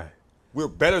 Right. We're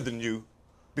better than you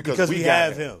because we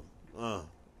have him.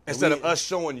 Instead of us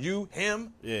showing you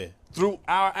him through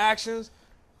our actions,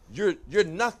 you're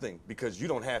nothing because you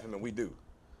don't have him and we do.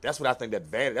 That's what I think that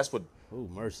vanity, that's what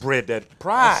bred that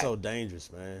pride. That's so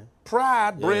dangerous, man.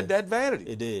 Pride bred that vanity.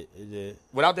 It did.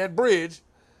 Without that bridge,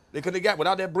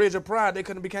 without that bridge of pride, they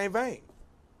couldn't have became vain.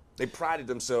 They prided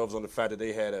themselves on the fact that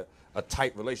they had a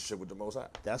tight relationship with the Most High.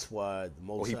 That's why the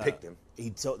Most High. He picked them.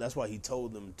 That's why he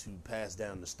told them to pass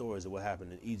down the stories of what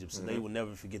happened in Egypt, so they would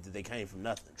never forget that they came from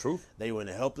nothing. Truth. They were in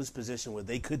a helpless position where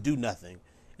they could do nothing,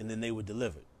 and then they were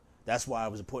delivered. That's why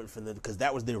it was important for them, because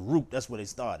that was their root. That's where they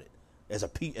started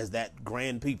as that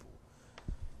grand people.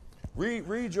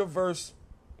 Read your verse.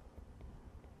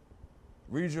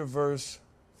 Read your verse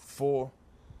 4.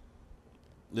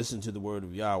 Listen to the word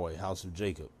of Yahweh, house of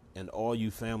Jacob, and all you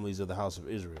families of the house of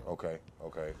Israel. Okay.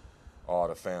 All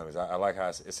the families. I like how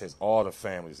it says all the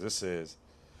families. This says,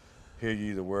 hear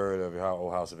ye the word of your whole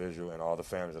house of Israel and all the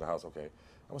families of the house. Okay.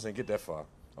 I wasn't get that far.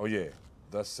 Oh, yeah.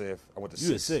 Thus saith, I went to 6.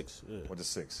 You at 6. Yeah. Went to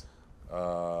 6.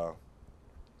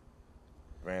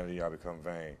 Vanity, I become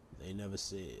vain. They never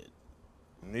said.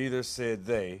 Neither said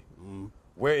they,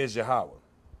 where is Yahweh?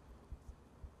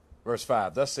 Verse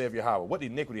 5, thus saith Yahweh, what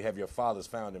iniquity have your fathers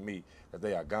found in me, that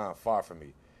they are gone far from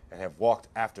me, and have walked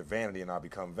after vanity, and are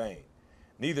become vain?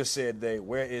 Neither said they,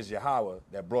 where is Yahweh,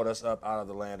 that brought us up out of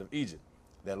the land of Egypt,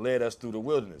 that led us through the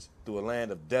wilderness, through a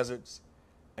land of deserts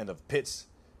and of pits,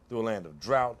 through a land of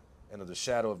drought and of the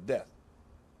shadow of death?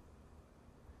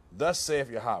 Thus saith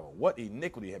Yahweh, what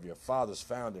iniquity have your fathers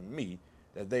found in me,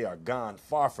 that they are gone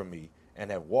far from me, and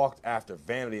have walked after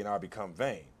vanity, and are become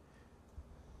vain?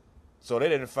 So they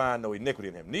didn't find no iniquity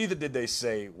in him. Neither did they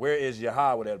say, where is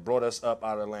Yahweh that brought us up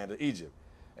out of the land of Egypt,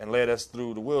 and led us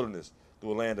through the wilderness,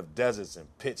 through a land of deserts and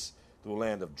pits, through a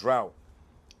land of drought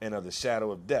and of the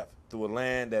shadow of death, through a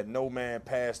land that no man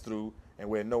passed through, and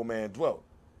where no man dwelt.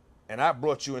 And I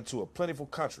brought you into a plentiful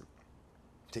country,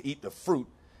 to eat the fruit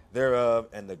thereof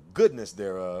and the goodness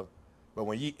thereof. But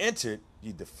when ye entered,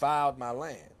 ye defiled my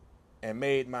land, and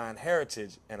made mine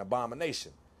heritage an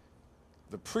abomination.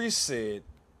 The priest said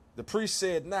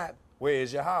not, where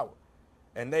is Yahweh?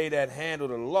 And they that handle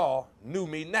the law knew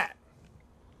me not.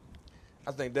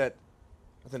 I think that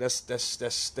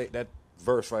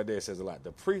verse right there says a lot.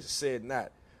 The priest said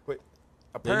not. But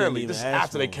apparently, this is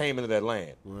after they came into that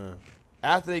land. Right.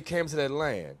 After they came to that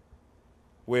land,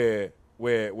 where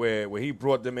he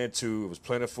brought them into, it was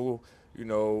plentiful. You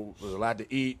know, there was a lot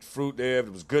to eat, fruit there,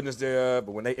 there was goodness there.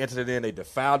 But when they entered it in, they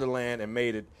defiled the land and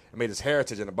made its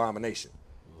heritage an abomination.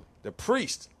 The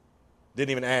priest didn't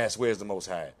even ask, where's the Most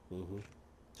High?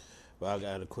 Well, I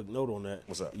got a quick note on that.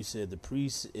 What's up? You said the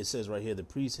priests, it says right here, the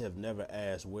priests have never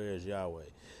asked, where is Yahweh?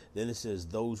 Then it says,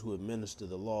 those who administer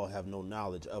the law have no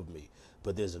knowledge of me.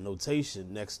 But there's a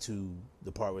notation next to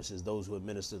the part where it says, those who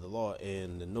administer the law,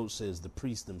 and the note says the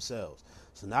priests themselves.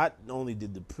 So not only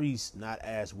did the priests not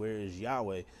ask, where is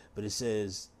Yahweh, but it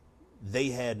says they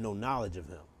had no knowledge of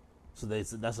him. So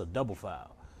that's a double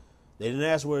foul. They didn't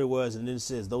ask where he was, and then it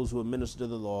says, those who administer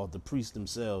the law, the priests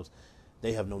themselves,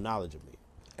 they have no knowledge of me.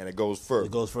 And it goes further.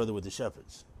 It goes further with the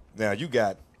shepherds. Now, you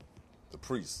got the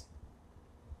priests,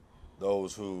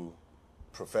 those who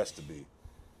profess to be.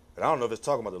 And I don't know if it's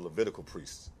talking about the Levitical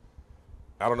priests.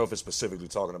 I don't know if it's specifically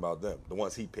talking about them, the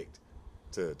ones he picked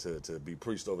to be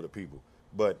priests over the people.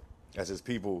 But as his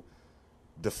people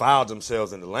defiled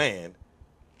themselves in the land,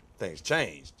 things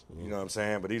changed. You know what I'm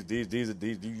saying? But these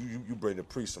you bring the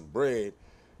priest some bread,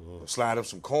 slide him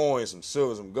some coins, some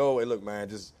silver, some gold. Hey, look, man,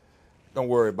 just don't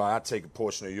worry about it. I take a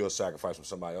portion of your sacrifice from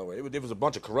somebody else. There was a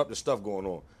bunch of corrupted stuff going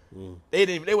on. They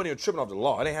weren't even tripping off the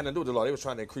law. It ain't had nothing to do with the law. They was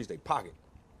trying to increase their pocket.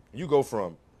 You go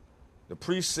from the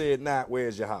priest said not,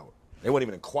 where's Yahweh? They wouldn't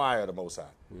even inquire of the Most High.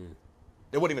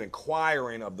 They weren't even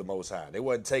inquiring of the Most High. They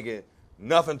wasn't taking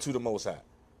nothing to the Most High.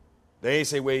 They ain't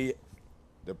say where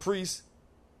the priest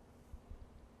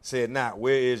said not,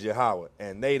 where is Yahweh?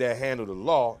 And they that handle the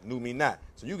law knew me not.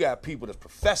 So you got people that's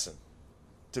professing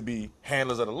to be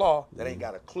handlers of the law that ain't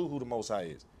got a clue who the Most High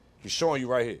is. He's showing you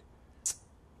right here.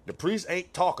 The priest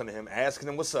ain't talking to him, asking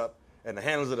him what's up, and the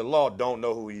handlers of the law don't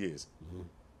know who he is.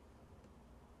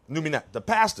 Knew me not. The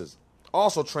pastors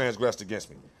also transgressed against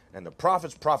me, and the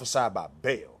prophets prophesied by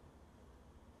Baal.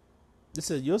 This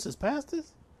says yours is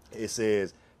pastors? It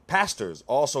says, pastors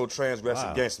also transgressed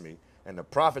against me, and the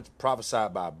prophets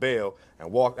prophesied by Baal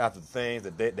and walked after the things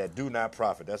that do not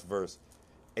profit. That's verse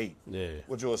 8. Yeah.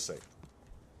 What'd yours say?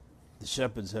 The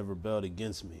shepherds have rebelled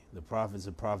against me. The prophets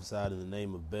have prophesied in the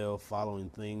name of Baal, following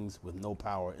things with no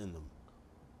power in them.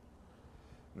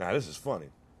 Now, this is funny.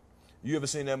 You ever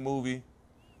seen that movie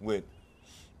with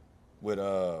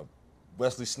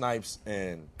Wesley Snipes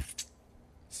and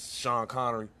Sean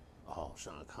Connery? Oh,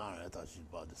 Sean Connery! I thought you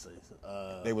were about to say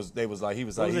something. They was like what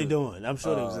was they doing? I'm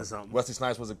sure they was in something. Wesley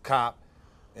Snipes was a cop,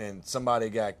 and somebody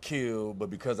got killed, but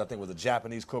because I think it was a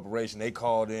Japanese corporation, they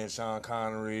called in Sean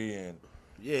Connery and.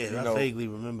 Yeah, I vaguely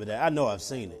remember that. I know I've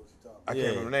seen it. I can't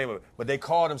remember the name of it, but they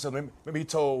called him something. Maybe he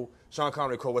told Sean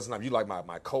Connery, what's his name? You like my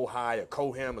co-high or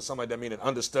co-him or something like that, meaning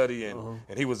understudy, and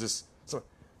he was this. So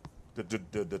the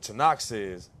Tanakh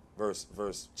says,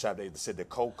 verse chapter 8, said the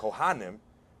Kohanim,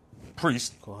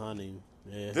 priest. Kohanim,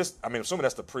 yeah. I'm assuming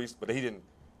that's the priest, but he didn't.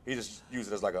 He just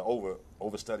used it as like an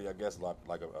overstudy, I guess,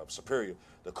 like a superior.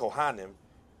 The Kohanim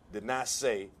did not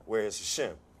say, where is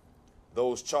Hashem?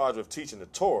 Those charged with teaching the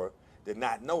Torah did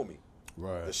not know me.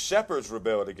 Right. The shepherds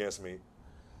rebelled against me.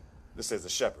 This says the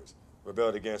shepherds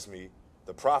rebelled against me.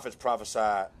 The prophets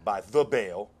prophesied by the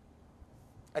Baal.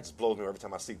 That just blows me every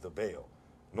time I see the Baal,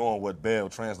 knowing what Baal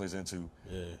translates into.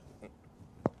 Yeah.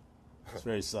 It's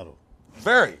very subtle.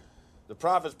 Very. The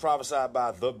prophets prophesied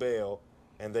by the Baal,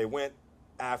 and they went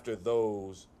after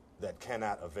those that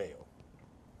cannot avail.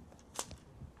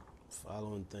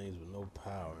 Following things with no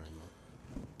power in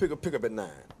them. Pick up at 9.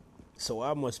 So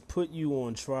I must put you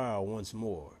on trial once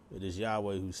more. It is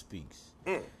Yahweh who speaks.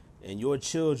 And your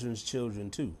children's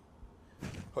children too.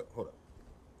 Hold up.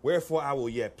 Wherefore I will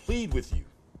yet plead with you.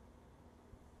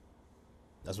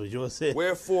 That's what yours said.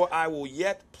 Wherefore I will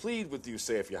yet plead with you,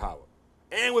 saith Yahweh.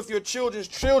 And with your children's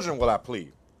children will I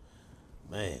plead.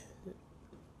 Man.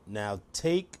 Now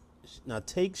take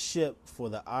ship for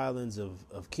the islands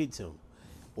of Kittim,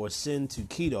 or send to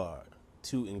Kedar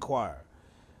to inquire.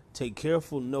 Take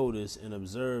careful notice and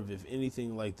observe if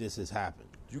anything like this has happened.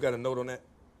 You got a note on that?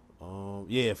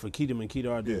 Yeah, for Kittim and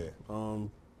Kedar. Yeah.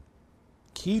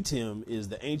 Kittim is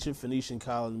the ancient Phoenician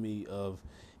colony of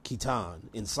Khitan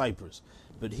in Cyprus,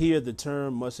 but here the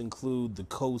term must include the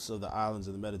coasts of the islands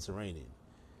of the Mediterranean.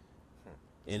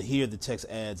 And here the text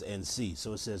adds and sea.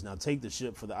 So it says, now take the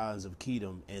ship for the islands of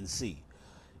Kittim and sea,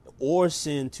 or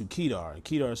send to Kedar. And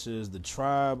Kedar says the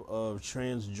tribe of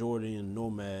Transjordan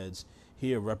nomads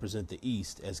here represent the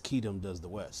east as Kittim does the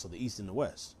west. So the east and the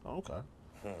west. Okay.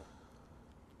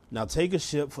 Now take a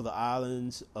ship for the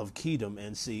islands of Kittim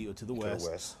and sea, or to the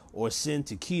west, or send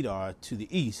to Kedar to the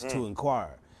east to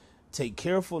inquire. Take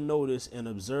careful notice and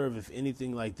observe if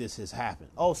anything like this has happened.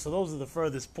 Oh, so those are the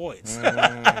furthest points.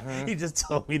 He just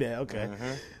told me that. Okay.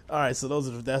 All right. So those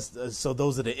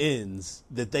are the ends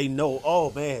that they know.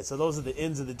 Oh man. So those are the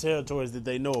ends of the territories that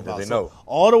they know about. They know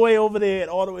all the way over there and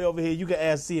all the way over here. You can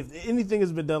ask, see if anything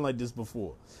has been done like this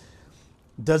before.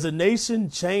 Does a nation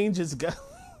change its God?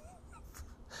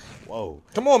 Whoa.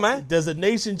 Come on, man. Does a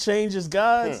nation change its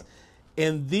gods?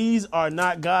 And these are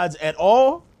not gods at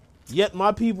all? Yet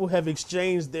my people have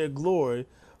exchanged their glory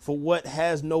for what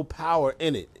has no power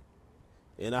in it.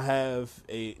 And I have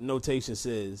a notation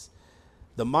says,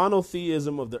 the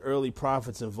monotheism of the early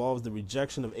prophets involves the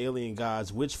rejection of alien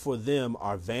gods, which for them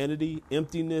are vanity,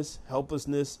 emptiness,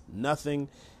 helplessness, nothing.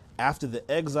 After the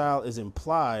exile is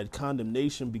implied,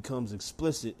 condemnation becomes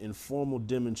explicit in formal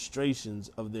demonstrations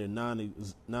of their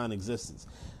non-existence.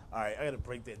 All right, I got to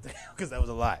break that down because that was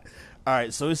a lot. All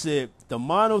right, so it said the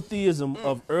monotheism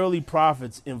of early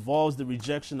prophets involves the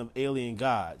rejection of alien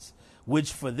gods,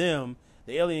 which for them,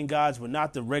 the alien gods were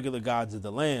not the regular gods of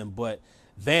the land, but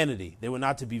Vanity, they were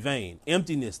not to be vain.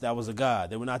 Emptiness, that was a god.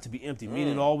 They were not to be empty,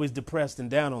 meaning always depressed and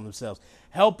down on themselves.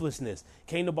 Helplessness,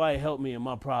 can't nobody help me in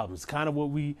my problems. Kind of what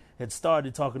we had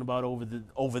started talking about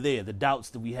over there, the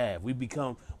doubts that we have. We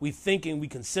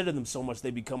consider them so much they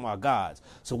become our gods.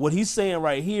 So what he's saying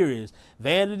right here is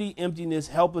vanity, emptiness,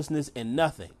 helplessness, and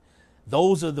nothing.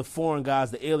 Those are the foreign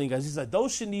gods, the alien gods. He's like,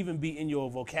 those shouldn't even be in your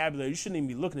vocabulary. You shouldn't even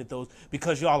be looking at those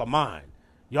because y'all are mine.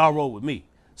 Y'all roll with me.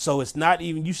 So it's not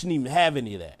even, you shouldn't even have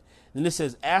any of that. Then it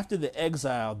says, after the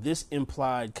exile, this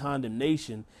implied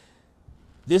condemnation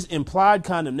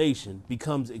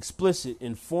becomes explicit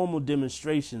in formal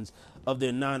demonstrations of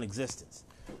their non-existence.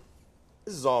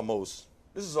 This is almost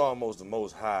the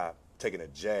Most High taking a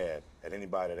jab at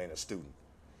anybody that ain't a student.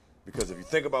 Because if you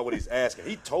think about what he's asking,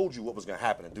 he told you what was going to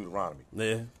happen in Deuteronomy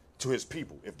to his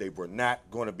people if they were not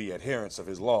going to be adherents of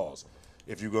his laws.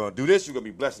 If you're going to do this, you're going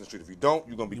to be blessed in the street. If you don't,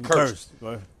 you're going to be cursed.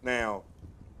 Right. Now,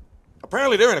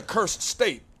 apparently they're in a cursed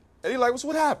state. And he's like,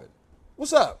 what happened?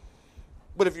 What's up?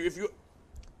 But if you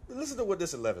listen to what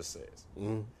this 11 says.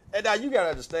 Mm-hmm. And now you got to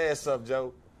understand something,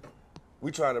 Joe.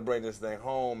 We trying to bring this thing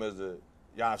home as y'all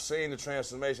have seen the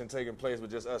transformation taking place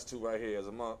with just us two right here as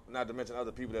a month, not to mention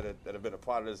other people that have been a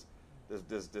part of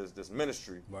this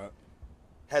ministry. Right.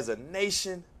 Has a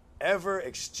nation ever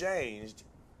exchanged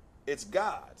its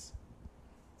gods?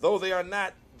 Though they are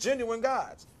not genuine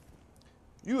gods.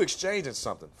 You exchanging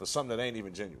something for something that ain't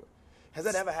even genuine. Has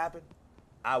that ever happened?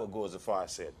 I would go as far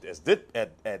as said,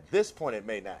 at this point it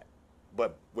may not.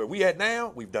 But where we at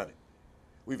now, we've done it.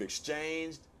 We've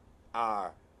exchanged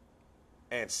our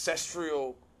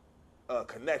ancestral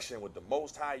connection with the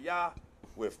Most High Yah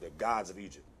with the gods of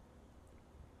Egypt,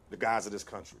 the gods of this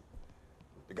country,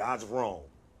 the gods of Rome.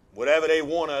 Whatever they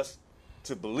want us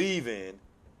to believe in,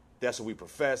 that's what we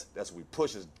profess, that's what we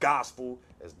push as gospel,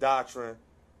 as doctrine.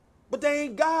 But they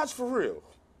ain't gods for real.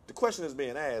 The question is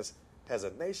being asked, has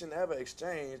a nation ever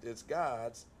exchanged its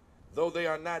gods, though they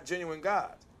are not genuine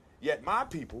gods? Yet my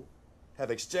people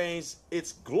have exchanged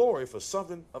its glory for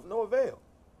something of no avail.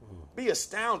 Be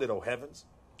astounded, O heavens,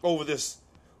 over this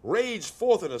rage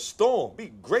forth in a storm.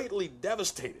 Be greatly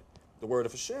devastated, the word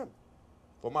of Hashem.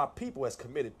 For my people has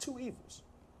committed two evils.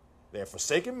 They have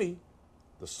forsaken me,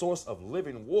 the source of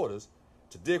living waters,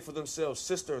 to dig for themselves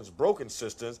cisterns, broken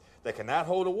cisterns, that cannot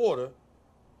hold the water.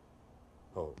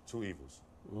 Oh, two evils.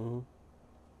 Mm-hmm.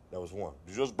 That was one.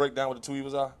 Did you just break down what the two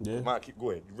evils are? Yeah.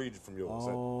 Go ahead. You read it from yours.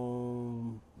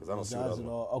 Because I don't see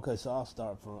what all. Okay, so I'll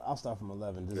start from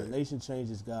 11. Does a nation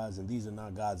change its gods, and these are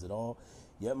not gods at all?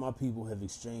 Yet my people have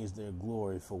exchanged their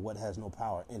glory for what has no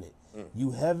power in it.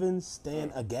 You heavens,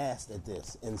 stand aghast at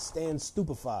this and stand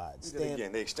stupefied.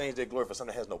 Again, they exchanged their glory for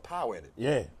something that has no power in it.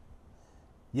 Yeah.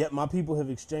 Yet my people have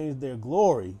exchanged their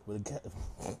glory with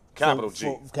capital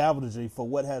G for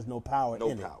what has no power in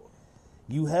it. No power.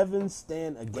 You heavens,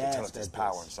 stand aghast they tell us at there's this.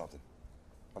 Power in something.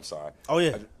 I'm sorry. Oh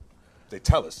yeah. They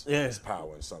tell us there's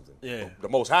power in something. Yeah. The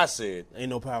Most High said ain't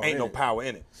no power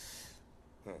in it.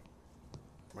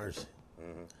 Mercy.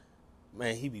 Mm-hmm.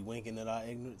 Man, he be winking at our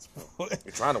ignorance.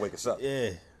 You're trying to wake us up. Yeah.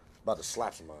 About to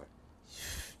slap somebody.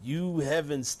 You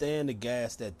heavens, stand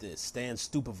aghast at this. Stand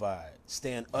stupefied.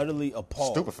 Stand utterly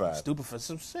appalled. Stupefied.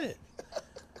 Some shit.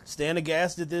 Stand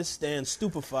aghast at this. Stand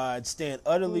stupefied. Stand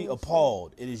utterly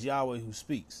appalled. It is Yahweh who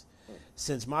speaks.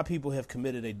 Since my people have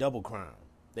committed a double crime.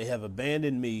 They have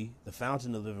abandoned me, the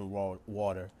fountain of living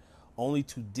water, only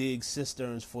to dig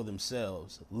cisterns for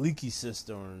themselves, leaky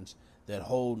cisterns that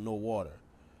hold no water.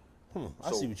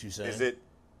 I see what you're saying. Is it,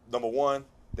 number one,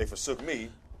 they forsook me,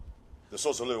 the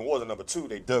source of living water? Number two,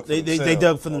 they dug for themselves. They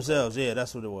dug for themselves. Yeah,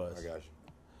 that's what it was. I got you.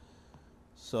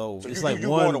 So it's like you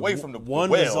going away from the one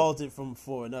well, resulted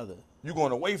for another. You're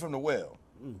going away from the well.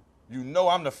 You know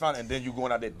I'm the fountain, and then you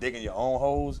going out there digging your own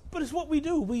holes. But it's what we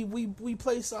do. We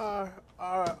place our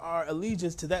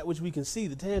allegiance to that which we can see,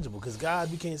 the tangible, because God,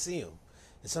 we can't see him.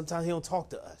 And sometimes he don't talk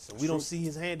to us, and we don't see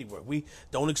his handiwork. We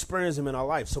don't experience him in our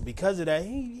life. So because of that,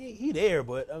 he there,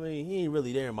 but I mean, he ain't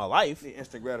really there in my life. We need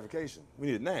instant gratification. We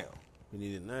need it now. We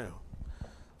need it now.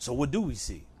 So what do we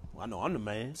see? Well, I know I'm the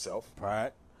man. Self.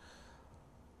 Pride.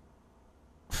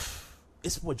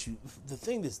 It's the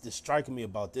thing that's striking me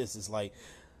about this is like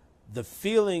the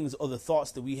feelings or the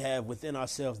thoughts that we have within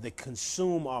ourselves that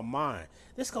consume our mind.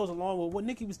 This goes along with what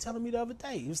Nikki was telling me the other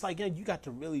day. He was like, yeah, you got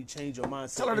to really change your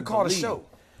mindset. Tell her to call the show.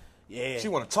 Yeah. She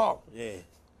want to talk. Yeah.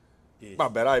 My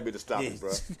bad. I ain't been to stop it,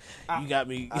 bro. You got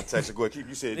me. I text her. Go ahead.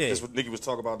 You said this what Nikki was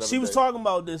talking about the other day. She was talking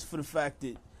about this for the fact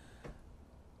that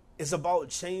it's about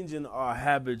changing our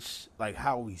habits, like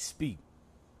how we speak.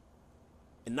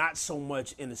 and not so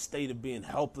much in a state of being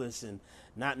helpless and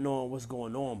not knowing what's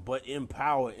going on, but in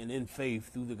power and in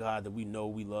faith through the God that we know,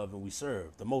 we love, and we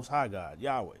serve, the Most High God,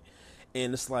 Yahweh.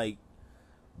 And it's like,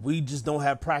 we just don't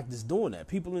have practice doing that.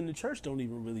 People in the church don't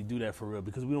even really do that for real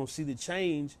because we don't see the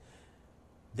change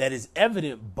that is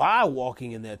evident by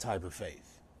walking in that type of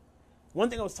faith. One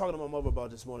thing I was talking to my mother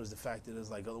about this morning is the fact that it's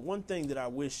like one thing that I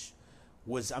wish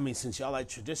was, I mean, since y'all like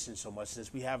tradition so much,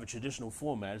 since we have a traditional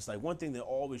format, it's like one thing that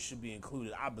always should be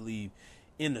included, I believe,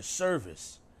 in the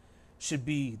service should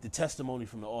be the testimony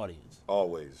from the audience.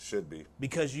 Always should be.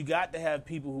 Because you got to have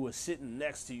people who are sitting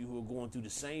next to you who are going through the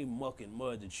same muck and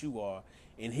mud that you are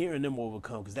and hearing them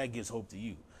overcome, because that gives hope to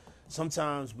you.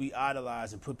 Sometimes we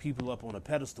idolize and put people up on a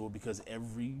pedestal because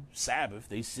every Sabbath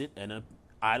they sit in an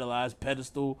idolized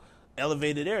pedestal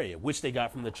elevated area, which they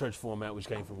got from the church format, which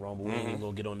came from Rome, but we ain't even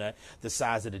gonna get on that. The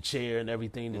size of the chair and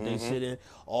everything that they sit in,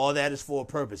 all that is for a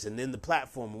purpose. And then the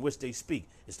platform in which they speak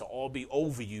is to all be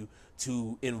over you,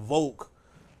 to invoke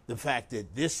the fact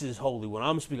that this is holy. When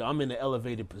I'm speaking, I'm in an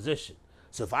elevated position.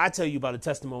 So if I tell you about a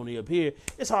testimony up here,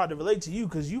 it's hard to relate to you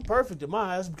because you perfect in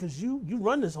my eyes because you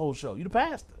run this whole show. You the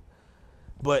pastor.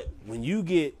 But when you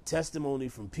get testimony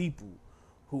from people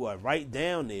who are right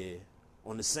down there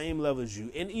on the same level as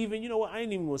you, and even, you know what, I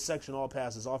ain't even going to section all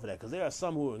pastors off of that because there are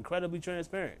some who are incredibly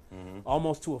transparent,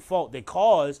 almost to a fault. They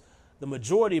cause the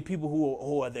majority of people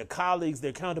who are their colleagues,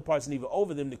 their counterparts, and even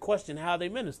over them to question how they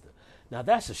minister. Now,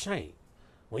 that's a shame.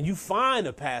 When you find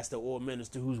a pastor or a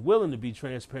minister who's willing to be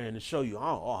transparent and show you,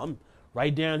 oh, I'm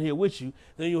right down here with you,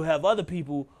 then you'll have other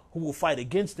people who will fight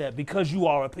against that because you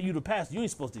the pastor. You ain't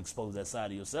supposed to expose that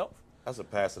side of yourself. That's a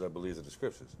pastor that believes in the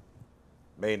scriptures.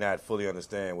 May not fully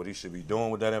understand what he should be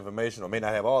doing with that information, or may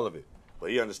not have all of it, but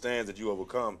he understands that you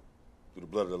overcome through the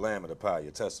blood of the Lamb and the power of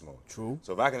your testimony. True.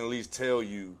 So if I can at least tell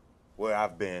you where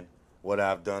I've been, what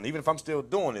I've done, even if I'm still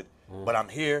doing it, but I'm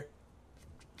here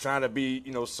trying to be,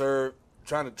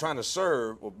 trying to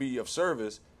serve or be of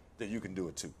service, then you can do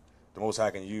it too. The Most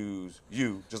High can use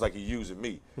you just like He using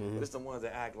me. But it's the ones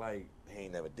that act like they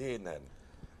ain't never did nothing.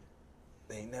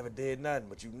 They ain't never did nothing.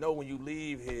 But when you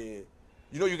leave here,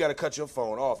 you got to cut your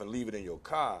phone off and leave it in your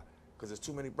car because there's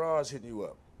too many bras hitting you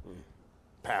up,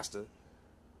 pastor.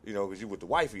 Because you with the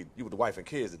wife and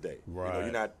kids today. Right.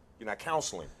 You're not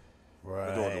counseling.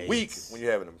 Right. During the week when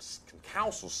you're having them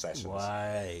counsel sessions.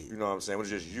 Right. You know what I'm saying? When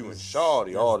it's just you and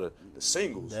Shawty, all the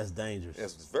singles. That's dangerous.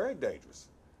 It's very dangerous.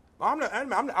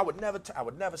 I would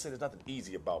never say there's nothing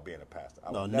easy about being a pastor.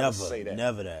 I would never say that.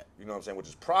 Never that. You know what I'm saying? Which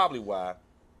is probably why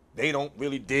they don't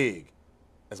really dig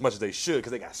as much as they should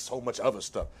because they got so much other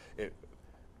stuff.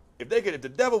 If the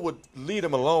devil would leave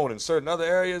them alone in certain other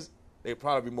areas, they'd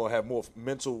probably have more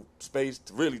mental space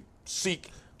to really seek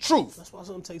truth. That's why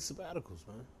some take sabbaticals,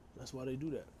 man. That's why they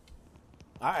do that.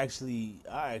 I actually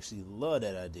love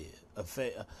that idea.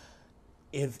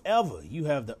 If ever you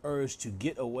have the urge to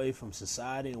get away from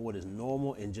society and what is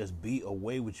normal and just be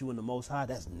away with you and the Most High,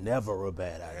 that's never a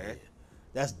bad idea.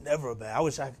 That's never a bad. I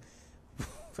wish I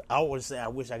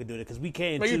could do it because we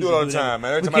can't. Man, you do it all the time,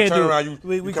 man. Every time I turn around,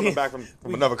 you coming back from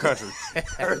another country.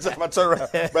 Every time I turn around,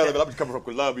 I'm just coming from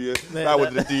Colombia. I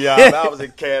went to the DI. I was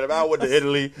in Canada. I went to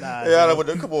Italy.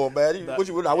 Come on, man.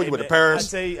 I went to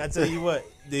Paris. I tell you what.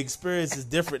 The experience is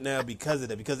different now because of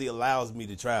that, because it allows me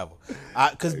to travel.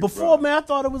 Because before, man, I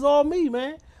thought it was all me,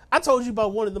 man. I told you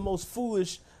about one of the most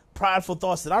foolish, prideful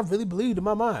thoughts that I really believed in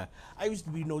my mind. I used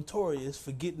to be notorious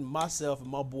for getting myself and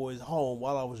my boys home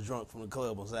while I was drunk from the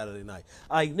club on Saturday night.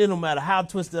 No matter how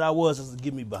twisted I was, just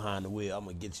get me behind the wheel. I'm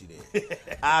going to get you there.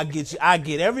 I'll get you. I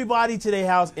get everybody to their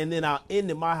house, and then I'll end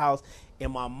at my house,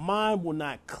 and my mind will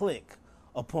not click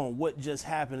upon what just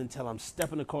happened until I'm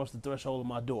stepping across the threshold of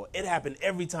my door. It happened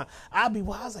every time. I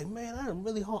was like, man, I'm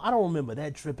really home. I don't remember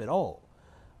that trip at all.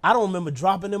 I don't remember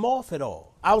dropping them off at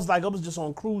all. I was just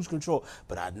on cruise control,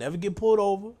 but I'd never get pulled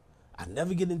over. I'd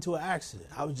never get into an accident.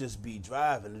 I would just be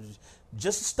driving,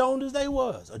 just as stoned as they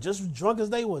was, or just as drunk as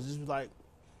they was. Just like,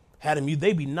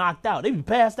 they'd be knocked out. They'd be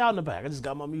passed out in the back. I just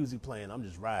got my music playing. I'm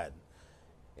just riding.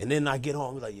 And then I get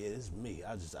home, like, yeah, this is me.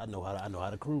 I know how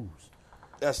to cruise.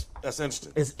 That's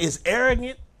interesting. It's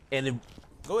arrogant, and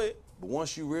go ahead. But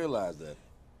once you realize that,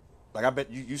 like I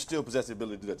bet you still possess the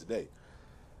ability to do that today.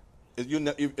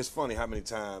 It's funny how many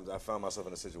times I found myself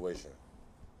in a situation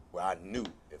where I knew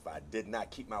if I did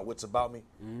not keep my wits about me,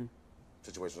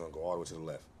 situation was gonna go all the way to the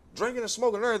left. Drinking and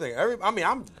smoking and everything.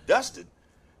 I'm dusted,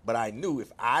 but I knew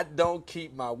if I don't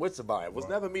keep my wits about it was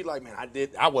never me. Like, man,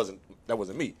 that wasn't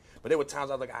me. But there were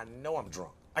times I was like, I know I'm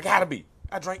drunk. I gotta be.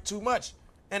 I drank too much.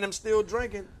 And I'm still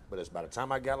drinking, but it's by the time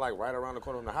I got like right around the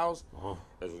corner of the house,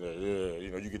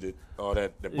 you get all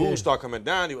that booze start coming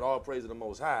down. You with all praise to the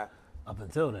Most High, Up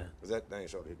until then. Is that ain't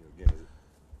sure to hit you again, is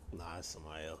it? Nah, it's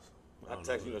somebody else. I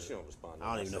text you, she don't respond.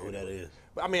 I don't even know who that is.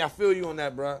 But I mean, I feel you on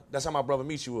that, bro. That's how my brother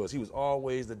Michi was. He was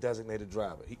always the designated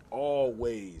driver. He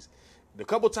always. The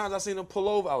couple times I seen him pull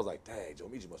over, I was like, dang, Joe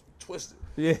Michi must be twisted.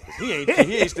 Yeah. He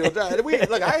ain't still driving.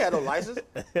 Look, I ain't had no license.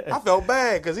 I felt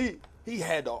bad because he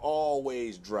had to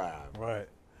always drive. Right.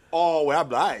 Always. I'm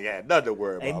like, I ain't had nothing to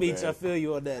worry about. Hey, Meech, man. I feel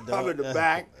you on that, dog. I'm in the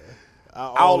back.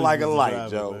 I out like a light, driver,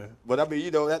 Joe. man. But I mean,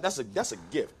 you know, that's a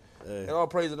gift. Hey. And all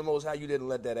praise to the Most High, you didn't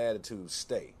let that attitude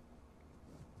stay.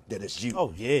 That it's you.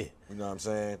 Oh, yeah. You know what I'm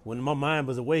saying? When my mind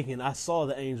was awakened, I saw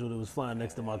the angel that was flying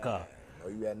next to my car. Oh,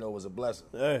 you had to know it was a blessing.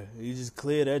 Yeah, you just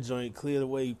clear that joint, clear the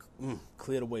way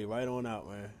right on out,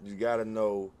 man. You got to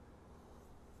know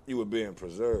you were being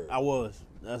preserved. I was.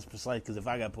 That's precise, because if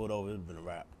I got pulled over, it would have been a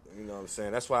wrap. You know what I'm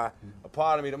saying? That's why a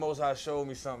part of me, the Most High showed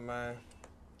me something, man.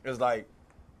 It's like,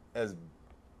 as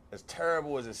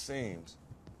terrible as it seems,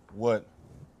 what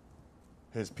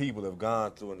his people have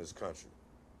gone through in this country.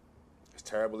 As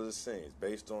terrible as it seems,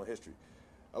 based on history.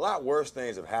 A lot worse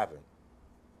things have happened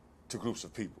to groups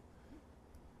of people.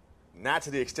 Not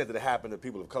to the extent that it happened to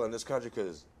people of color in this country,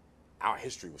 because our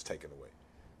history was taken away.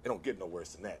 It don't get no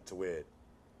worse than that, to where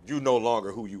you no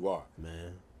longer who you are.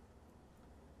 Man.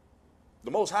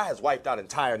 The Most High has wiped out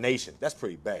entire nations. That's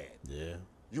pretty bad. Yeah.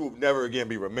 You will never again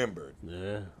be remembered.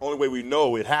 Yeah. Only way we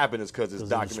know it happened is because it's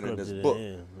documented in this book.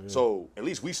 Yeah. So at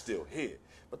least we still here.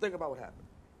 But think about what happened.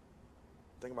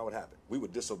 We were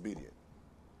disobedient.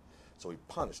 So he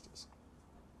punished us.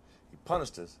 He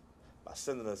punished us by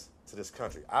sending us to this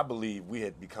country. I believe we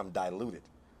had become diluted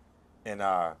in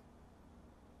our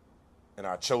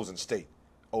chosen state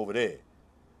over there.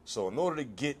 So in order to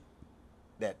get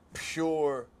that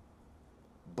pure,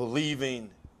 believing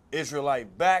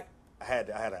Israelite back, I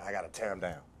got to tear him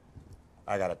down.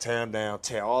 I got to tear him down,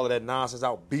 tear all of that nonsense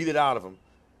out, beat it out of him.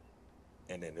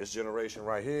 And then this generation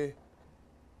right here,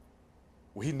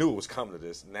 we knew it was coming to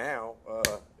this. Now,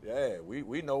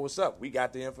 we know what's up. We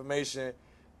got the information,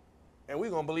 and we're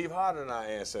going to believe harder than our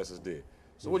ancestors did.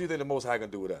 So what do you think the Most High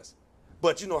going to do with us?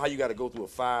 But you know how you got to go through a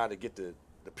fire to get the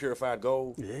purified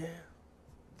gold? Yeah.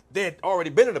 They had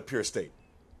already been in a pure state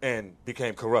and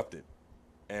became corrupted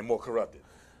and more corrupted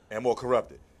and more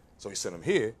corrupted. So he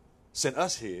sent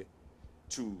us here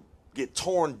to get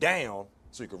torn down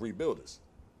so he could rebuild us.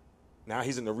 Now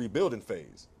he's in the rebuilding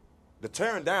phase. The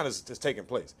tearing down is taking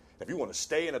place. If you want to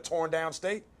stay in a torn down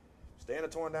state, stay in a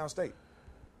torn down state.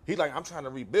 He's like, I'm trying to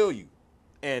rebuild you.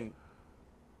 And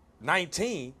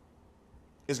 19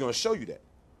 is going to show you that.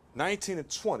 19 and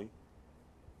 20,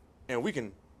 and we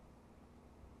can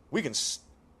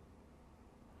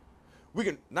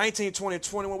 19, 20, and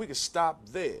 21, we can stop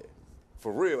there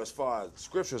for real as far as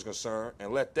scripture is concerned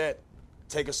and let that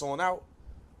take us on out.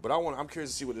 But I'm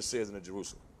curious to see what it says in the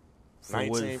Jerusalem.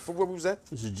 19, for where was that?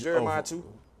 Jeremiah 2.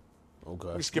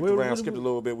 Okay. We skipped around, skipped a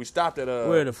little bit. We stopped at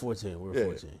we're at 14. We're at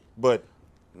 14. But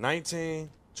 19,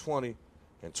 20,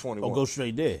 and 21. Oh, go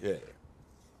straight there. Yeah. 19,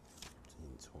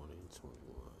 20, 21.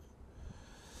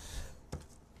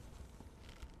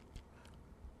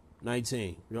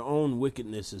 19. Your own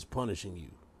wickedness is punishing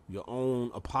you. Your own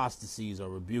apostasies are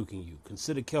rebuking you.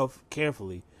 Consider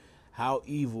carefully how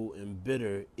evil and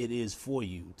bitter it is for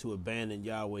you to abandon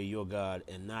Yahweh your God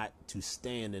and not to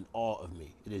stand in awe of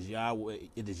me. It is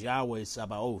Yahweh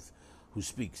Sabaoth who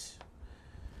speaks.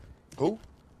 Who?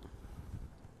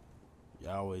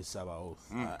 Yahweh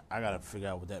Sabaoth. I gotta figure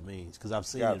out what that means because I've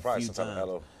seen it a few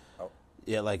times.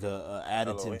 Yeah, like a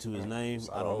additive to his name.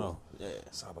 Sabaoth. I don't know. Yeah,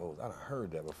 Sabaoth. I've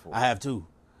heard that before. I have too.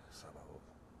 Sabaoth.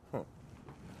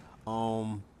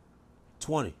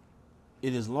 20.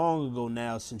 It is long ago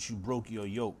now since you broke your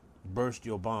yoke, burst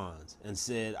your bonds, and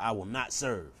said, I will not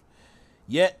serve.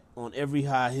 Yet on every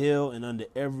high hill and under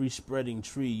every spreading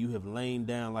tree you have lain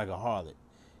down like a harlot.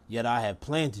 Yet I have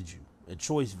planted you, a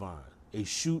choice vine, a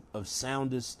shoot of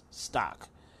soundest stock.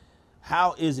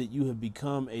 How is it you have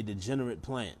become a degenerate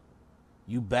plant,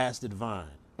 you bastard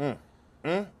vine?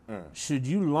 Should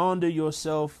you launder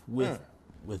yourself with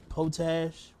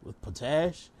potash,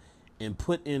 and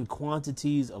put in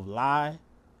quantities of lye,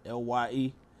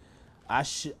 L-Y-E, I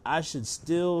should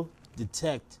still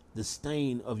detect the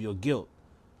stain of your guilt.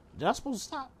 Did I supposed to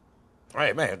stop? All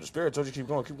right, man. The Spirit told you keep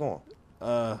going.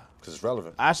 Because it's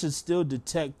relevant. I should still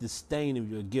detect the stain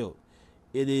of your guilt.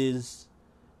 It is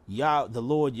the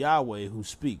Lord Yahweh who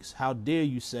speaks. How dare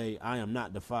you say, I am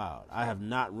not defiled. I have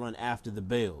not run after the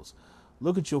Baals.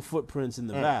 Look at your footprints in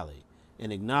the valley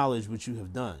and acknowledge what you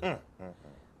have done.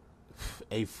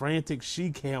 A frantic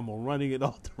she-camel running in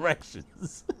all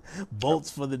directions.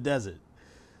 Bolts for the desert.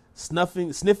 snuffing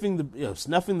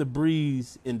the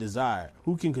breeze in desire.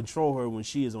 Who can control her when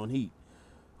she is on heat?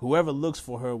 Whoever looks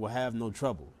for her will have no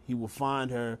trouble. He will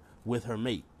find her with her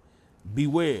mate.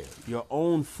 Beware, your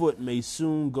own foot may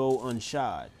soon go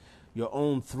unshod. Your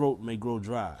own throat may grow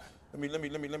dry. Let me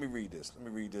read this. Let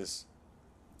me read this.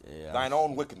 Yeah. Thine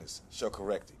own wickedness shall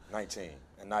correct thee. 19.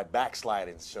 And thy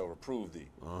backsliding shall reprove thee.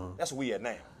 That's where we at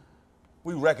now.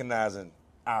 We recognizing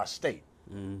our state,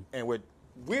 and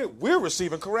we're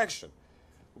receiving correction.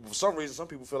 For some reason, some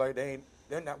people feel like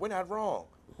we're not wrong.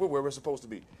 We're where we're supposed to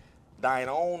be. Thine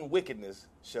own wickedness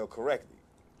shall correct thee,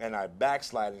 and thy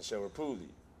backsliding shall reprove thee.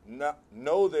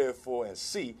 Know therefore and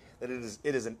see that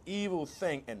it is an evil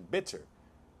thing and bitter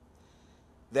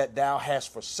that thou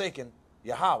hast forsaken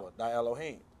Yahweh thy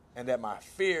Elohim, and that my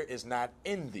fear is not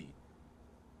in thee.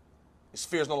 His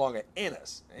fear is no longer in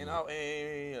us. You know,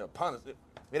 upon us.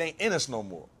 It ain't in us no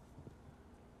more.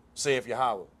 Saith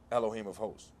Yahweh, Elohim of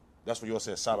hosts. That's what yours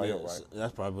says, Sabaoth, right?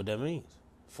 That's probably what that means.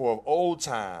 For of old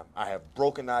time I have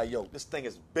broken thy yoke. This thing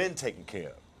has been taken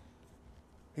care of.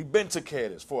 He been took care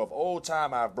of this. For of old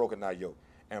time I have broken thy yoke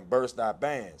and burst thy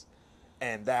bands,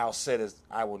 and thou saidest,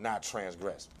 I will not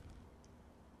transgress.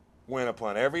 When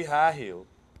upon every high hill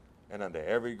and under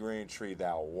every green tree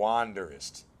thou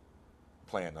wanderest,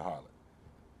 playing the harlot.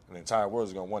 And the entire world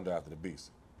is going to wonder after the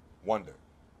beast. Wonder.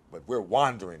 But we're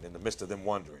wandering in the midst of them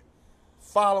wandering.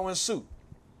 Following suit.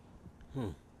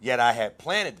 Yet I had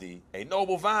planted thee a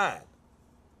noble vine,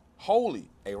 holy,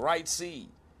 a right seed.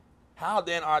 How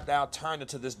then art thou turned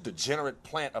into this degenerate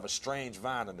plant of a strange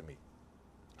vine unto me?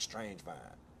 Strange vine.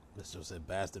 Let's just say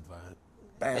bastard vine.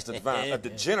 Bastard vine. A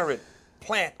degenerate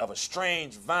plant of a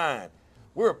strange vine.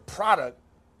 We're a product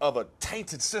of a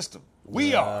tainted system.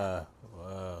 We are.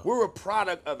 Wow. We're a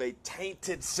product of a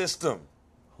tainted system.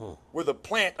 We're the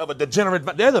plant of a degenerate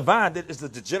vine. They're the vine that is the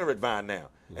degenerate vine now.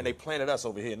 And they planted us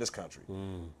over here in this country.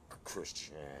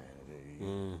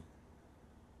 Christianity.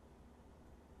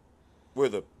 We're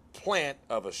the plant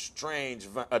of a strange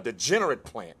vine, a degenerate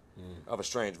plant of a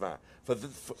strange vine.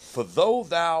 For though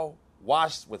thou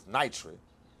washest with nitre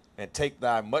and take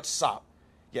thy much sop,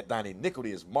 yet thine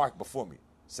iniquity is marked before me,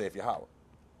 saith Yahweh.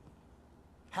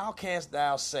 How canst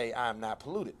thou say I am not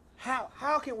polluted?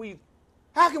 How can we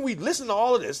listen to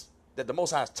all of this that the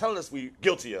Most High is telling us we're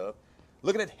guilty of,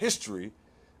 looking at history,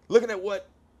 looking at what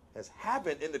has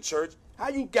happened in the church? How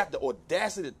you got the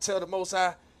audacity to tell the Most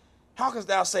High, how canst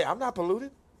thou say I'm not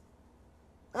polluted?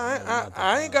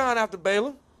 I ain't gone after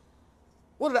Balaam.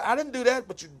 I didn't do that,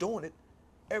 but you're doing it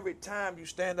every time you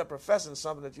stand up professing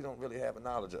something that you don't really have a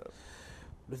knowledge of.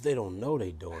 But if they don't know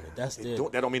they doing it,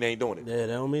 that don't mean they ain't doing it. Yeah, that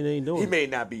don't mean they ain't doing it. He may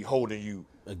not be holding you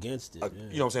against it.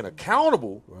 You know what I'm saying?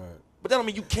 Accountable. Right. But that don't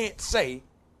mean you can't say,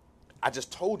 I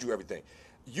just told you everything.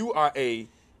 You're a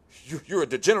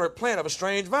degenerate plant of a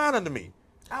strange vine unto me.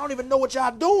 I don't even know what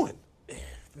y'all doing.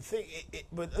 The thing,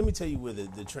 but let me tell you where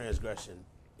the transgression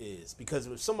is. Because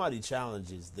if somebody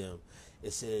challenges them,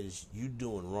 it says you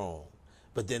doing wrong.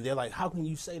 But then they're like, how can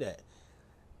you say that?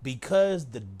 Because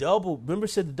remember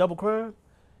said the double crime?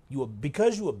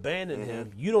 Because you abandoned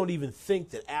him, you don't even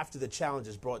think that after the challenge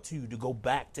is brought to you to go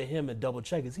back to him and double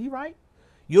check. Is he right?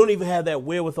 You don't even have that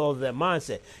wherewithal of that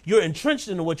mindset. You're entrenched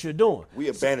into what you're doing. We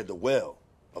abandoned the well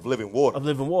of living water.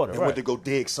 And went to go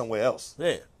dig somewhere else.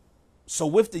 Yeah. So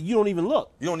with you don't even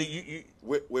look. You don't.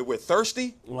 We're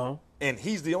thirsty, and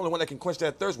he's the only one that can quench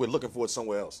that thirst. We're looking for it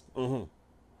somewhere else. And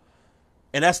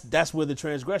that's where the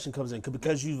transgression comes in,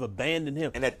 because you've abandoned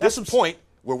him. And at this point,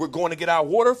 where we're going to get our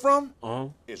water from,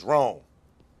 is wrong.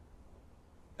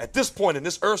 At this point in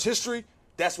this earth's history,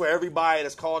 that's where everybody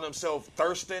that's calling themselves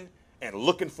thirsting and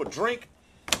looking for drink,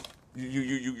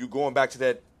 you going back to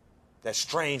that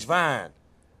strange vine.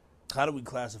 How do we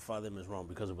classify them as wrong?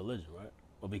 Because of religion, right?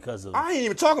 Or because of... I ain't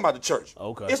even talking about the church.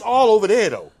 Okay. It's all over there,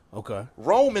 though. Okay.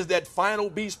 Rome is that final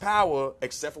beast power,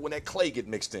 except for when that clay get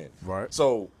mixed in. Right.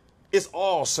 So it's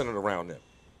all centered around them.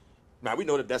 Now, we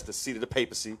know that that's the seat of the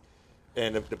papacy,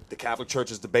 and the Catholic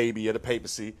Church is the baby of the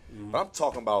papacy. But I'm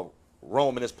talking about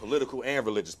Rome and its political and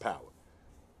religious power.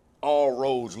 All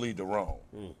roads lead to Rome.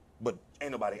 But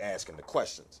ain't nobody asking the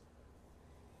questions.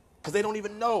 Because they don't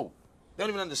even know. They don't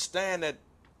even understand that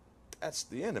that's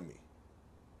the enemy.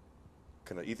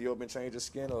 Can an Ethiopian change his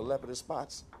skin or a leopard his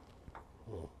spots?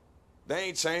 They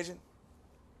ain't changing.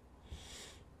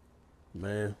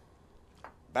 Man.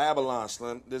 Babylon,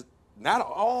 Slim. Not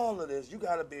all of this. You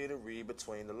got to be able to read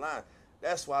between the lines.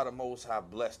 That's why the Most High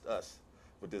blessed us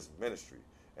with this ministry.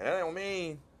 And that don't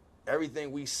mean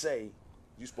everything we say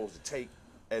you're supposed to take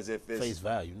as if it's... face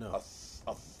value, no.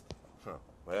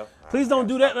 Well, please don't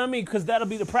do that. I mean, because that'll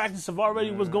be the practice of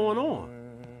already what's going on.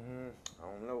 I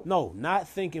don't know. No, not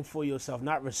thinking for yourself,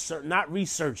 not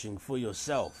researching for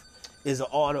yourself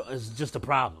is just a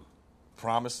problem.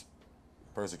 Promise,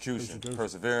 persecution,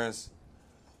 perseverance.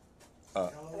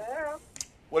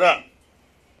 What up?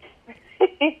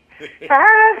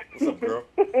 Hi. What's up, girl?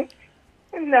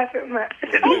 Nothing much.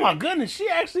 Oh my goodness, she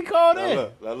actually called in.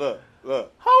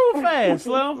 Look. Hold fast,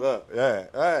 Slim. Look, yeah,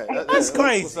 right. That's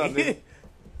crazy. What's up, nigga?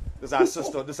 This our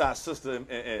sister. This our sister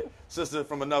and sister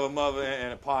from another mother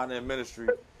and a partner in ministry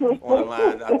on the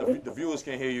line. The viewers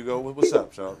can hear you go. What's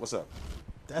up, Charles? What's up?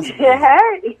 That's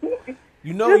amazing. Hey.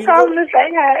 You know, just calling to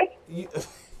say hi. You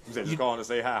said just calling to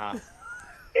say hi, huh?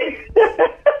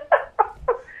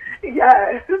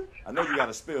 Yes. I know you got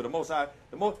a spirit.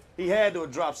 He had to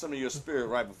have dropped some of your spirit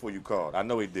right before you called. I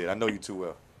know he did. I know you too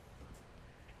well.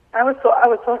 I was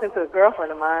talking to a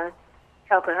girlfriend of mine,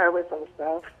 helping her with some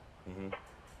stuff.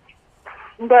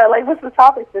 Mm-hmm. But like, what's the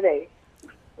topic today?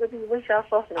 What y'all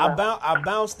talking about? I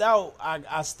bounced out.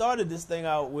 I started this thing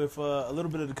out with a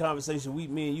little bit of the conversation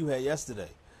me and you had yesterday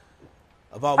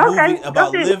about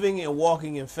living and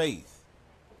walking in faith,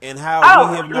 and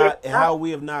how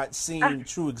we have not seen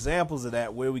true examples of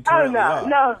that where we currently are.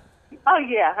 No. Oh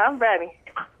yeah, I'm ready.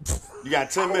 You got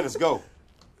 10 minutes. Go.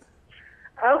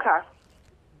 Okay.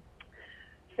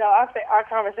 So our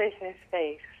conversation is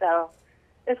faith. So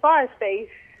as far as faith,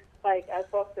 like I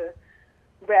talked to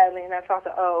Bradley and I talked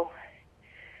to O,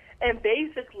 and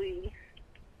basically,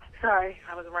 sorry,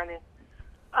 I was running.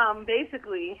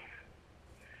 Basically,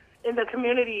 in the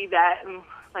community that,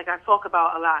 like I talk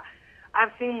about a lot,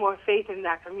 I've seen more faith in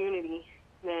that community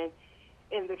than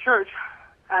in the church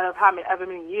out of however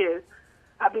many years.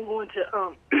 I've been going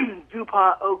to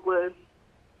DuPont, Oakwood,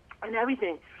 and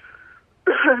everything.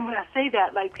 When I say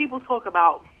that, like, people talk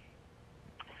about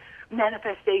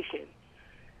manifestation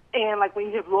and, like, when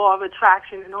you have law of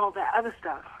attraction and all that other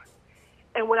stuff.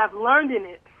 And what I've learned in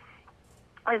it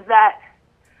is that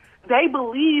they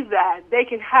believe that they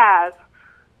can have,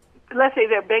 let's say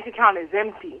their bank account is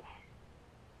empty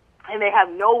and they have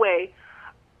no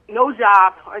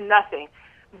job or nothing.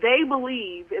 They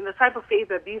believe in the type of faith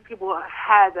that these people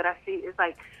have that I see is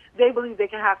like they believe they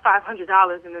can have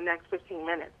 $500 in the next 15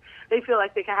 minutes. They feel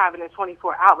like they can have it in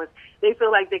 24 hours. They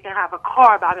feel like they can have a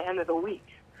car by the end of the week.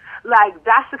 Like,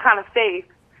 that's the kind of faith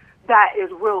that is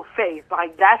real faith.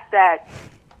 Like, that's that,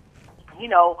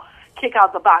 kick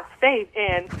out the box faith.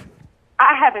 And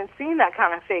I haven't seen that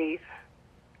kind of faith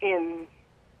in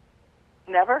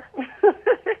never.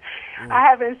 I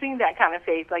haven't seen that kind of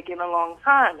faith, like, in a long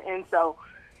time. And so,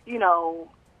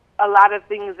 a lot of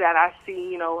things that I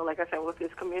see, like I said, with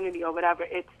this community or whatever,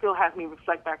 it still has me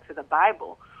reflect back to the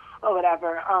Bible or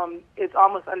whatever. It's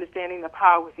almost understanding the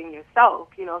power within yourself,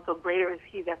 so greater is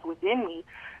he that's within me,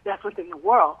 that's within the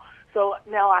world. So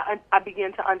now I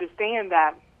begin to understand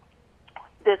that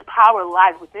this power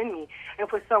lies within me. And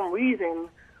for some reason,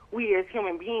 we as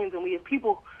human beings and we as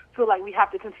people feel like we have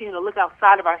to continue to look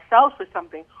outside of ourselves for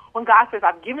something. When God says,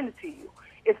 I've given it to you,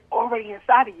 it's already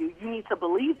inside of you. You need to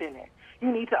believe in it.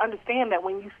 You need to understand that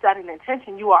when you set an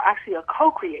intention, you are actually a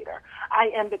co-creator. I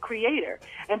am the creator.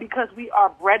 And because we are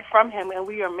bred from him and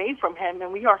we are made from him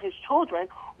and we are his children,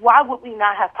 why would we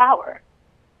not have power?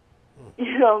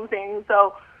 You know what I'm saying?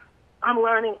 So I'm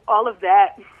learning all of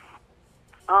that,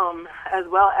 as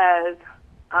well as,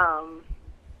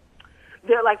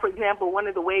 they're like, for example, one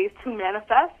of the ways to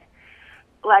manifest,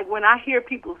 like when I hear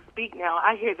people speak now,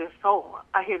 I hear their soul,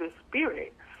 I hear their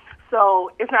spirit. So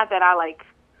it's not that I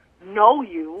know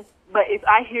you, but if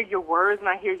I hear your words and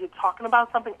I hear you talking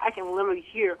about something, I can literally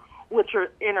hear what your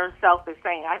inner self is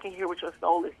saying. I can hear what your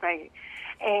soul is saying.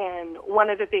 And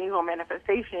one of the things on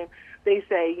manifestation, they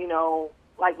say,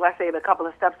 like let's say the couple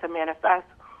of steps to manifest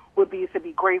would be to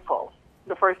be grateful.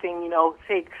 The first thing,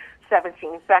 take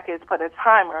 17 seconds, put a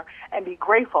timer, and be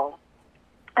grateful.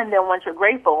 And then once you're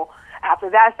grateful,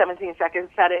 after that 17 seconds,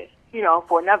 set it,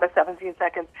 for another 17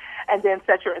 seconds, and then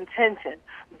set your intention.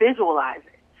 Visualize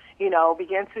it.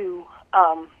 Begin to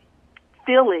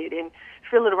feel it and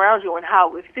feel it around you and how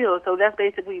it would feel. So that's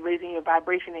basically raising your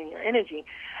vibration and your energy.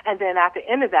 And then at the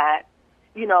end of that,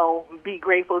 be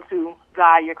grateful to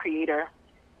God, your creator,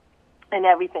 and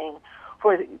everything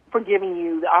for giving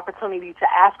you the opportunity to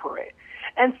ask for it.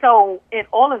 And so in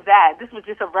all of that, this was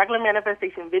just a regular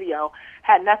manifestation video,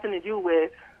 had nothing to do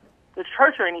with the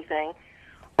church or anything.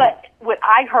 But what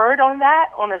I heard on that,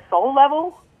 on a soul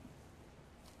level,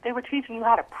 they were teaching you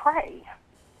how to pray.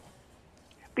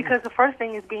 Because the first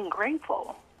thing is being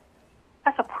grateful.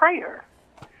 That's a prayer.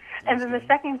 And then the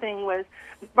second thing was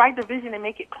write the vision and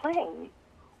make it plain,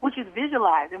 which is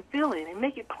visualize and feel it and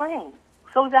make it plain.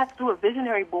 So that's through a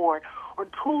visionary board or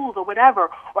tools or whatever,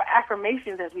 or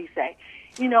affirmations, as we say.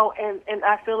 You know, and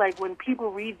I feel like when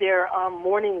people read their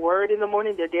morning word in the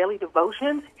morning, their daily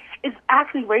devotions, it's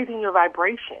actually raising your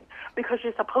vibration, because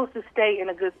you're supposed to stay in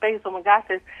a good space. So when God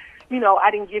says, you know,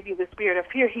 I didn't give you the spirit of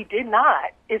fear, he did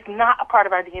not. It's not a part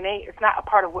of our DNA. It's not a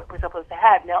part of what we're supposed to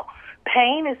have. Now,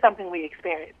 pain is something we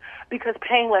experience, because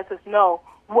pain lets us know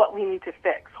what we need to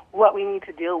fix, what we need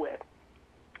to deal with.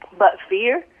 But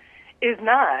fear is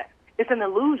not. It's an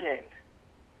illusion.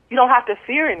 You don't have to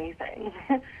fear anything.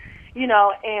 You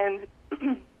know, and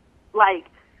like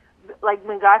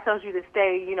when God tells you to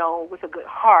stay, you know, with a good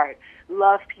heart,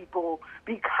 love people,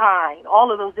 be kind,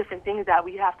 all of those different things that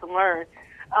we have to learn,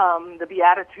 the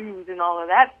Beatitudes and all of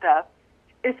that stuff,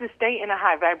 is to stay in a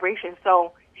high vibration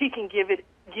so he can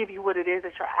give you what it is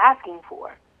that you're asking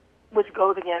for, which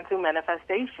goes again to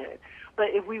manifestation.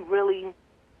 But if we really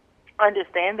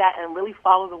understand that and really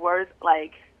follow the words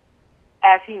like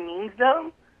as he means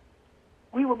them,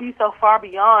 we will be so far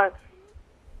beyond.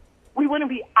 We wouldn't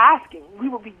be asking. We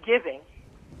would be giving.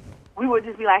 We would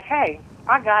just be like, hey,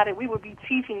 I got it. We would be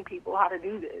teaching people how to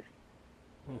do this.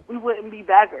 We wouldn't be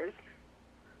beggars.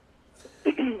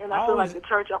 And I feel like the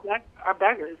church are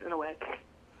beggars in a way.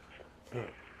 I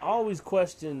always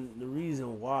question the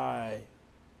reason why.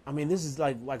 I mean, this is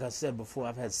like I said before,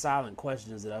 I've had silent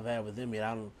questions that I've had within me.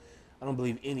 And I don't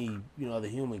believe any other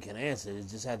human can answer. It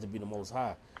just had to be the Most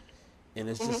High. And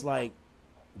it's just like,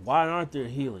 why aren't there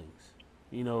healings?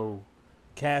 You know,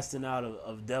 casting out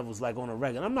of devils like on a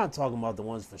regular. I'm not talking about the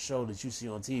ones for show that you see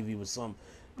on TV with some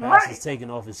pastor's taking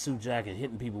off his suit jacket and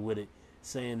hitting people with it,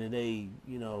 saying that they,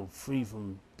 free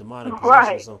from demonic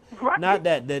possession. So not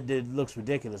that looks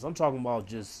ridiculous. I'm talking about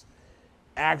just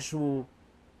actual,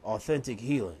 authentic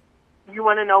healing. You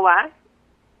want to know why?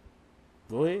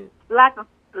 Go ahead. Lack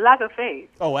of faith.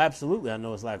 Oh, absolutely. I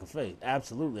know it's lack of faith.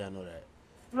 Absolutely, I know that.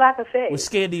 Lack of faith. We're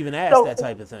scared to even ask that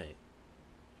type of thing.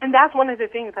 And that's one of the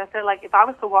things I said, like, if I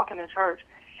was to walk in a church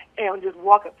and just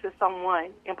walk up to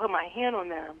someone and put my hand on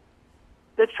them,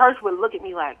 the church would look at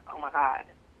me like, oh, my God,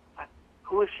 like,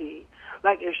 who is she?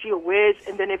 Like, is she a witch?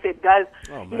 And then if it does,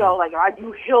 like, I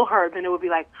do heal her, then it would be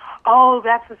like, oh,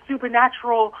 that's a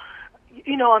supernatural,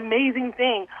 amazing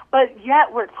thing. But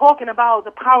yet we're talking about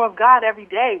the power of God every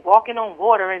day, walking on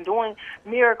water and doing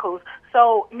miracles.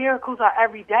 So miracles are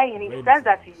every day, and he says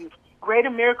that to you. Greater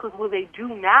miracles will they do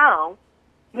now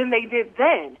than they did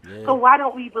then. Yeah. So why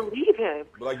don't we believe him?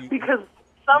 Because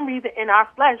for some reason in our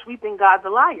flesh we think God's a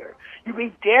liar.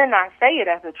 We dare not say it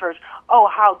as a church. Oh,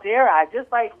 how dare I? Just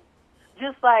like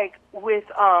with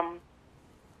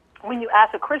when you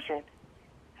ask a Christian,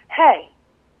 hey,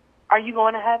 are you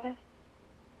going to heaven?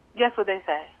 Guess what they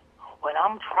say? Well,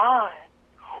 I'm trying.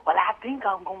 Well, I think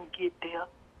I'm going to get there.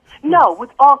 No,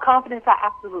 with all confidence, I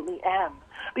absolutely am.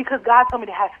 Because God told me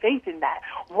to have faith in that.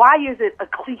 Why is it a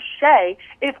cliche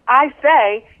if I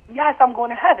say, yes, I'm going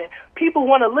to heaven? People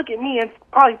want to look at me and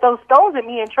probably throw stones at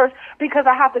me in church because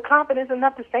I have the confidence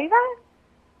enough to say that?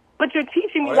 But you're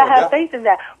teaching me to have faith in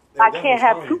that. I can't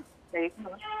have too much faith.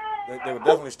 They would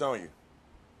definitely stone you.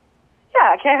 Yeah,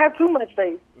 I can't have too much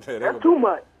faith. That's too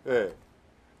much. Yeah.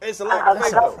 It's a lack of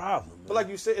faith, though. But like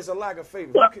you said, it's a lack of faith.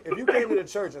 If you came to the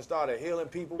church and started healing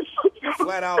people,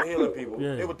 flat out healing people,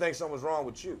 they would think something was wrong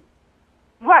with you.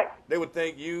 Right. They would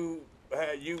think you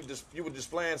were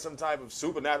displaying some type of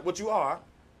supernatural, what you are,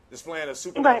 displaying a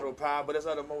supernatural power, but it's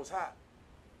of the Most High.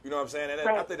 You know what I'm saying? And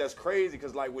I think that's crazy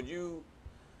because, like,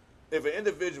 if an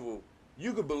individual,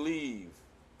 you could believe,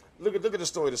 look at the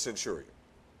story of the centurion.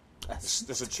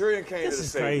 The centurion came to the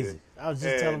Savior. Crazy. I was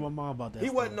just telling my mom about that.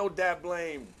 He wasn't no that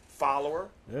blame follower.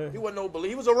 Yeah. He wasn't no believer.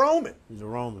 He was a Roman. He's a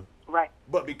Roman. Right.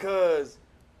 But because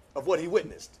of what he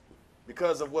witnessed,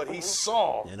 because of what he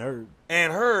saw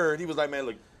and heard, he was like, man,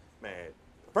 look, man,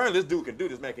 apparently this dude can do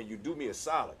this, man. Can you do me a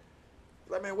solid?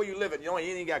 He's like, man, where you living? You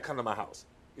ain't got to come to my house.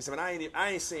 He said, man,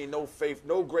 I ain't seen no faith,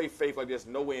 no great faith like this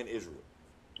nowhere in Israel.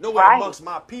 Nowhere amongst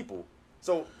my people.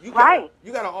 So you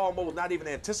gotta almost not even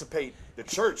anticipate the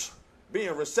church being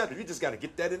receptive. You just got to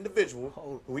get that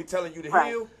individual who he telling you to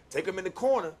heal, take them in the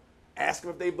corner, ask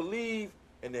them if they believe,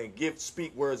 and then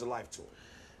speak words of life to them.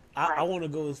 I want to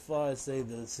go as far as say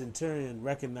the centurion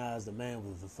recognized a man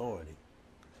with authority.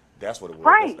 That's what it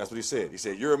was. That's what he said. He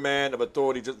said, you're a man of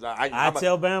authority. I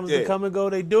tell Bama's to come and go,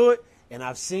 they do it, and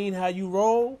I've seen how you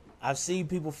roll. I've seen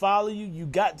people follow you. You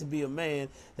got to be a man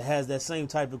that has that same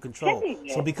type of control.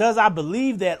 So because I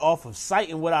believe that off of sight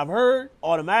and what I've heard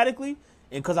automatically,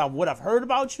 and because what I've heard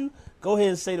about you, go ahead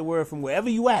and say the word from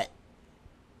wherever you at,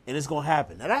 and it's going to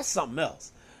happen. Now, that's something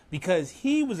else, because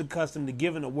he was accustomed to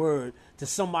giving a word to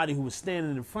somebody who was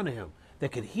standing in front of him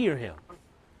that could hear him.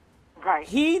 Right.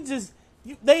 He just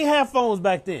They didn't have phones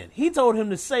back then. He told him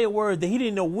to say a word that he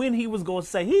didn't know when he was going to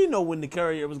say. He didn't know when the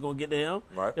courier was going to get to him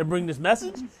and bring this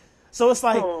message. So it's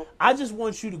like, I just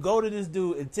want you to go to this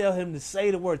dude and tell him to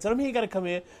say the word. Tell him he ain't got to come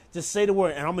in. Just say the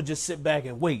word, and I'm going to just sit back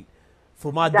and wait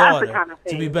for my daughter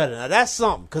to be better. Now, that's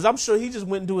something, because I'm sure he just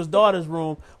went into his daughter's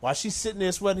room while she's sitting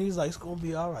there sweating. He's like, it's going to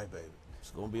be all right, baby.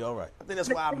 It's going to be all right. I think that's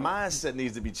why our mindset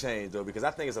needs to be changed, though, because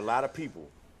I think it's a lot of people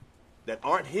that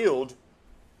aren't healed.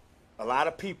 A lot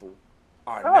of people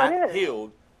are not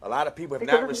healed. A lot of people have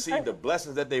not received the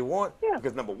blessings that they want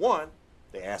because, number one,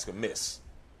 they ask amiss.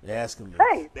 They ask amiss.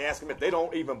 They ask amiss. They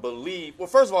don't even believe. Well,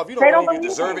 first of all, if you don't believe you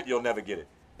deserve it, you'll never get it.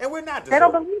 And we're not deserving. They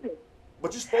don't believe it.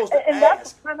 But you're supposed to and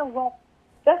ask.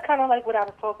 That's kind of like what I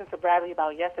was talking to Bradley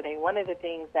about yesterday. One of the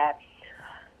things that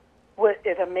what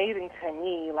is amazing to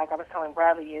me, like I was telling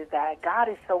Bradley, is that God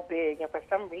is so big, and for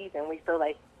some reason we feel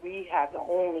like we have the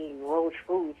only roach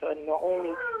foods or the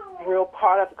only real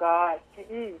part of God,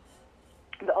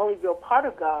 the only real part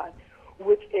of God,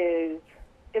 which is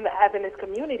in the Adventist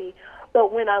community.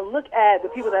 But when I look at the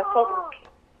people that's talking,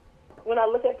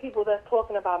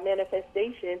 about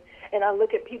manifestation, and I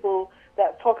look at people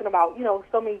that's talking about,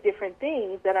 so many different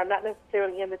things that are not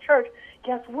necessarily in the church,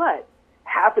 guess what?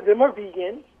 Half of them are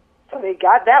vegans. So they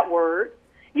got that word.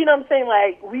 You know what I'm saying?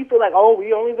 Like, we feel like,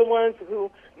 we only the ones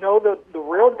who know the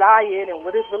real diet and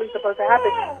what is really supposed to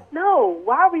happen. No,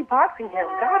 why are we boxing him?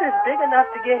 God is big enough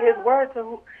to get his word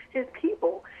to his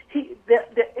people. They're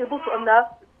able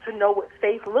enough to know what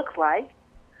faith looks like.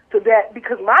 So that,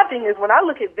 because my thing is, when I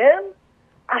look at them,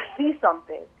 I see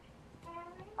something.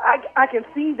 I can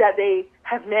see that they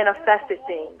have manifested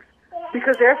things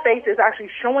because their faith is actually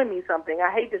showing me something. I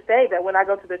hate to say that when I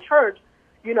go to the church,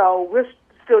 we're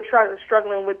still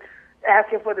struggling with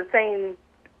asking for the same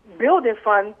building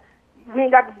fund. We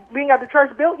ain't got the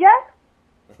church built yet.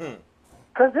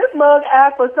 Because this mug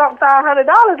asked for something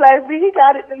 $500 last week. He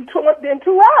got it in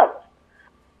 2 hours.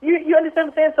 You understand what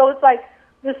I'm saying? So it's like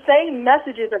the same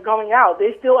messages are going out.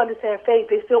 They still understand faith.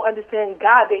 They still understand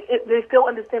God. They still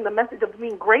understand the message of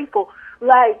being grateful.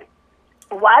 Like,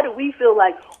 why do we feel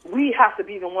like we have to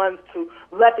be the ones to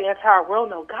let the entire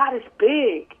world know God is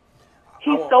big?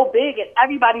 He's so big, and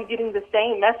everybody's getting the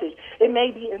same message. It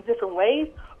may be in different ways,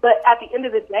 but at the end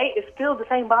of the day, it's still the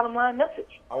same bottom line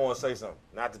message. I want to say something,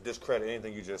 not to discredit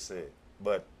anything you just said,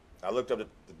 but I looked up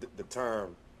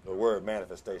the word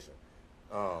manifestation.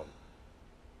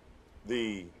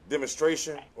 The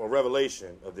demonstration or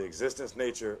revelation of the existence,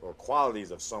 nature, or qualities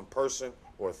of some person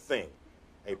or thing.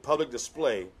 A public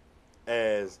display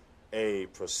as a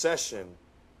procession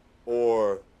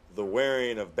or the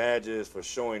wearing of badges for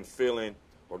showing, feeling,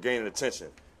 or gaining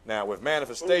attention. Now, with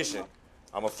manifestation,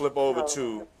 I'm gonna flip over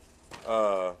to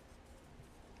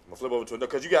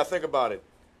because you gotta think about it.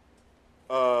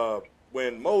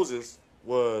 When Moses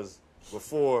was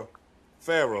before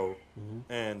Pharaoh,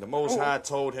 and the Most High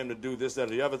told him to do this, that,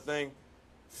 or the other thing,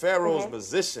 Pharaoh's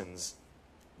musicians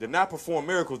did not perform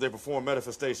miracles; they performed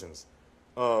manifestations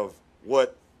of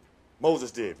what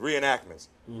Moses did, reenactments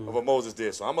of what Moses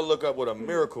did. So I'm going to look up what a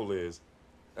miracle is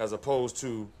as opposed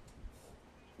to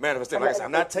manifestation. Like I said,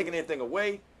 I'm not taking anything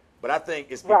away, but I think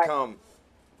it's become,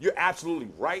 you're absolutely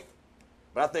right,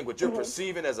 but I think what you're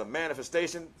perceiving as a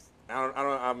manifestation,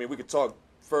 I mean, we could talk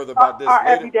further about this later.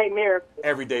 Everyday miracles.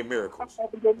 Everyday miracles.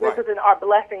 Everyday miracles and our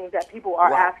blessings that people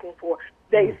are asking for.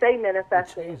 They say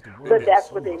manifesting, but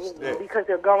that's what they mean because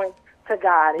they're going to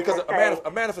God. Because a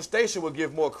manifestation would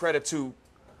give more credit to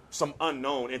some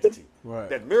unknown entity. Right.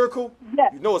 That miracle,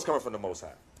 you know it's coming from the Most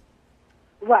High.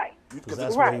 Right. Because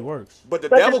that's where he works. But the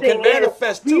devil can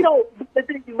manifest too. But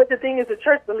the thing is, the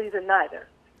church believes in neither.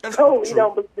 So we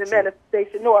don't believe in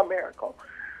manifestation nor a miracle.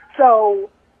 So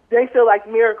they feel like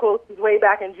miracles is way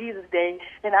back in Jesus' day,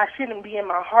 and I shouldn't be in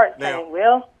my heart saying,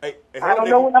 I don't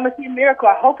know when I'm going to see a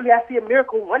miracle. Hopefully I see a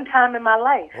miracle one time in my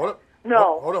life. Hold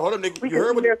on, Nick. We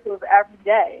can see miracles every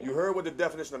day. You heard what the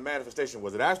definition of manifestation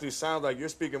was. It actually sounds like you're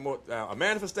speaking more. A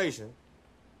manifestation,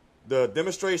 the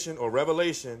demonstration or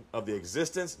revelation of the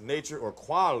existence, nature, or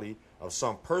quality of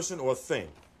some person or thing.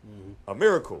 A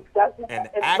miracle. That's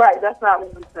not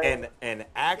what I'm saying. An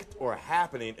act or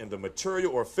happening in the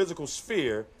material or physical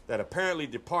sphere that apparently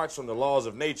departs from the laws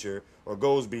of nature or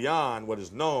goes beyond what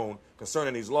is known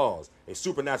concerning these laws. A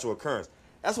supernatural occurrence.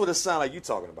 That's what it sounds like you're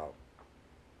talking about.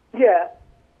 Yeah.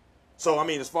 So I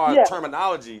mean, as far as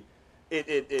terminology,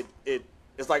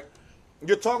 it's like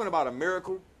you're talking about a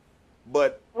miracle,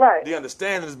 but the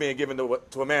understanding is being given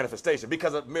to a manifestation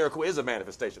because a miracle is a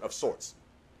manifestation of sorts.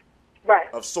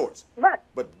 Right. Of sorts. Right.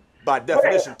 But by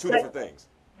definition, two different things.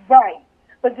 Right.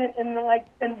 But then,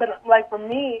 but for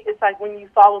me, it's like when you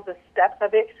follow the steps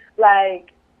of it, like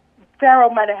Pharaoh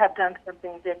might have done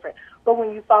something different. But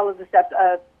when you follow the steps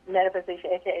of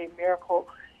manifestation, aka miracle,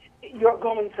 you're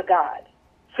going to God.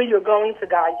 So you're going to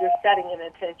God. You're setting an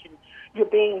intention. You're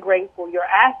being grateful. You're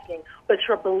asking, but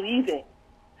you're believing.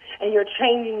 And you're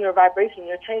changing your vibration.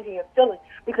 You're changing your feeling.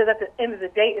 Because at the end of the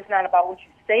day, it's not about what you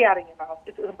say out of your mouth.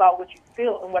 It's about what you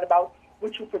feel and what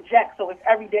you project. So if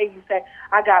every day you say,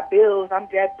 I got bills, I'm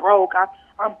dead broke,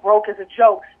 I'm broke as a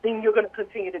joke, then you're going to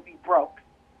continue to be broke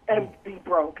and be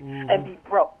broke and be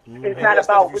broke. It's not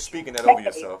about you speaking that over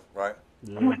yourself, right?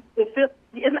 It's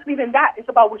not even that. It's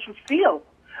about what you feel.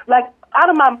 Like, out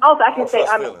of my mouth, I can say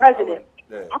I'm the president.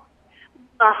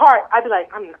 My heart, I'd be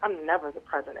like, I'm never the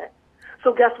president.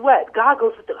 So guess what? God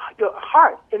goes with your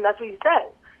heart, and that's what he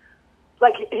says.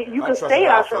 Like, you can say it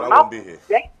out your mouth.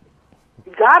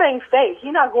 God ain't fake. He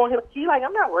not going. He like,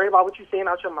 I'm not worried about what you're saying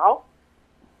out your mouth.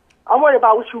 I'm worried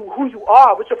about who you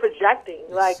are, what you're projecting.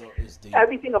 Like,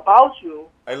 everything about you.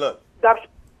 Hey, look.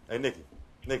 Hey, Nikki,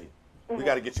 we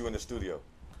got to get you in the studio.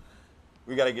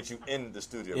 We got to get you in the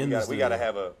studio. We got to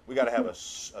have a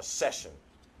session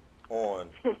on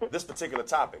this particular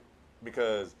topic,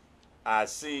 because I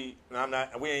see, and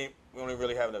we don't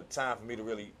really have enough time for me to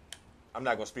really. I'm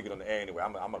not gonna speak it on the air anyway.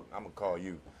 I'm gonna call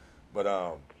you,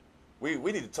 but we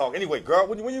need to talk anyway, girl.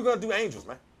 When you gonna do Angels,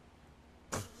 man?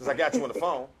 Since I got you on the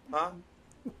phone, huh?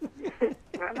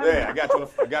 Yeah, I got you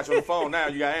on the phone now.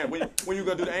 You got when you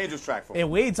gonna do the Angels track for me?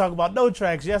 And we ain't talking about no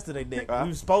tracks yesterday, Nick. We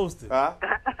were supposed to. Come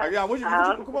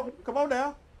on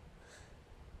now.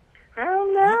 I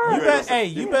don't know.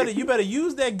 You better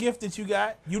use that gift that you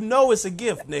got. You know it's a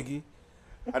gift, nigga.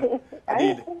 I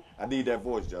need that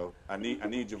voice, Joe. I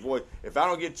need your voice. If I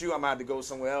don't get you, I'm gonna have to go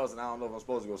somewhere else, and I don't know if I'm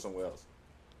supposed to go somewhere else.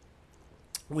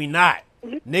 We not.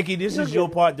 Nikki, this is your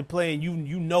part to play, and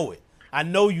you know it. I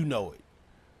know you know it.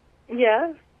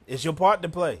 Yeah. It's your part to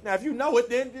play. Now, if you know it,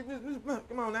 then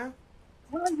come on now.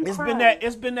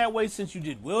 It's been that way since you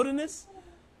did Wilderness,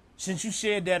 since you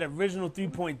shared that original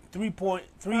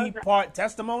 3.3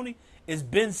 testimony. It's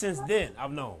been since then.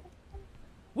 I've known.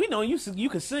 We know you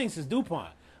can sing since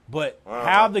DuPont, but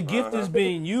how the gift is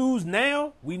being used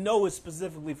now, we know it's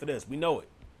specifically for this. We know it.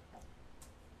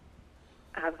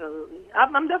 Absolutely.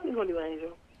 I'm definitely going to do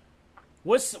Angel.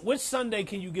 Which Sunday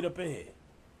can you get up in here?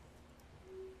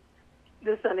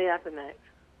 This Sunday after next.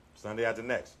 Sunday after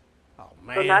next. Oh,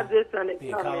 man. So not this Sunday. Be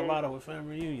in Colorado with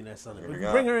family reunion that Sunday.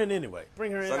 Bring her in anyway.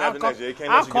 Bring her in. Sunday after next. Yeah, can't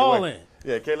I'll let you call get away. in.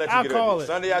 Yeah, can't let you get away.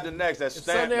 Sunday after next. That's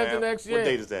stamped, Sunday after next, yeah.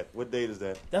 What date is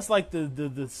that? That's like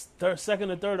the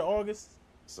second or third of August.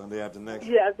 Sunday after next.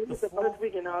 Yeah, I think it's the first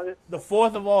week in August. The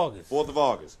 4th of August. 4th of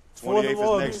August. 28th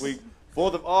is next week.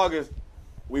 4th of August,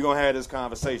 we're going to have this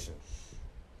conversation.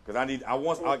 Because I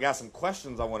got some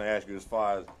questions I want to ask you as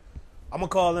far as. I'm going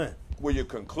to call in. Where you're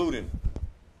concluding.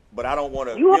 But I don't want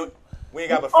to. We ain't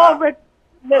got but 5.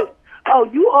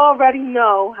 You already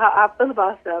know how I feel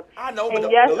about stuff. I know, but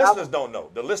the listeners don't know.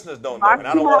 The listeners don't know. And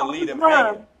I don't want to leave them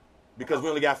hanging. Because we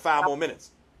only got 5 more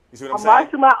minutes. You see what I'm saying? I'm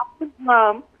marching my office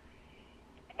mom.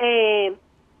 And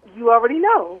you already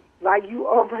know. Like, you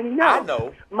already know. I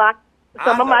know.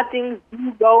 Some of my things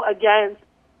do go against,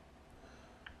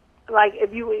 like,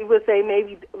 if you would say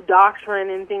maybe doctrine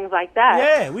and things like that.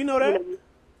 Yeah, we know that.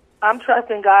 I'm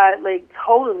trusting God, like,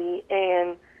 totally,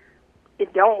 and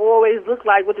it don't always look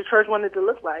like what the church wanted to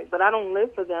look like. But I don't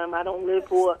live for them. I don't live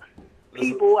for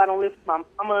people. I don't live for my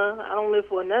mama. I don't live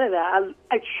for none of that.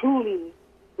 I truly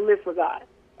live for God.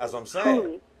 That's what I'm saying.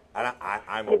 Truly. And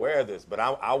I'm aware of this, but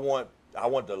I want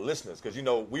the listeners, because,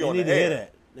 we on the air. They need to hear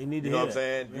that. They need to hear that. You know what I'm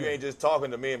saying? Yeah. You ain't just talking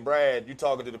to me and Brad. You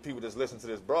talking to the people that's listening to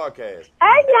this broadcast.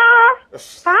 Hey, y'all.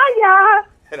 Hi,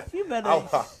 y'all. You better.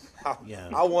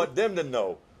 I want them to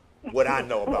know what I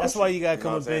know about. That's why you got to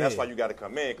come in. That's why you got to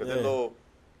come in, because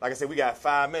like I said, we got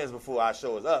 5 minutes before our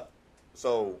show is up.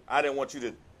 So I didn't want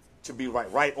you to be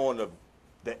right on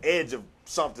the edge of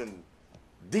something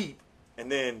deep,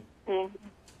 and then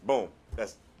boom,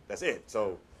 that's it.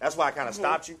 So that's why I kind of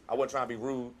stopped you. I wasn't trying to be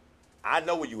rude. I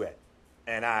know where you at,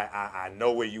 and I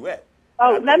know where you at.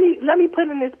 Oh, let me put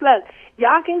in this plug.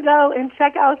 Y'all can go and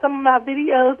check out some of my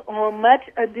videos on Much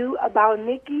Ado About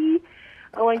Nikki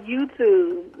on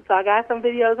YouTube. So I got some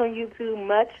videos on YouTube,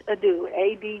 Much Ado,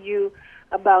 ADU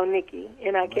About Nikki,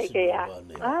 NIKKI.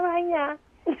 All right, yeah.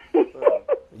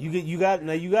 You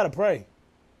got to pray.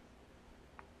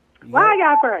 Why I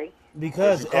gotta pray?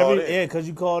 Because because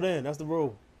you called in. That's the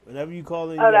rule. Whenever you call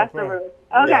in, you that's pray. the rule.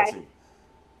 Okay.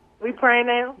 We praying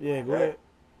now? Yeah, go ahead.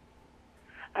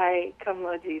 All right, come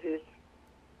Lord Jesus.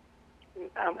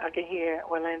 I can hear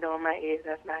Orlando in my ears.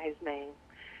 That's not his name.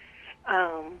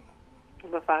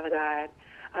 But Father God,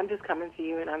 I'm just coming to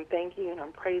you, and I'm thanking you, and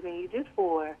I'm praising you just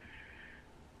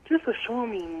just for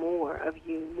showing me more of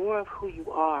you, more of who you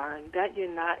are, and that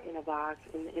you're not in a box,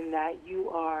 and that you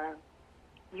are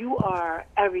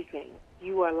everything.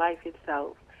 You are life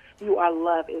itself. You are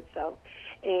love itself.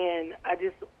 And I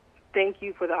just thank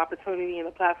you for the opportunity and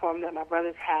the platform that my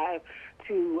brothers have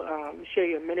to share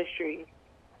your ministry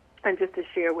and just to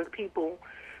share with people,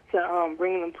 to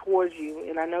bring them towards you.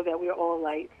 And I know that we're all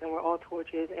lights and we're all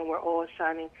torches and we're all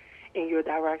shining in your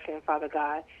direction, Father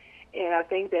God. And I'm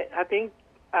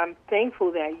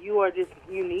thankful that you are just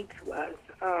unique to us,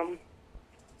 and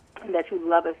that you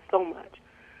love us so much.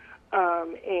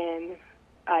 And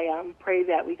I pray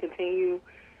that we continue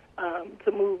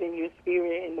to move in your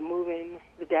spirit and to move in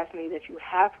the destiny that you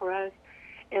have for us.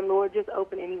 And, Lord, just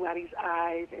open anybody's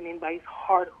eyes and anybody's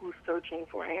heart who's searching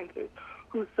for answers,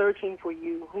 who's searching for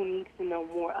you, who needs to know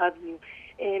more of you.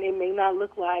 And it may not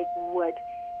look like what,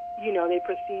 they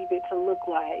perceive it to look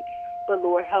like, but,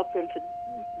 Lord, help them to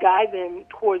guide them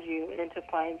towards you and to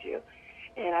find you.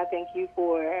 And I thank you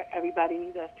for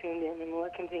everybody that's tuned in. And,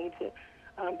 Lord, continue to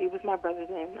be with my brothers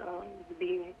and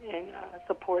be in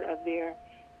support of their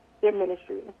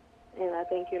ministry. And I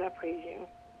thank you and I praise you.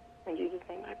 In Jesus'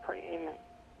 name I pray. Amen.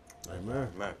 Amen.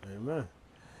 Amen. Amen.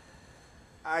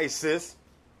 All right, sis.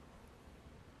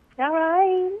 All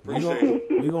right. Appreciate it.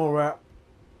 We gonna wrap.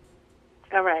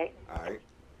 All right. All right.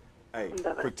 Hey,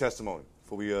 Bye-bye. quick testimony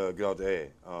before we get off the air,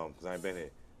 because I ain't been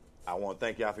here. I want to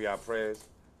thank y'all for y'all prayers.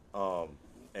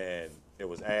 And it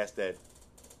was asked that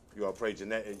you all pray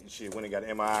Jeanette. She went and got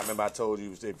an MRI. Remember I told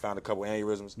you they found a couple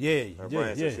aneurysms? Yeah, Her yeah,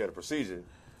 brain said yeah. she had a procedure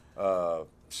like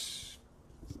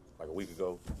a week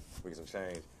ago, week and some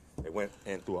change. They went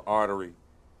in through an artery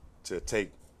to take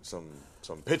some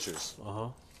pictures. Uh-huh.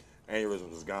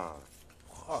 Aneurysm was gone.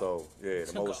 So, yeah,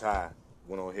 the Most High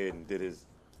went on ahead and did his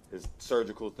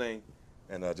surgical thing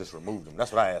and just removed them.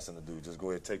 That's what I asked him to do. Just go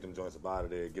ahead and take them joints up out of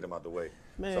there, get them out the way.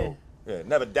 Man. So, yeah,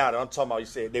 never doubted. I'm talking about, you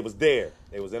said they was there.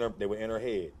 They were in her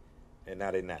head, and now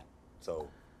they're not. So,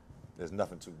 there's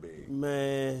nothing too big.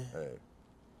 Man. Hey.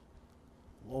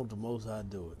 Won't the Most High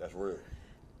do it? That's real.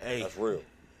 Hey. That's real.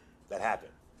 That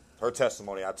happened. Her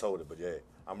testimony, I told her, but yeah,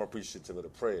 I'm appreciative of the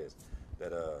prayers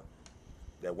that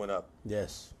went up.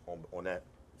 Yes. On that,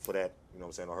 for that, you know what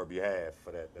I'm saying, on her behalf,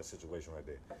 for that situation right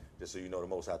there. Just so you know, the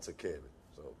Most High took care of it.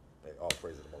 So, hey, all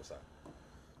praise to the Most High.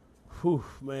 Whew,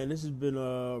 man, this has been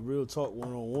a Real Talk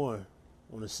 101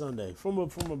 on a Sunday. From a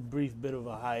brief bit of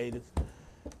a hiatus.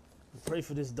 Pray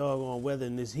for this doggone weather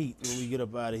and this heat when we get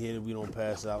up out of here that we don't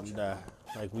pass out and die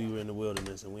like we were in the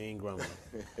wilderness and we ain't grumbling.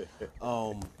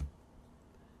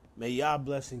 May y'all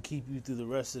bless and keep you through the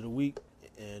rest of the week.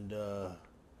 And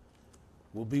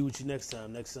we'll be with you next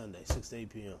time, next Sunday, 6 to 8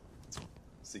 p.m.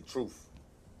 Seek truth.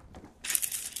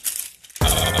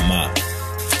 I'm out.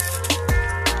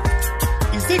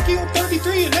 Ezekiel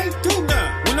 33 and 8 through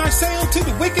 9. When I say unto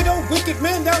the wicked, O wicked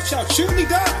man, thou shalt surely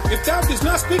die. If thou dost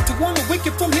not speak to one the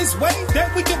wicked from his way,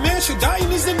 that wicked man shall die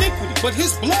in his iniquity. But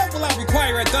his blood will I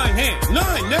require at thine hand.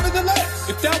 9. Nevertheless,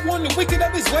 if thou warn the wicked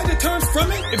of his way to turn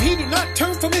from it, if he do not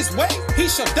turn from his way, he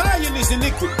shall die in his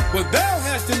iniquity. But thou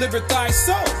hast delivered thy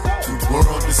soul. The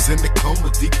world is in the coma,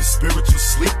 deep in spiritual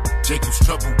sleep. Jacob's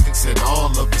trouble winks at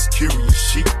all of his curious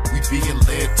sheep. We being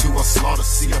led to our slaughter,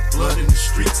 see our blood in the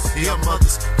streets. Hear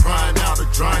mothers crying out or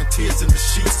drying tears in the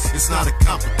sheets. It's not a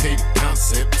complicated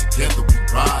concept. Together we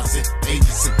rising.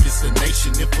 Ages against the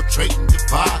nation, infiltrating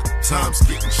divide. Time's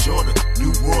getting shorter.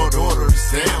 New world order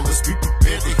is down. Let's be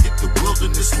prepared to hit the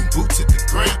wilderness when boots hit the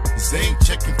ground. Cause they ain't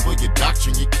checking for your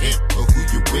doctrine, your camp, or who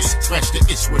you with. Scratch the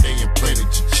itch where they implanted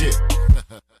your chip.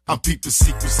 I'm peeping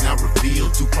secrets now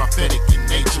revealed, too prophetic in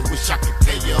nature. Wish I could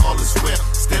tell you all is well,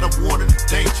 instead of warning the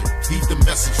danger. Heed the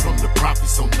message from the prophet,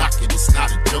 so knock it, it's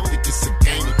not a joke. Think it's a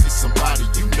game if it's somebody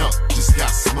you know, just got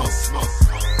smoke.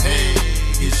 Hey,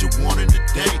 here's your warning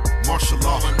today. Martial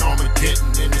law and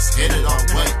Armageddon, and it's headed our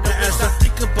way. Now as I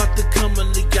think about the coming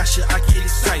of Yasha, I get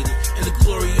excited. And the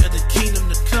glory of the kingdom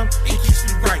to come, it keeps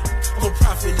me right. I'm a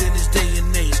prophet in this day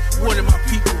and age, warning my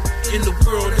people. In the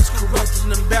world that's corrupted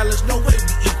and imbalanced, no way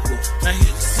we equal. Now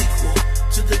here's the sequel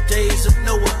to the days of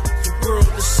Noah. The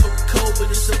world is so cold, but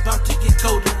it's about to get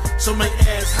colder. Some might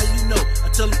ask how you know.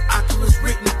 I tell them Oculus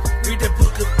written. Read that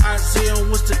book of Isaiah on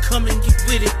what's to come and get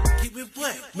with it. Get with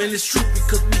what? Man, it's true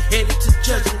because we headed to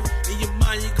judgment.